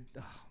tongue, Dame. dude. Oh,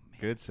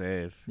 man. Good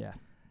save. Yeah.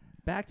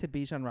 Back to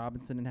Bijan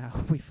Robinson and how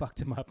we fucked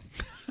him up.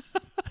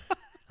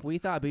 We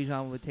thought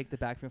Bijan would take the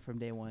backfield from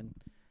day one.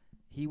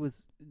 He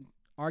was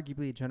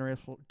arguably a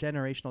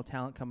generational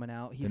talent coming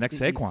out. The next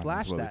he Saquon is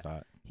flashed what that. we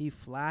thought. He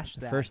flashed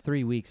The that. first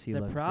 3 weeks he The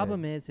looked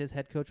problem good. is his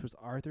head coach was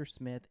Arthur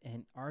Smith,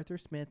 and Arthur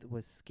Smith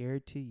was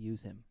scared to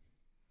use him.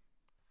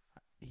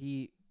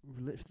 He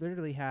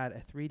literally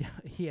had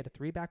he had a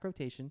 3-back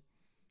rotation.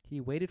 He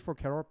waited for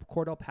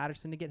Cordell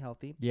Patterson to get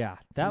healthy. Yeah,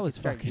 so that he was could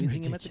start fucking using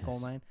ridiculous. him at the goal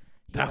line.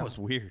 He That had was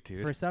weird,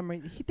 dude. for some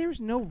reason.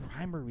 There's no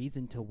rhyme or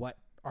reason to what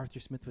Arthur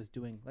Smith was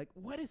doing. Like,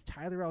 what is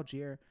Tyler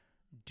Algier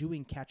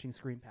doing catching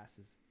screen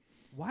passes?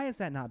 Why is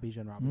that not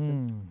Bijan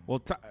Robinson? Mm.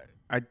 Well,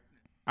 I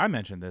I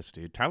mentioned this,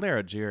 dude. Tyler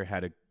Algier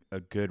had a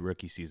good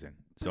rookie season,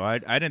 so I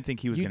didn't think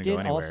he was going to go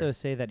anywhere. You did also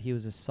say that he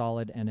was a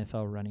solid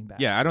NFL running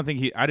back. Yeah,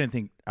 I didn't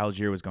think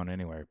Algier was going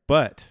anywhere,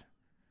 but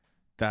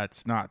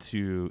that's not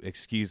to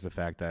excuse the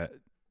fact that,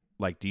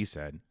 like D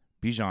said,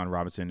 Bijan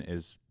Robinson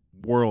is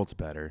worlds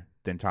better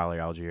than Tyler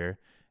Algier,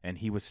 and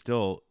he was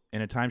still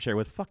in a timeshare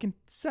with fucking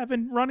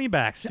 7 running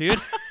backs, dude.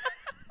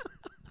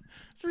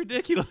 It's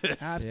ridiculous.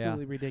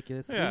 Absolutely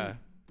ridiculous. Yeah.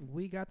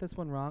 We got this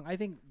one wrong. I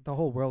think the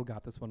whole world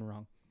got this one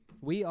wrong.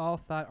 We all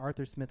thought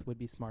Arthur Smith would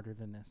be smarter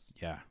than this.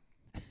 Yeah.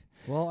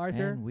 Well,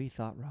 Arthur, And we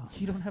thought wrong.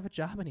 you don't have a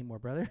job anymore,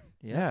 brother.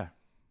 Yeah.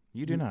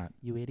 You do not.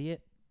 You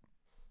idiot.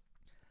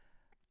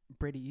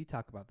 Brady, you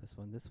talk about this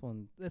one. This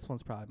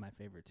one's probably my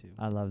favorite too.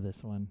 I love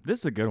this one. This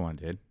is a good one,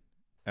 dude.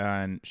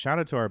 And shout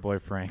out to our boy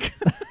Frank.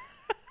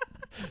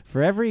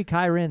 For every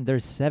Kyron,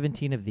 there's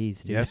 17 of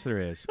these, dude. Yes, there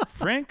is.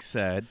 Frank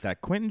said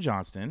that Quentin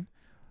Johnston,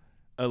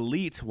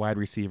 elite wide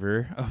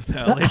receiver of the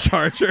LA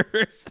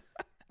Chargers,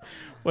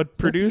 would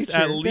produce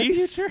at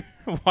least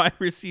wide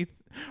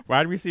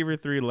receiver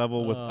 3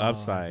 level with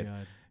upside.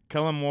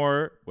 Kellen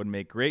Moore would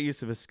make great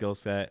use of his skill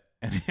set,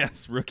 and he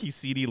has rookie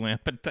CeeDee Lamb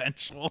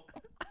potential.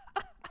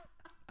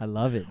 I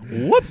love it.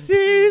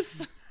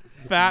 Whoopsies.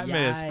 Fat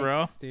miss,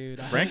 bro. Yikes,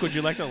 dude. Frank, would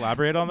you like to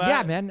elaborate on that?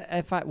 Yeah, man.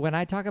 When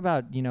I talk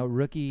about,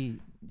 rookie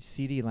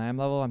CeeDee Lamb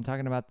level, I'm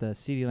talking about the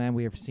CeeDee Lamb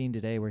we have seen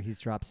today where he's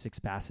dropped 6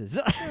 passes.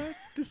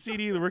 The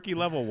CeeDee rookie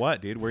level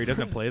what, dude? Where he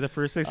doesn't play the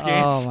first 6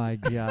 games? Oh, my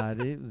God.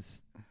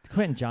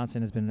 Quentin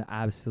Johnson has been an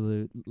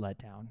absolute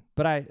letdown.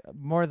 But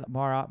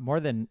more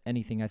than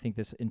anything, I think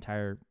this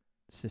entire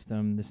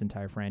system, this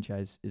entire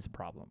franchise is a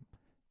problem.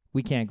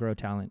 We can't grow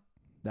talent.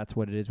 That's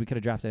what it is. We could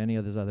have drafted any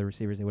of those other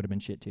receivers. They would have been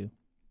shit too.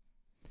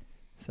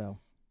 So,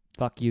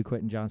 fuck you,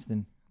 Quentin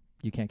Johnston.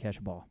 You can't catch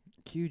a ball.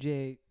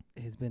 QJ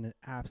has been an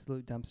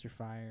absolute dumpster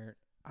fire.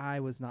 I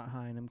was not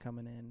high on him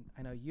coming in.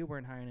 I know you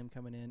weren't high on him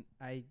coming in.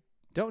 I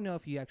don't know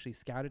if you actually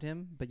scouted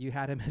him, but you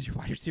had him as your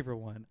wide receiver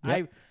 1.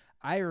 Yep.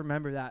 I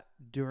remember that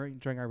during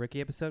our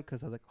rookie episode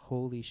because I was like,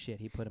 holy shit,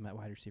 he put him at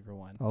wide receiver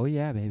 1. Oh,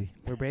 yeah, baby.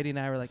 Where Brady and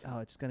I were like, oh,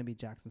 it's going to be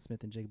Jackson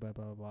Smith and Jigba,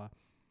 blah, blah, blah.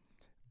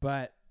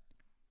 But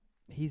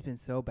he's been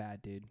so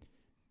bad, dude.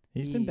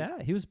 He's been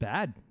bad. He was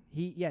bad.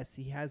 He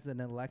has an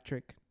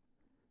electric.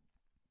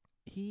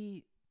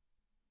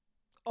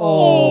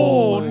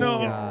 Oh, no.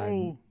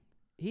 God.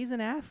 He's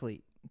an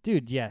athlete.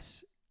 Dude,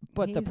 yes.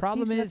 But the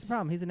problem that's is the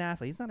problem. He's an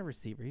athlete. He's not a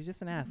receiver. He's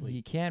just an athlete.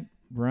 he can't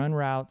run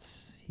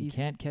routes. He He's-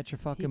 can't catch a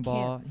he fucking can't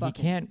ball. He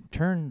fucking- can't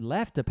turn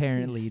left,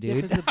 apparently, He's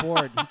dude. stiff as a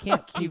board.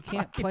 He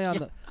can't play on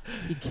the.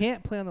 He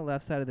can't play on the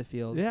left side of the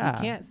field. Yeah.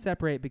 He can't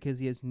separate because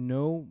he has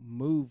no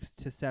moves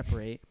to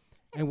separate.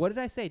 And what did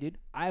I say, dude?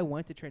 I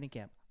went to training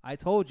camp. I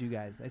told you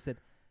guys. I said,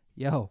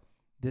 "Yo,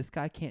 this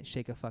guy can't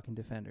shake a fucking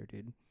defender,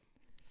 dude."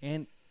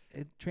 And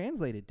it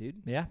translated,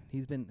 dude. Yeah.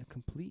 He's been a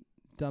complete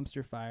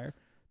dumpster fire.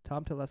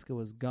 Tom Telesco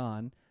was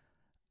gone.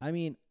 I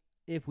mean,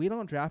 if we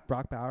don't draft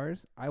Brock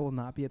Bowers, I will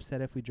not be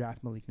upset if we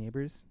draft Malik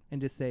Neighbors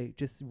and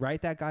just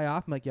write that guy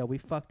off. I'm like, yo, we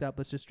fucked up.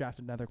 Let's just draft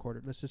another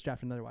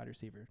wide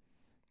receiver.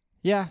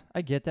 Yeah,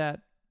 I get that.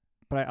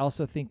 But I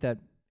also think that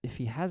if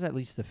he has at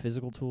least the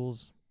physical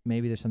tools,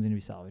 maybe there's something to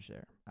be salvaged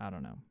there. I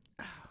don't know.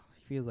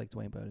 He feels like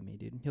Dwayne Bowe to me,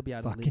 dude. He'll be out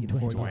of the Fucking league in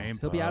 4 Dwayne years.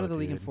 He'll be out of the Bowe,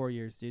 league in dude. 4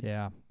 years, dude.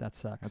 Yeah, that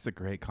sucks. That's a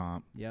great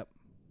comp. Yep.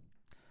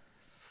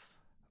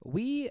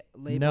 We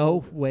labeled.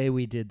 No way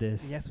we did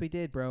this. Yes, we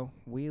did, bro.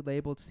 We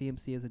labeled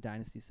CMC as a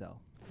dynasty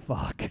sell.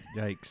 Fuck.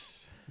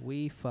 Yikes.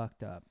 We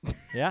fucked up.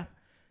 Yeah.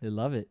 They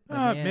love it. The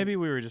man- Maybe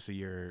we were just a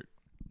year.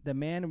 The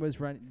man was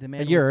running. The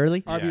man A year was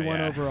early? RB1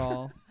 Yeah.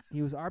 overall.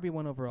 He was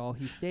RB1 overall.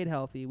 He stayed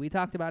healthy. We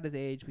talked about his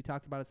age. We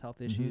talked about his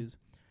health issues.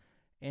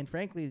 And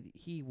frankly,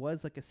 he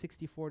was like a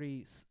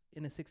 60-40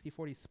 in a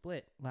 60-40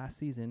 split last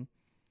season.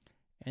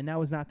 And that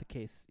was not the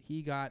case.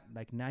 He got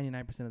like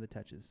 99% of the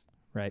touches.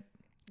 Right.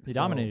 He So,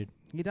 dominated.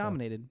 He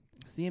dominated.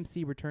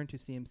 CMC returned to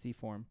CMC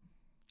form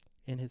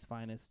in his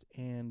finest.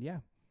 And yeah,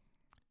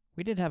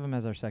 We did have him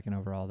as our second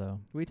overall, though.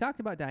 we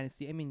talked about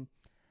dynasty. I mean,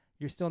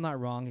 you're still not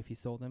wrong if you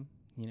sold him.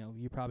 You know,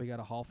 you probably got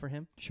a haul for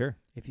him. Sure.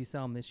 If you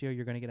sell him this year,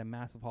 you're going to get a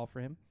massive haul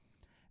for him.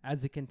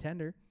 As a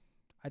contender,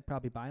 I'd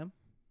probably buy him.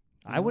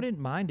 You I know? wouldn't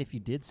mind if you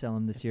did sell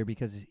him this year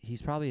because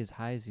he's probably as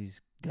high as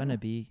he's going to Yeah.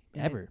 be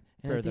And ever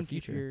And for I the think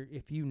future.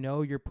 if you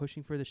know you're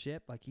pushing for the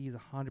ship, like he's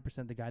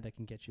 100% the guy that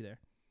can get you there,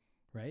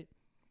 right?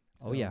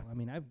 Oh, yeah. I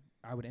mean,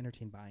 I would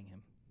entertain buying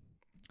him.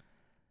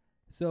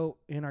 So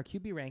in our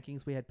QB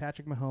rankings, we had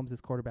Patrick Mahomes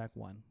as quarterback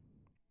 1.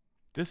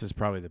 This is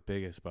probably the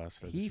biggest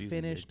bust of the He season.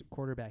 finished dude.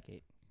 quarterback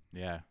 8.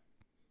 Yeah.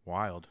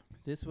 Wild.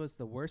 This was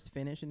the worst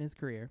finish in his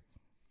career.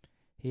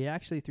 He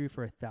actually threw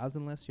for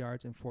 1,000 less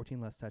yards and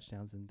 14 less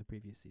touchdowns than the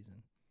previous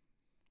season.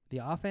 The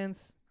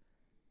offense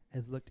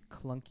has looked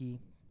clunky,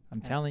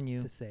 I'm telling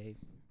you, to say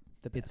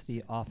the best. it's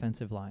the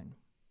offensive line.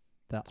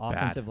 The It's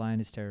offensive bad. line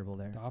is terrible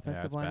there. The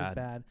offensive it's line bad. is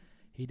bad.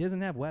 He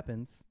doesn't have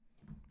weapons.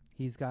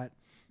 He's got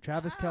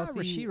Travis Kelce.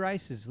 Rashee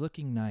Rice is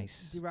looking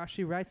nice.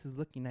 Rashee Rice is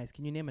looking nice.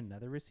 Can you name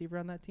another receiver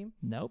on that team?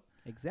 Nope.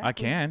 Exactly. I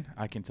can.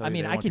 I can tell I you.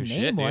 mean, they I went can through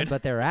name shit, one, dude.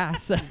 but they're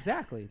ass.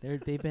 Exactly.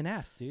 They've been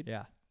asked, dude.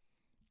 Yeah.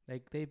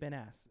 Like they've been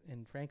ass,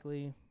 and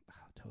frankly,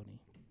 Tony,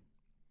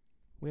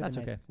 That's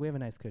okay. We have a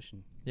nice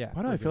cushion. Yeah.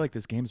 Why do I feel like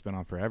this game's been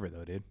on forever,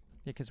 though, dude?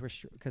 Yeah,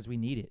 because we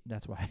need it.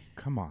 That's why.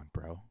 Come on,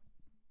 bro.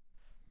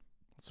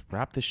 Let's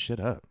wrap this shit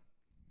up.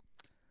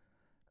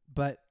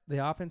 But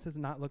the offense has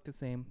not looked the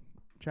same.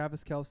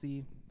 Travis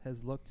Kelce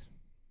has looked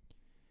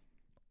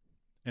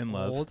In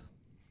love. old.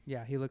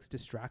 Yeah, he looks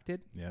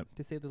distracted, Yep.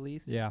 to say the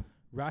least. Yeah.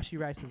 Rashee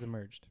Rice has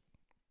emerged.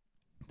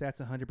 That's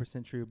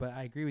 100% true. But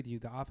I agree with you.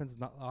 The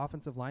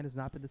offensive line has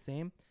not been the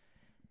same,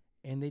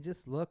 and they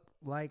just look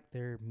like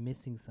they're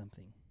missing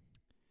something.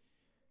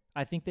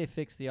 I think they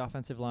fixed the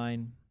offensive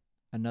line.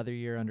 Another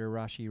year under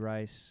Rashee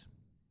Rice,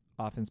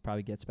 offense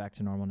probably gets back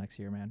to normal next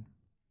year, man.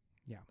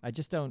 Yeah. I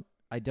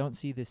don't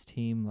see this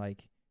team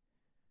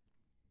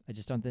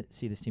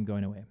see this team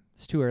going away.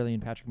 It's too early in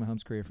Patrick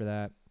Mahomes' career for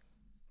that.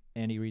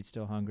 Andy Reid's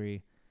still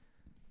hungry.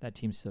 That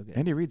team's still good.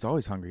 Andy Reid's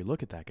always hungry.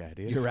 Look at that guy,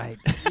 dude. You're right.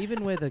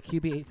 Even with a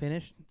QB8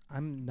 finish,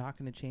 I'm not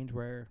going to change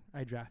where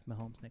I draft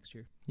Mahomes next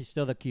year. He's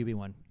still the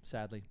QB1,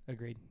 sadly.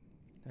 Agreed.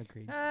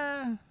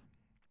 I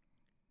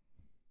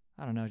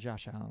don't know,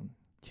 Josh Allen.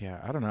 Yeah,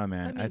 I don't know,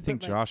 man. I mean, I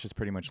think but, like, Josh is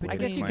pretty much I I laid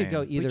guess his you could lane.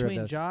 go either Between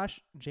of those. Josh,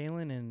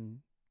 Jalen, and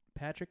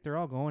Patrick, they're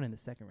all going in the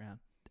second round.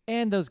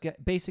 And those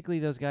basically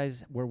those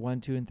guys were 1,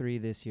 2, and 3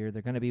 this year.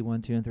 They're going to be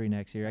 1, 2, and 3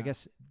 next year. I Yeah.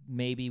 guess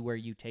maybe where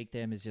you take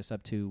them is just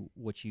up to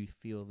what you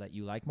feel that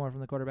you like more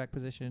from the quarterback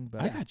position.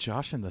 But I got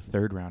Josh in the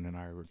 3rd round in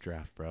our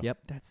draft, bro.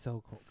 Yep. That's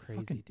so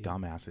crazy, Fucking dude.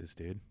 dumbasses,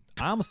 dude.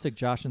 I almost took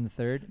Josh in the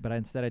 3rd, but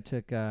instead I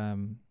took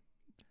the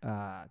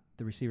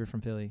receiver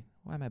from Philly.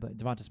 Why am I blanking?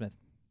 Devonta Smith.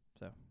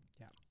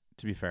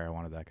 To be fair, I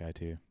wanted that guy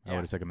too. I Yeah.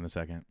 would have took him in the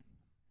 2nd.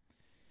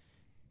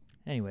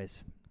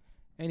 Anyways,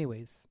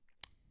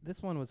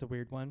 This one was a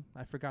weird one.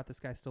 I forgot this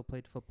guy still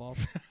played football.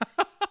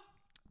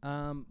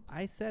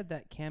 I said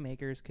that Cam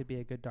Akers could be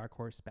a good dark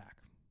horse back,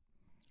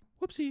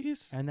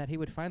 Whoopsies. and that he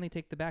would finally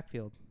take the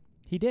backfield.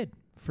 he did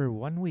for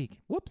 1 week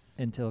Whoops.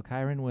 until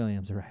Kyron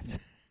Williams arrived.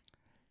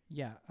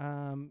 Yeah.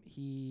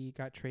 He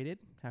got traded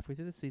halfway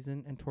through the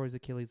season and tore his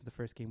Achilles in the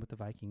first game with the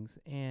Vikings,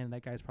 and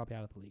that guy's probably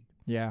out of the league.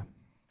 Yeah.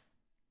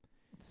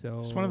 So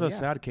It's one of those yeah.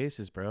 sad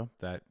cases, bro,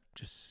 that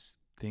just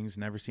things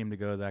never seem to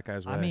go that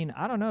guy's way. I mean,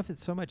 I don't know if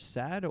it's so much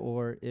sad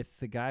or if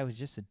the guy was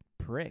just a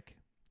prick.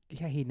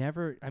 Yeah, he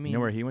never. I mean, you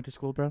know where he went to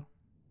school, bro?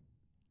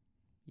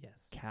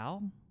 yes.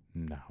 Cal?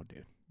 No,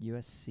 dude.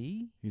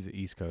 USC? He's an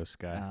East Coast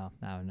guy.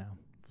 No.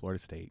 Florida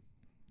State.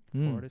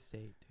 Florida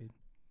State, dude.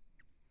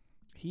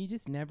 He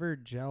just never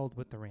gelled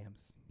with the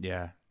Rams.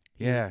 Yeah.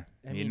 He's- Yeah.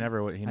 I He mean,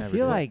 never I did.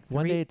 feel like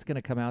one Three- day it's going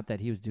to come out that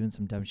he was doing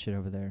some dumb shit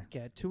over there.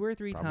 Yeah, 2 or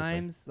 3 Probably.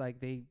 times, like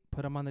they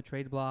put him on the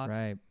trade block,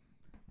 Right.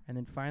 and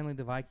then finally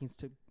the Vikings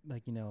took,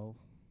 Like, took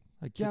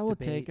yeah, the we'll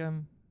bait. take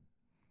him.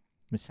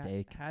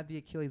 Mistake. had the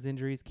Achilles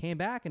injuries, came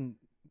back and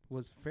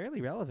was fairly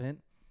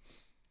relevant.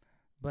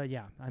 But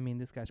yeah, I mean,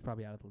 this guy's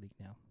probably out of the league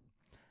now.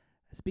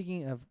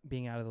 Speaking of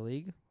being out of the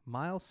league,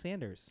 Miles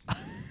Sanders.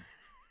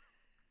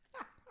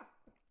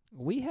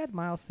 We had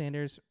Miles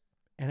Sanders,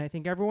 and I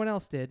think everyone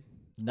else did.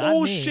 Not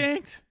oh, me.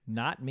 shanked.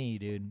 Not me,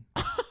 dude.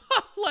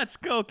 Let's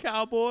go,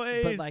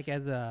 Cowboys. But like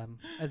as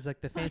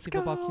like the fantasy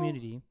football go.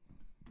 community,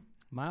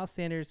 Miles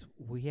Sanders,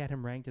 we had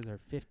him ranked as our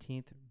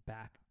 15th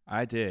back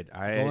I did.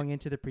 going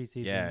into the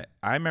preseason. Yeah,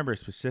 I remember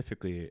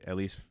specifically, at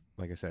least,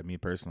 like I said, me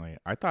personally,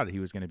 I thought he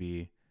was going to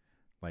be,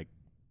 like,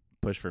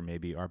 push for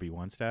maybe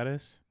RB1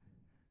 status.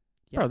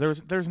 Yeah. Bro,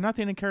 there's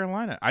nothing in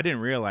Carolina. I didn't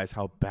realize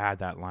how bad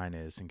that line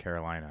is in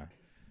Carolina.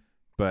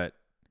 But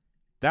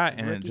that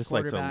and it Rookie just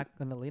like so, quarterback,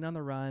 gonna lean on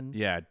the run.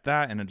 yeah,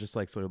 that and it just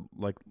like so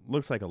like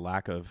looks like a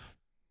lack of.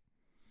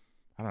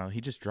 I don't know.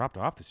 He just dropped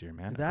off this year,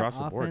 man. That Across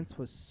the board, offense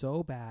was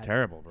so bad.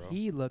 terrible, bro.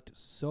 He looked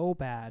so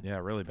bad. Yeah,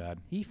 really bad.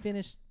 He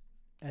finished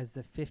as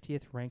the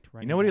 50th ranked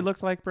running You know what he back.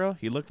 looked like, bro?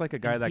 He looked like a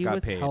guy And that he got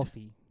was paid.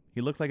 healthy.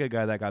 He looked like a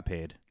guy that got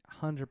paid.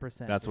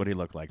 100%. That's what he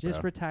looked like,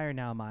 Just bro. retire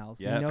now, Miles.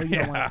 Yeah. We know you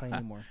don't want Yeah. to play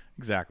anymore.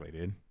 Exactly,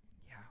 dude.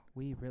 Yeah,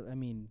 we really. I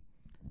mean,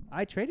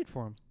 I traded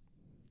for him.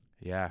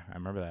 Yeah, I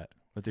remember that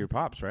with your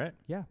pops, right?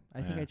 Yeah,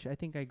 I think Yeah. I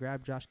think I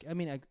grabbed Josh. I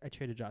mean, I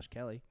traded Josh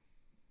Kelly.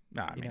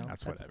 Nah, I You mean know,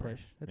 that's a whatever.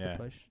 push. That's Yeah. a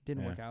push.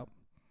 Didn't Yeah. work out.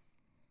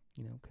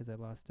 You know, because I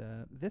lost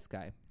this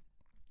guy.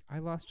 I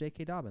lost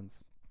J.K.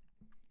 Dobbins,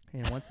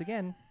 and once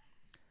again,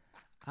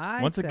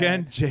 Once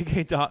again,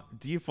 J.K.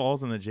 D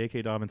falls on the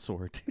J.K. Dobbins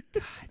sword.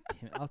 God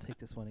damn it! I'll take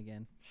this one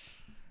again.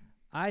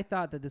 I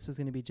thought that this was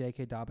going to be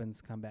J.K. Dobbins'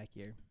 comeback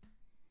year,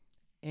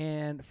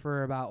 and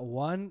for about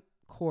 1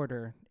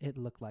 quarter, it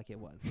looked like it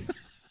was.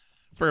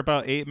 For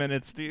about 8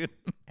 minutes, dude.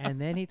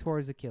 And then he tore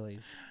his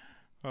Achilles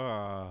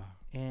Uh,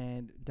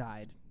 and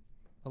died,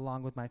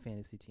 along with my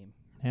fantasy team.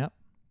 Yep.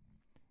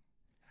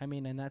 I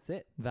mean, and that's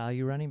it.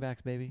 Value running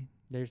backs, baby.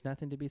 There's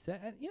nothing to be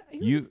said. And,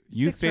 he You- was a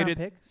you 6th-round faded-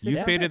 pick, you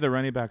 6th-round faded pick. the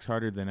running backs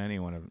harder than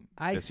anyone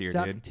I this year,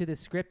 stuck dude. to the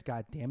script.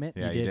 God damn it!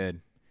 Yeah, You you did.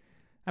 did.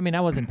 I mean,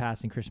 I wasn't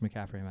passing Christian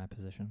McCaffrey in my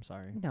position. I'm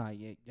sorry. No,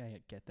 I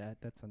get that.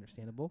 That's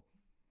understandable.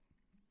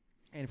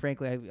 And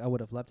frankly, I would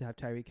have loved to have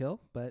Tyreek Hill,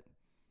 but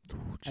Ooh,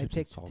 I chips and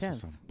picked salsa 10th.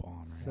 some bomb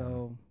right now.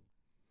 so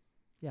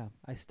yeah,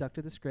 I stuck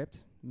to the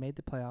script, made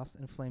the playoffs,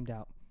 and flamed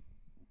out.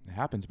 It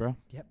happens, bro.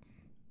 Yep.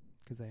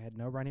 because I had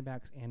no running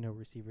backs and no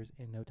receivers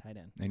and no tight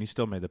end. And you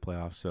still made the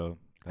playoffs, so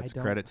that's I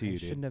don't- credit to I you,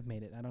 dude. shouldn't have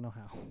made it. I don't know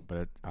how.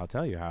 But I'll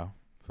tell you how.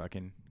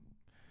 Fucking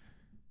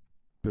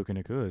Puka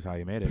Nakua is how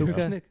you made it.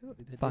 Puka. bro.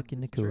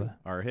 Fucking It's true. Nakua.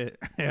 Our hit.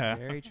 Yeah.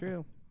 Very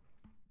true.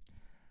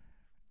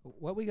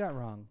 What we got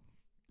wrong?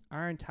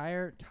 Our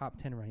entire top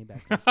 10 running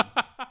back.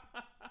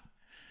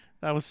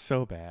 That was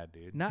so bad,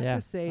 dude. Not Yeah,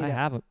 to say I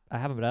that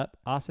have it up.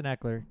 Austin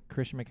Eckler,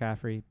 Christian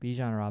McCaffrey,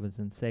 Bijan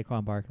Robinson,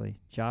 Saquon Barkley,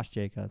 Josh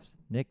Jacobs,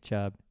 Nick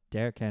Chubb,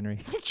 Derrick Henry,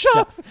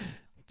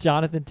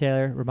 Jonathan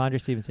Taylor,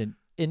 Ramondre Stevenson.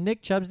 In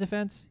Nick Chubb's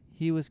defense,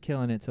 he was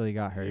killing it till he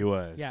got hurt. He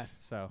was. Yes.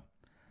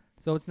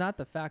 So it's not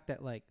the fact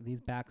that like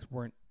these backs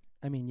weren't.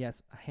 I mean,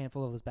 yes, a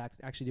handful of those backs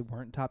actually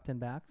weren't top 10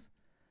 backs.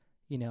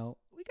 You know,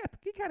 we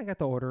kind of got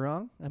the order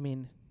wrong. I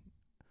mean,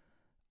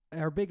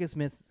 our biggest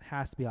miss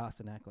has to be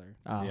Austin Eckler.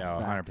 oh, Yeah,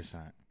 facts.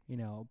 100%. You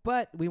know,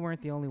 but we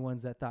weren't the only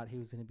ones that thought he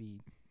was going to be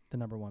the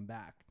number one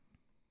back.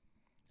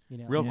 You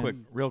know, Real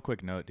Yeah.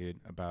 quick note, dude,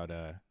 about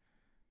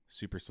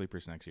super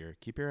sleepers next year.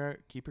 Keep your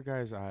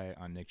guys' eye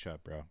on Nick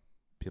Chubb, bro.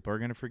 People are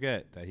gonna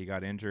forget that he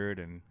got injured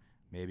and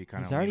maybe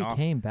kind He's of lean already off.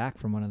 came back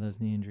from one of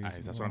those knee injuries.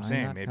 That's what I'm Why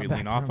saying. not Maybe come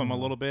lean back off from him a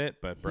one? little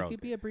bit, but he bro, could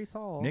be a Brees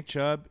Hall. Nick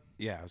Chubb.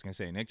 Yeah, I was gonna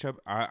say Nick Chubb.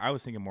 I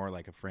was thinking more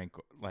like a Frank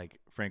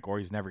Gore.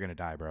 He's never gonna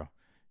die, bro.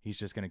 He's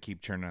just gonna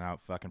keep churning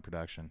out fucking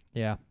production.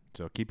 Yeah.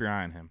 So keep your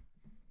eye on him.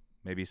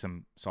 Maybe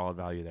some solid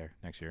value there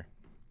next year.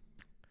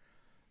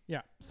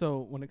 Yeah. So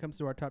when it comes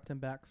to our top 10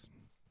 backs,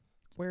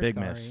 we're Big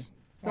sorry. miss.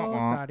 So Wah,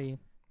 wah. sorry.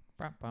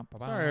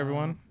 Sorry,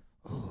 everyone.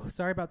 Ooh,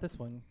 sorry about this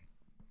one.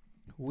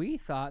 We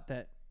thought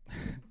that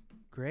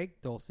Greg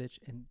Dulcich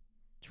and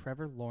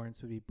Trevor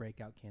Lawrence would be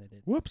breakout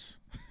candidates. Whoops.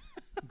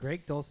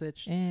 Greg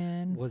Dulcich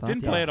And was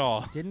Didn't play at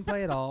all. Didn't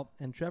play at all,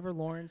 and Trevor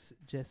Lawrence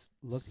just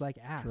looked like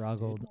ass.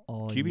 Struggled Dude.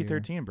 all QB year.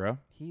 13, bro.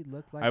 He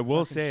looked like. I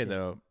will fucking say shit.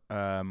 though,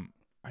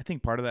 I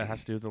think part of that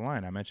has to do with the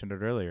line. I mentioned it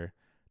earlier.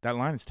 That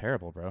line is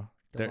terrible, bro.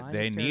 The line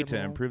They is need to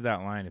terrible. improve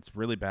that line. It's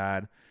really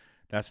bad.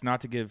 That's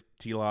not to give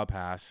T-Law a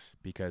pass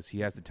because he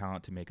has the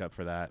talent to make up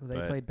for that. They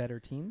but played better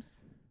teams.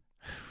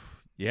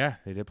 yeah,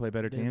 they did play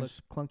better They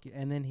teams. looked clunky,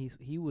 and then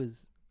he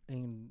was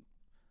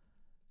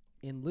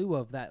in lieu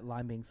of that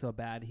line being so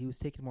bad, he was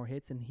taking more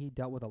hits, and he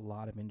dealt with a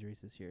lot of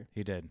injuries this year.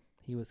 He did.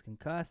 He was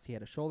concussed. He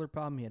had a shoulder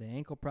problem. He had an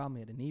ankle problem. He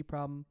had a knee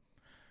problem.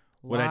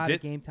 A What I lot did-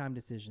 of game time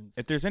decisions.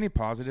 If there's any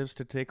positives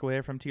to take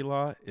away from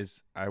T-Law,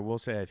 is I will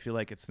say I feel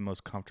like it's the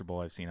most comfortable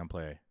I've seen him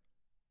play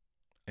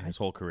in his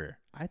whole career.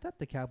 I thought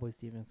the Cowboys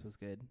defense was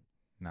good.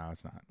 No,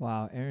 it's not.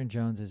 Wow, Aaron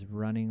Jones is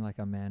running like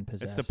a man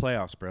possessed. It's the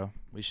playoffs, bro.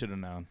 We should have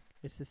known.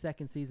 It's the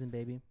second season,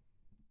 baby.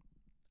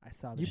 I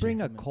saw the You shit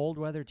bring a coming. cold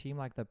weather team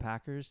like the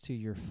Packers to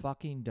your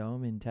fucking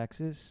dome in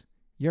Texas,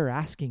 you're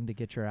asking to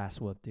get your ass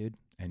whooped, dude.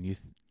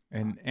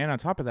 And and on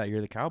top of that,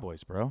 you're the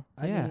Cowboys, bro.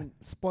 I Yeah. mean,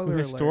 Who spoiler alert.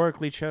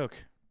 historically choke.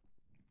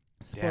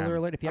 Spoiler Damn.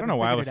 alert. If you I don't haven't know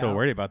why I figured was it so out-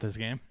 worried about this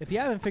game. If you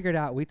haven't figured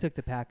out, we took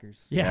the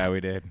Packers. Yeah. we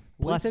did.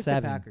 Plus we took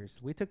 7. the Packers.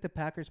 We took the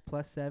Packers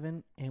plus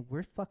 7, and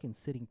we're fucking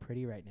sitting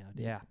pretty right now,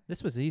 dude. Yeah,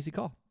 this was an easy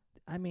call.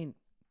 I mean,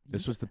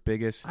 This was the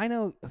biggest. I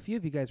know a few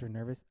of you guys were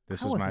nervous.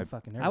 This I was wasn't my-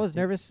 fucking nervous. I was dude.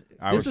 nervous.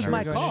 I This was was my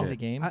nervous as call. Going shit. into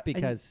the game I- and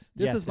because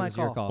This yes, was it my was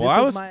your call. call. Well, This I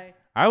was was- my.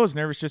 I was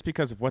nervous just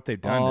because of what they've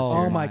done this Oh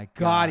year. Oh my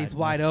God, he's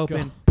wide let's go.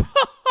 open.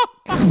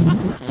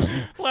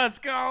 Let's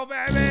go,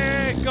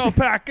 baby! Go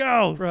Pack,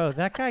 go! Bro,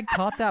 that guy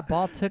caught that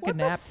ball, took a What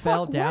the nap,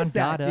 fell fuck down, was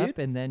that, got up, dude?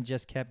 and then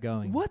just kept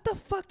going. What the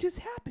fuck just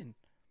happened?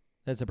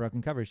 That's a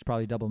broken coverage.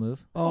 Probably double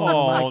move.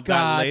 Oh, my that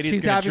God, lady's she's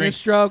gonna having a drink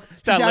stroke.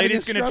 She's That having a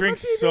lady's gonna stroke drink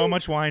on TV. so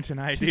much wine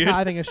tonight, She's dude.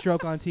 having a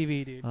stroke on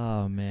TV, dude.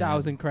 Oh man, That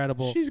was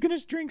incredible. She's gonna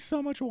drink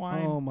so much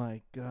wine. Oh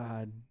my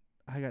God.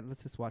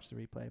 Let's just watch the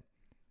replay.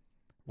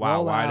 Wow,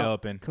 Roll wide out,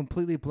 open.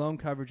 Completely blown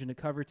coverage into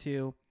cover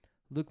 2.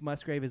 Luke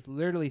Musgrave is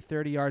literally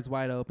 30 yards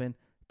wide open.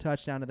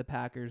 Touchdown to the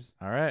Packers.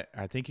 All right,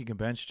 I think you can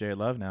bench Jared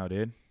Love now,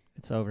 dude.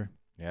 it's over.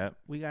 Yep.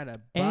 We got a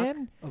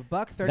And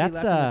buck 30 that's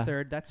left in the a-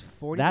 third. That's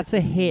 40. That's to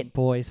a 16. hit,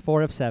 boys.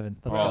 4 of 7.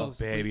 Let's Oh, go.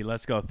 baby,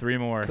 let's go. 3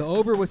 more. The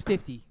over was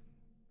 50.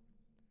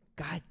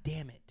 God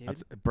damn it, dude.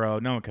 That's, bro,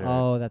 no one could have.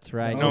 Oh, that's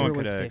right. The no over one could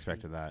was have 50.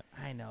 expected that.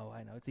 I know.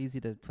 It's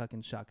easy to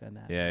fucking shotgun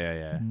that.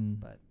 Yeah. Mm.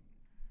 But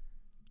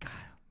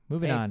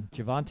Moving Hey. on.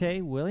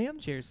 Javonte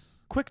Williams. cheers.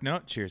 Quick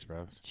note. Cheers,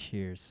 bro.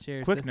 Cheers.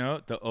 Cheers. Quick This-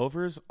 note. The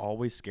overs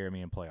always scare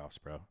me in playoffs,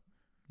 bro.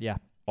 Yeah.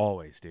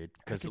 Always, dude. I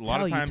Because a could lot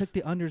tell of times you took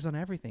the unders on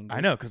everything. Dude. I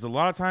know, because a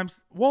lot of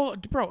times, well,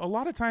 bro, a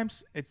lot of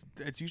times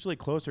it's usually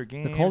closer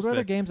games. The cold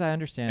weather games, I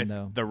understand it's,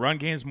 though. the run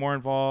game's more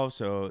involved,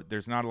 so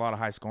there's not a lot of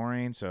high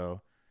scoring.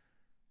 So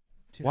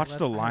Dude, watch I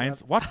the love- I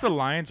Lions, love- watch the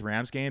Lions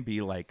Rams game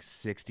be like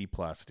 60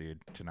 plus,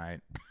 dude,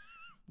 tonight.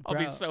 I'll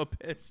be Bro. so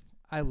pissed.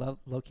 I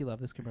low-key love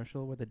this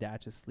commercial where the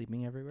dad just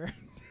sleeping everywhere.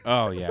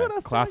 Oh That's yeah, what I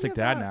was classic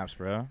talking dad about. naps,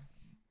 bro.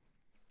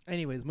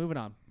 Anyways, moving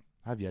on.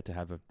 I've yet to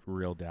have a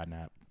real dad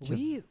nap.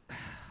 We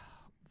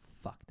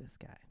fuck this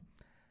guy.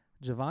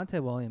 Javonte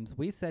Williams,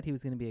 we said he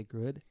was going to be a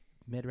good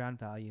mid-round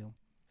value.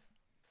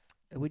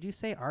 Would you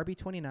say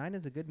RB29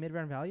 is a good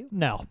mid-round value?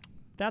 No,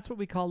 that's what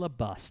we call a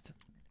bust.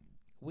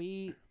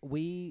 We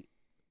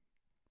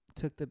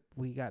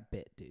we got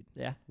bit, dude.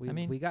 Yeah.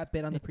 We got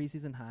bit on the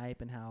preseason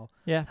hype and how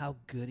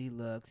good he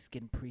looks,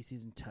 getting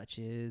preseason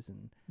touches,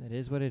 and it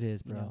is what it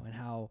is, bro. and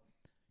how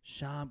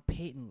Sean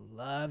Payton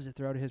loves to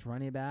throw to his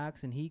running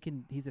backs, and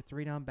he's a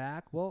 3-down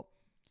back. Well,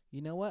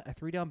 you know what? A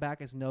 3-down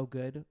back is no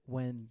good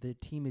when the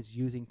team is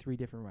using 3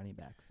 different running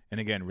backs. And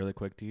again, really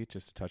quick, D,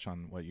 just to touch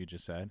on what you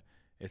just said,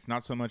 it's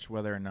not so much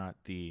whether or not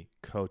the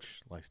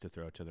coach likes to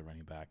throw to the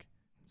running back.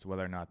 It's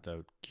whether or not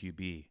the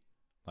QB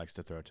likes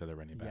to throw to the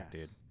running back,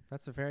 dude.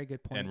 That's a very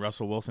good point. And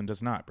Russell Wilson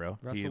does not, bro.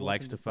 He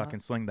likes to fucking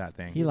sling that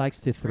thing. He likes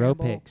to throw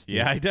Scramble. picks. Dude.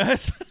 Yeah, he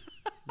does.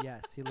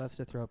 Yes, he loves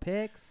to throw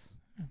picks.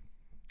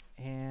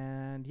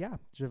 And, yeah,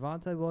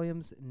 Javonte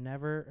Williams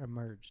never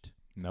emerged.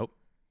 Nope,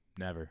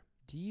 never.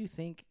 Do you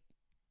think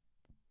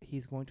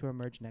he's going to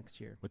emerge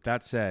next year? With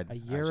that said, A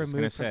year I was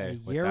just gonna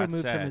removed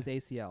say, from his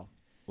ACL.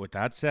 With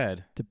that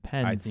said,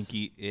 Depends. I think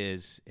he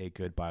is a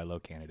good buy low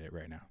candidate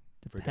right now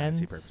for Depends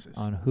dynasty purposes.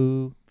 on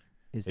who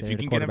is If there you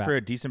to can get him for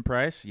quarterback. a decent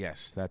price,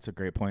 yes, that's a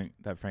great point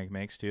that Frank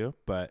makes too.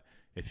 But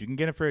if you can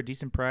get him for a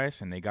decent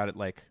price and they got it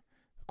like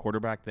a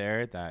quarterback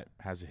there that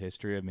has a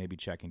history of maybe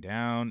checking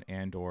down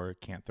and or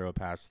can't throw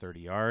past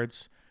 30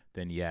 yards,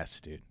 then yes,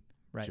 dude.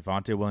 Right.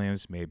 Javonte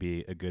Williams may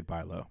be a good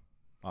buy low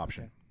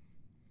option. Okay.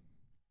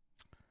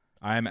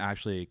 I'm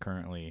actually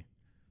currently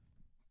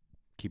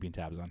keeping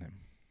tabs on him.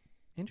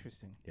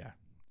 Interesting. Yeah.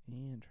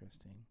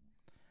 Interesting.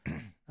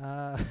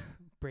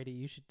 Brady,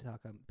 you should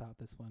talk about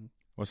this one.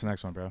 What's the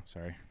next one, bro?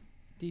 Sorry.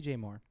 DJ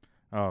Moore.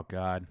 Oh,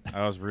 God.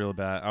 I was real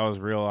bad. I was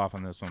real off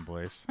on this one,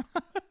 boys.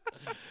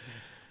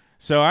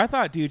 So I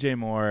thought DJ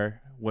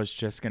Moore was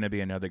just going to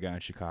be another guy in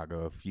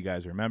Chicago. If you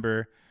guys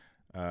remember,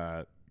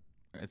 I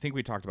think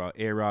we talked about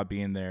A-Rod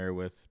being there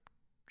with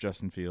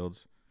Justin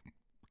Fields.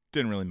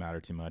 Didn't really matter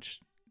too much.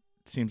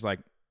 Seems like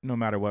no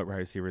matter what wide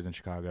receiver is in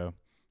Chicago,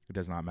 it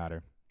does not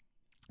matter.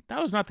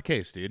 That was not the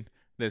case, dude,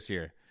 this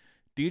year.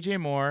 DJ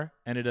Moore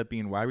ended up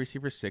being wide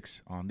receiver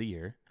 6 on the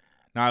year.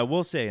 Now, I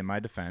will say, in my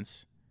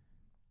defense,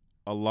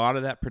 a lot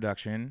of that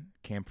production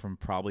came from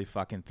probably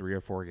fucking 3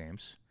 or 4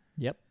 games.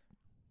 Yep.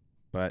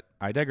 But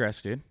I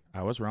digress, dude.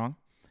 I was wrong.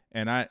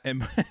 And I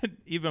am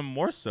even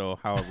more so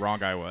how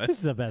wrong I This is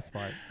was. the best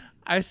part.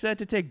 I said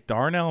to take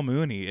Darnell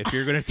Mooney if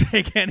you're going to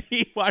take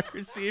any wide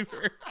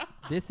receiver.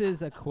 This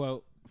is a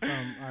quote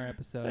from our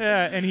episode.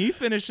 Yeah, and he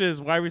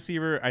finishes wide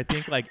receiver, I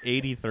think, like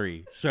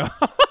 83. So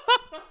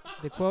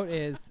The quote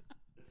is,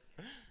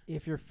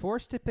 if you're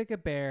forced to pick a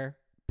bear,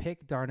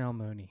 pick Darnell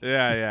Mooney.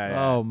 yeah.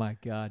 Oh my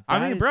God. I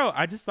That mean, is- bro,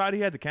 I just thought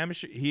he had the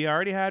chemistry. He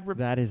already had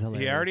that is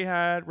hilarious. He already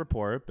had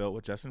rapport built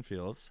with Justin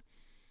Fields.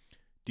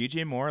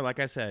 DJ Moore, like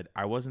I said,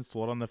 I wasn't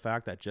sold on the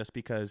fact that just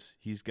because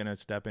he's going to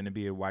step in and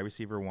be a wide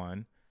receiver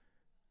 1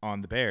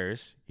 on the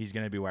Bears, he's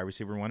going to be wide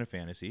receiver 1 in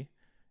fantasy.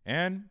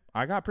 And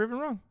I got proven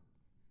wrong.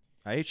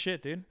 I ate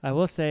shit, dude. I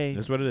will say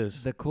That's what it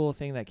is. the cool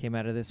thing that came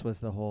out of this was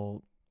the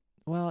whole.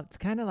 Well, it's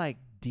kind of like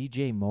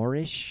DJ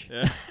Moore-ish.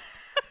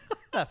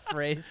 That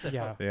phrase.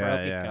 Yeah. Broken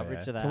Yeah, coverage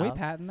yeah. to the Can we house,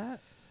 patent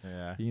that?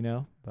 Yeah. you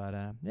know. But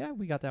yeah,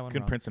 we got that one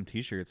Could wrong. print some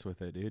T-shirts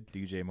with it, dude.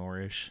 DJ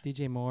Moore-ish.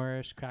 DJ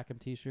Moorish, crack 'em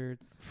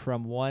t-shirts.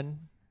 From one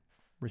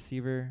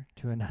receiver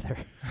to another.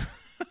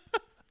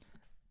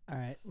 All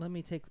right, let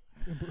me take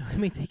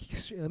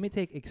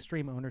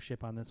extreme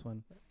ownership on this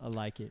one. I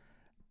like it.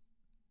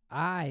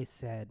 I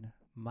said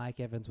Mike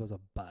Evans was a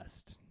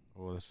bust.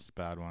 Oh, this is a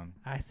bad one.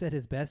 I said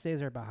his best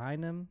days are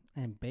behind him,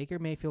 and Baker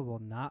Mayfield will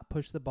not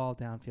push the ball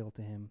downfield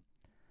to him.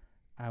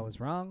 I was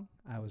wrong,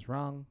 and I was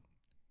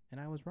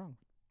wrong.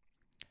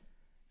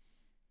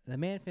 The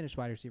man finished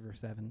wide receiver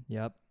 7.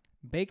 Yep.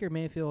 Baker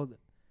Mayfield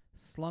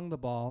slung the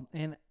ball,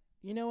 and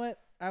you know what?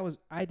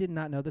 I did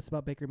not know this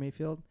about Baker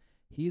Mayfield.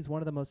 He's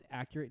one of the most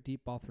accurate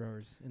deep ball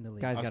throwers in the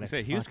league. Guys I was got going a to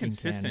say, he was fucking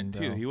consistent, cannon,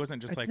 too. bro. He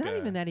wasn't just It's like not a,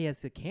 even that he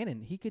has a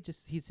cannon. He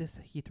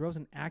throws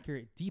an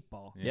accurate deep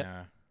ball.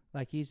 Yeah.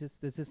 Like this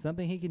is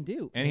something he can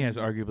do. And he has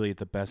arguably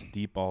the best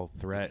deep ball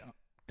threat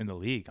in the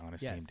league on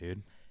his Yes. team,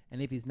 dude. And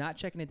if he's not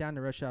checking it down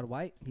to Rashad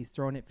White, he's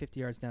throwing it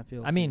 50 yards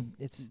downfield. I mean,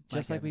 it's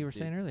just Mike like we were Evans,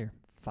 saying earlier.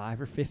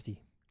 5 or 50.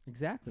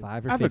 exactly.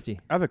 5 I or have 50.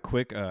 I have a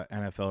quick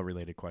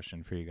NFL-related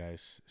question for you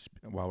guys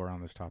while we're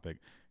on this topic.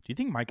 Do you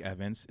think Mike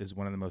Evans is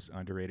one of the most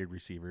underrated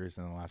receivers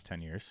in the last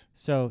 10 years?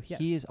 So Yes.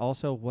 he is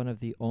also one of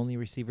the only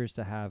receivers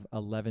to have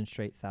 11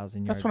 straight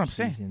 1,000-yard That's what I'm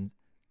saying. seasons.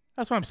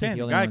 That's what I'm think saying. the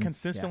The only guy one-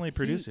 consistently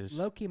produces.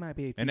 Low-key might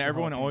be a And future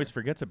everyone Hall of always Famer.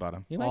 forgets about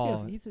him. He might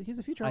Oh, be he's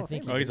a future I Hall of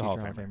think Famer. Oh, he's a Hall of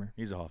future Hall of Famer. Famer.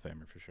 He's a Hall of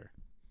Famer for sure.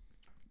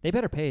 They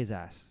better pay his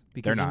ass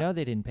because They're you not. know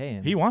they didn't pay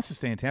him. He wants to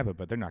stay in Tampa,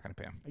 but they're not going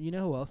to pay him. You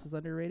know who else is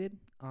underrated?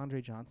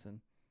 Andre Johnson.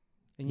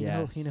 And you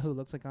Yes. know who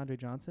looks like Andre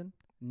Johnson?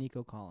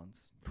 Nico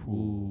Collins.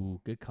 Ooh,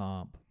 good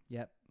comp.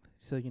 Yep.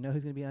 So you know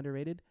who's going to be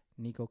underrated?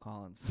 Nico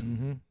Collins.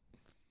 Mm-hmm.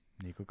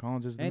 Nico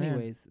Collins is the man.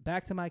 Anyways,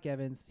 back to Mike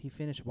Evans. He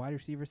finished wide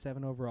receiver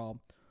 7 overall.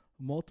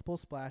 Multiple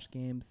splash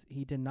games.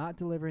 He did not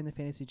deliver in the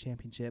fantasy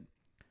championship.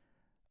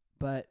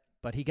 But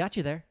But he got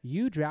you there.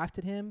 you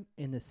drafted him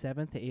in the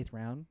 7th to 8th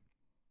round,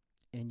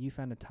 and you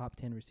found a top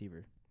 10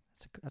 receiver.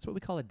 That's what we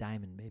call a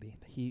diamond, baby.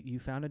 You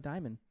found a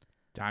diamond.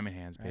 Diamond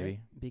hands, right? baby.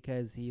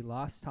 Because he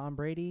lost Tom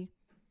Brady.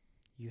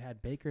 You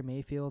had Baker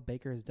Mayfield.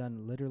 Baker has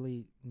done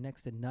literally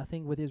next to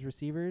nothing with his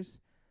receivers,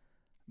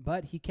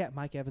 but he kept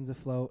Mike Evans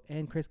afloat,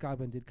 and Chris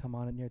Godwin did come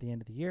on it near the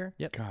end of the year.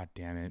 God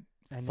damn it.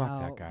 And Fuck now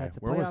that guy. that's a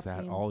Where was playoff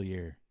that team. all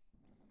year?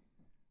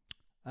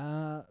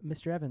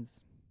 Mr.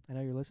 Evans, I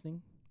know you're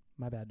listening.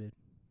 My bad, dude.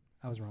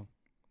 I was wrong.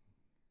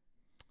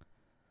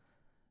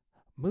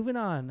 Moving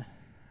on.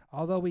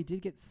 Although we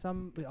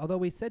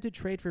said to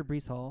trade for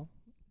Breece Hall,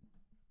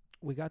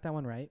 we got that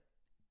one right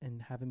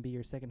and have him be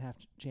your second half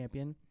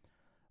champion.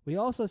 We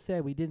also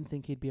said we didn't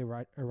think he'd be a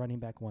running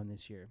back one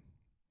this year.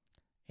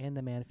 And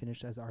the man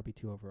finished as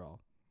RB2 overall.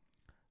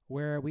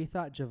 Where we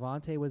thought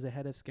Javonte was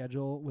ahead of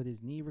schedule with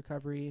his knee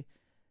recovery.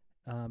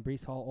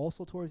 Breece Hall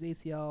also tore his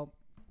ACL,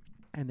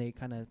 and they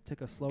kind of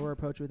took a slower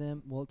approach with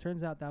him. Well, it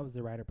turns out that was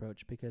the right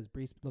approach because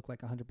Breece looked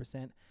like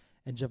 100%,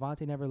 and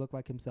Javonte never looked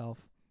like himself.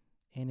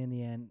 And in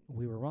the end,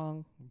 we were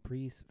wrong.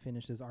 Breece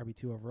finished as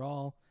RB2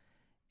 overall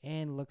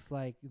and looks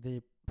like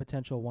the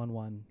potential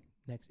 1-1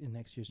 in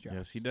next year's draft.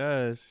 Yes, he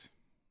does.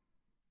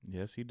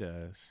 Yes, he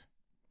does.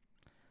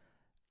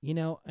 You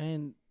know,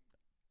 and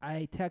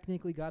I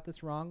technically got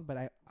this wrong, but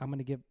I'm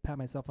going to pat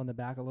myself on the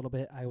back a little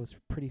bit. I was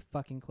pretty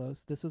fucking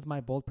close. This was my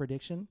bold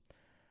prediction.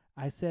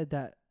 I said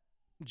that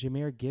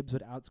Jahmyr Gibbs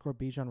would outscore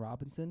Bijan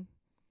Robinson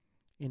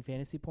in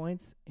fantasy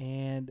points,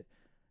 and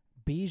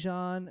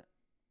Bijan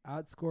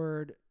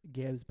outscored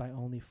Gibbs by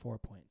only 4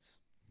 points.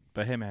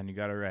 But hey, man, you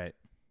got it right.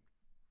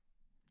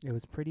 It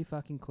was pretty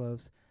fucking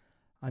close.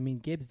 I mean,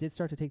 Gibbs did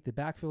start to take the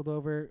backfield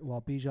over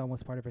while Bijan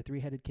was part of a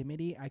three-headed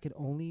committee. I could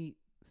only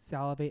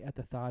salivate at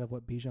the thought of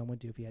what Bijan would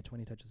do if he had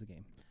 20 touches a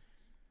game.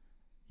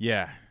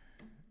 Yeah.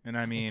 And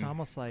I mean, it's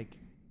almost like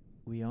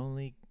we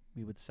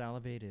would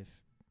salivate if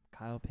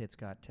Kyle Pitts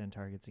got 10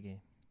 targets a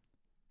game.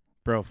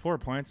 bro, 4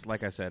 points,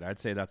 like I said, I'd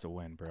say that's a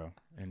win, bro,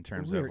 in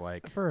terms of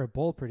like. For a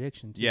bold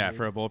prediction, too. Yeah, dude.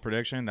 for a bold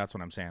prediction, that's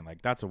what I'm saying.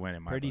 Like, that's a win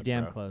in my Pretty book,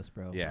 damn bro. close,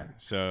 bro. Yeah.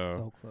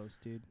 So close,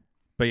 dude.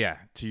 But yeah,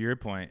 to your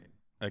point,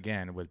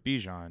 again, with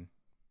Bijan,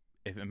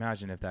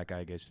 imagine if that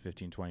guy gets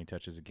 15, 20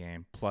 touches a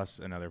game, plus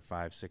another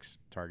 5, 6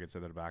 targets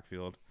out of the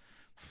backfield.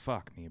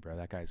 Fuck me, bro.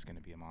 That guy's going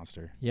to be a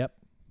monster. Yep.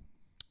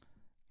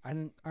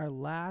 And our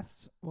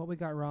last, what we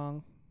got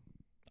wrong,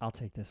 I'll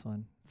take this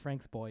one.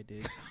 Frank's boy,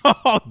 dude.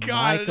 Oh, God, Michael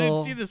I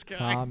didn't see this guy.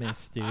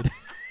 Thomas, dude.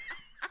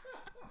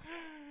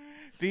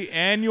 The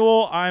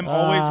annual I'm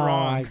always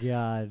wrong. Oh, my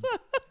God.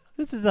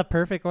 This is the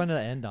perfect one to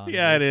end on.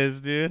 Yeah, dude. it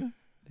is, dude.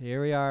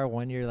 Here we are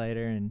 1 year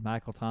later, and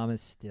Michael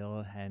Thomas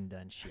still hadn't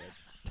done shit.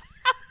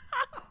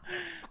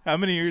 How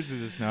many years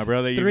is this now,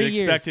 bro, that you've 3 years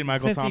expected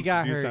Michael since Thomas he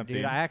got to do hurt, something?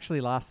 dude. I actually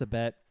lost a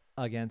bet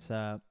against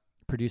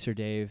producer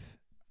Dave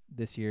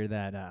this year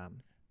that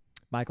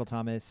Michael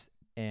Thomas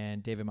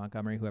and David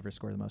Montgomery, whoever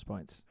scored the most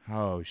points.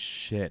 Oh,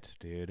 shit,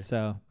 dude.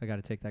 So I got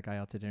to take that guy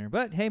out to dinner.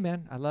 But hey,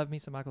 man, I love me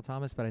some Michael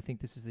Thomas, but I think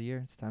this is the year.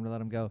 It's time to let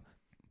him go.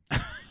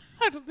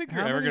 I don't think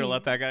you're How ever going to many-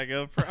 let that guy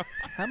go, bro.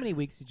 How many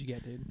weeks did you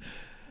get, dude?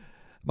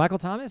 Michael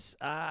Thomas,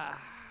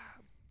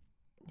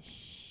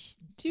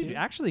 dude, Dude.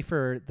 actually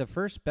for the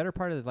first better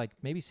part of like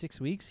maybe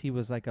 6 weeks, he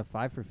was like a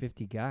 5 for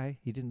 50 guy.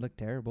 He didn't look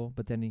terrible,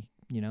 but then he,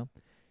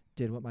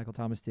 did what Michael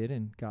Thomas did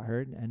and got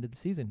hurt and ended the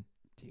season.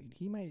 Dude,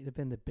 he might have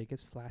been the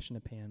biggest flash in the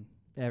pan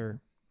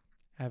Ever.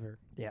 ever.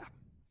 Yeah.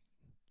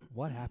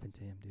 What happened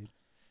to him, dude?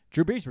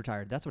 Drew Brees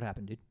retired. That's what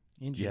happened, dude.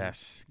 Injury.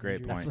 Yes,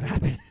 great Injury. point. That's what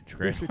happened. Drew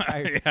Great Brees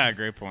retired. Yeah,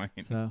 great point.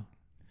 So,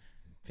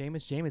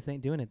 Famous Jameis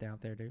ain't doing it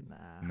out there, dude. nah.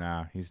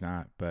 Nah, he's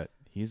not, but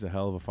he's a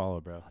hell of a follow,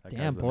 bro. That Damn,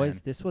 guy's the boys,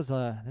 man.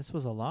 this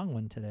was a long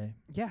one today.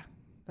 Yeah, that's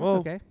Well,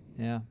 okay.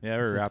 Yeah. Yeah,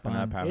 this we're was wrapping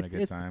fun. up, having a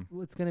good time.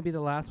 It's going to be the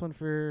last one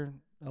for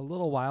a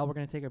little while. We're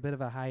going to take a bit of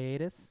a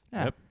hiatus.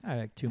 Yeah. Yep. All right,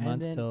 like 2 And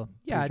months then- till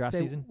Yeah, draft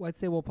season. I'd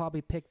say we'll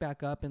probably pick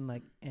back up in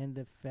like end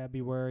of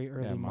February,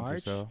 early Yeah, a month or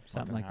March. so, Something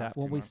month and like a half, that.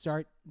 When 2 we months.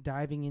 start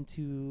diving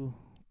into,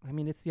 I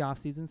mean, it's the off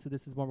season, so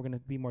this is when we're going to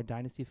be more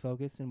dynasty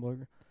focused, and we'll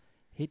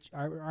hit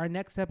our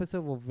next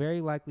episode will very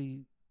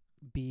likely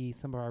be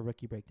some of our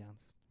rookie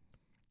breakdowns.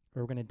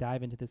 Where we're going to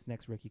dive into this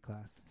next rookie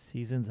class.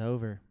 Season's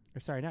over. Or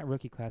sorry, not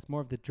rookie class,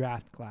 more of the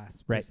draft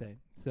class, Right. per se.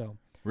 So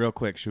Real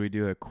quick, should we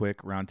do a quick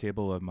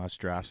roundtable of must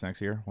drafts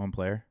next year? One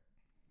player?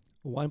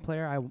 one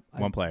player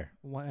One player.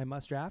 I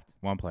must draft.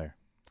 One player.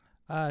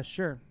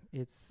 Sure.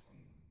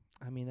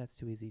 That's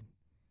too easy.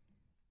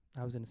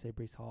 I was going to say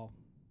Breece Hall.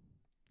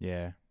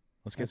 Yeah.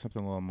 Let's get That's-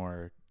 something a little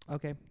more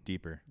Okay,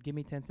 deeper. give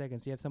me 10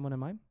 seconds. Do you have someone in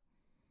mind?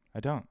 I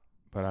don't,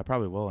 but I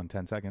probably will in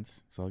 10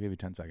 seconds. So I'll give you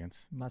 10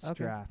 seconds Must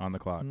Okay. draft. on the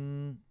clock.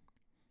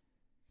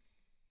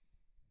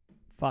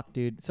 Fuck,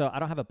 dude. So I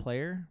don't have a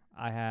player.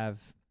 I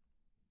have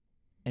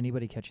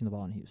anybody catching the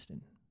ball in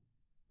Houston.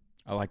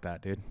 I like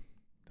that, dude.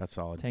 That's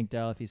solid. Tank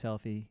Dell if he's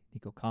healthy.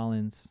 Nico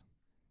Collins.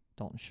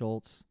 Dalton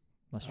Schultz.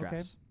 Must Okay.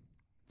 drafts.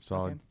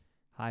 Solid. Okay.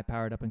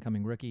 High-powered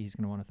up-and-coming rookie. He's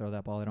going to want to throw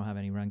that ball. They don't have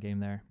any run game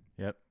there.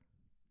 Yep.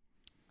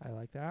 I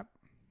like that.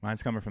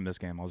 Mine's coming from this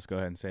game. I'll just go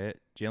ahead and say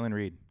it. Jalen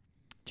Reed.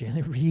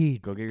 Jalen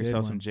Reed. Go get Good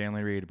yourself one. some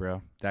Jalen Reed,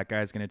 bro. That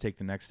guy's going to take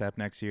the next step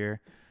next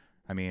year.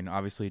 I mean,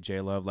 obviously, J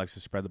Love likes to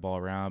spread the ball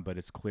around, but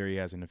it's clear he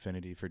has an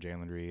affinity for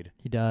Jalen Reed.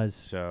 He does.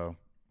 So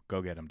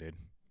go get him, dude.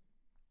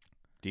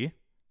 D?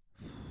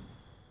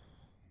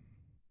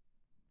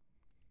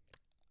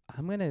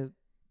 I'm gonna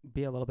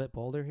be a little bit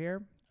bolder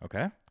here,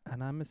 Okay.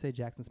 and I'm gonna say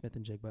Jackson Smith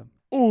and Jigba.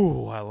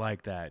 Ooh, I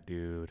like that,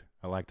 dude.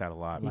 I like that a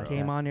lot, He bro.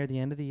 came on near the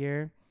end of the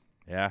year.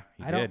 Yeah,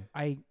 he I did.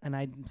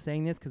 I'm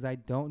saying this because I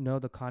don't know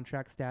the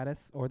contract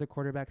status or the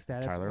quarterback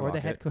status Tyler or the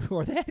head Lockett.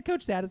 or the head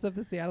coach status of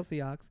the Seattle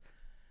Seahawks.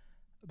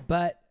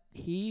 But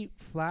he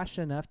flashed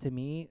enough to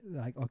me,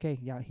 like, okay,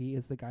 yeah, he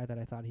is the guy that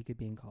I thought he could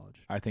be in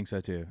college. I think so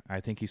too. I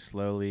think he's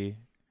slowly,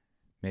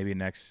 maybe in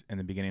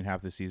the beginning half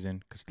of the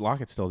season, because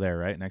Lockett's still there,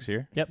 right? Next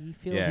year. Yep. He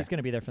feels Yeah. He's going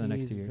to be there for the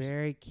next 2 he's years.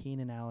 very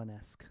Keenan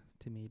Allen-esque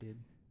to me, dude.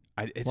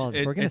 If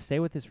we're going to stay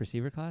with this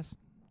receiver class,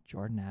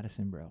 Jordan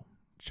Addison, bro.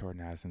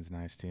 Jordan Addison's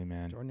nice too,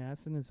 man. Jordan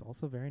Addison is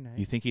also very nice.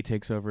 You think he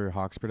takes over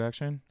Hawk's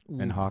production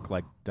and Ooh. Hawk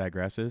like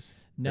digresses?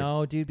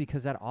 No, dude,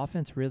 because that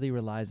offense really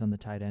relies on the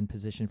tight end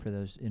position for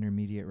those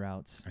intermediate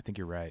routes. I think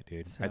you're right,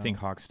 dude. I think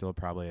So- Hawk's still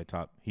probably a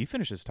top. He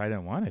finished as tight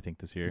end 1, I think,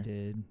 this He year.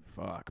 did.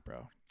 Fuck,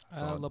 bro. That's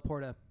solid.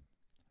 Laporta.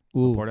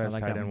 Ooh, Laporta I has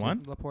like tight that end one,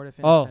 1. too. Laporta finished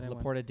Oh, tight end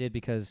one. Laporta did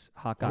because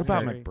Hawk What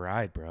got about hurt.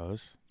 McBride,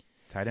 bros?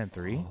 Tight end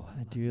 3. Oh,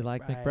 I do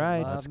like McBride.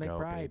 McBride. Love Let's go,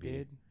 McBride, baby.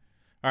 dude.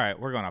 All right,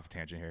 we're going off a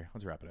tangent here.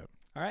 Let's wrap it up.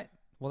 All right.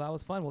 Well, that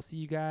was fun. We'll see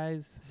you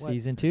guys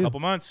Season 2.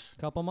 Couple months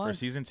couple for months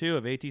season 2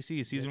 of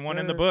ATC. Season Yes, 1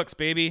 in the sir. books,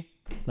 baby.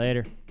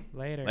 Later.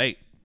 later. Late.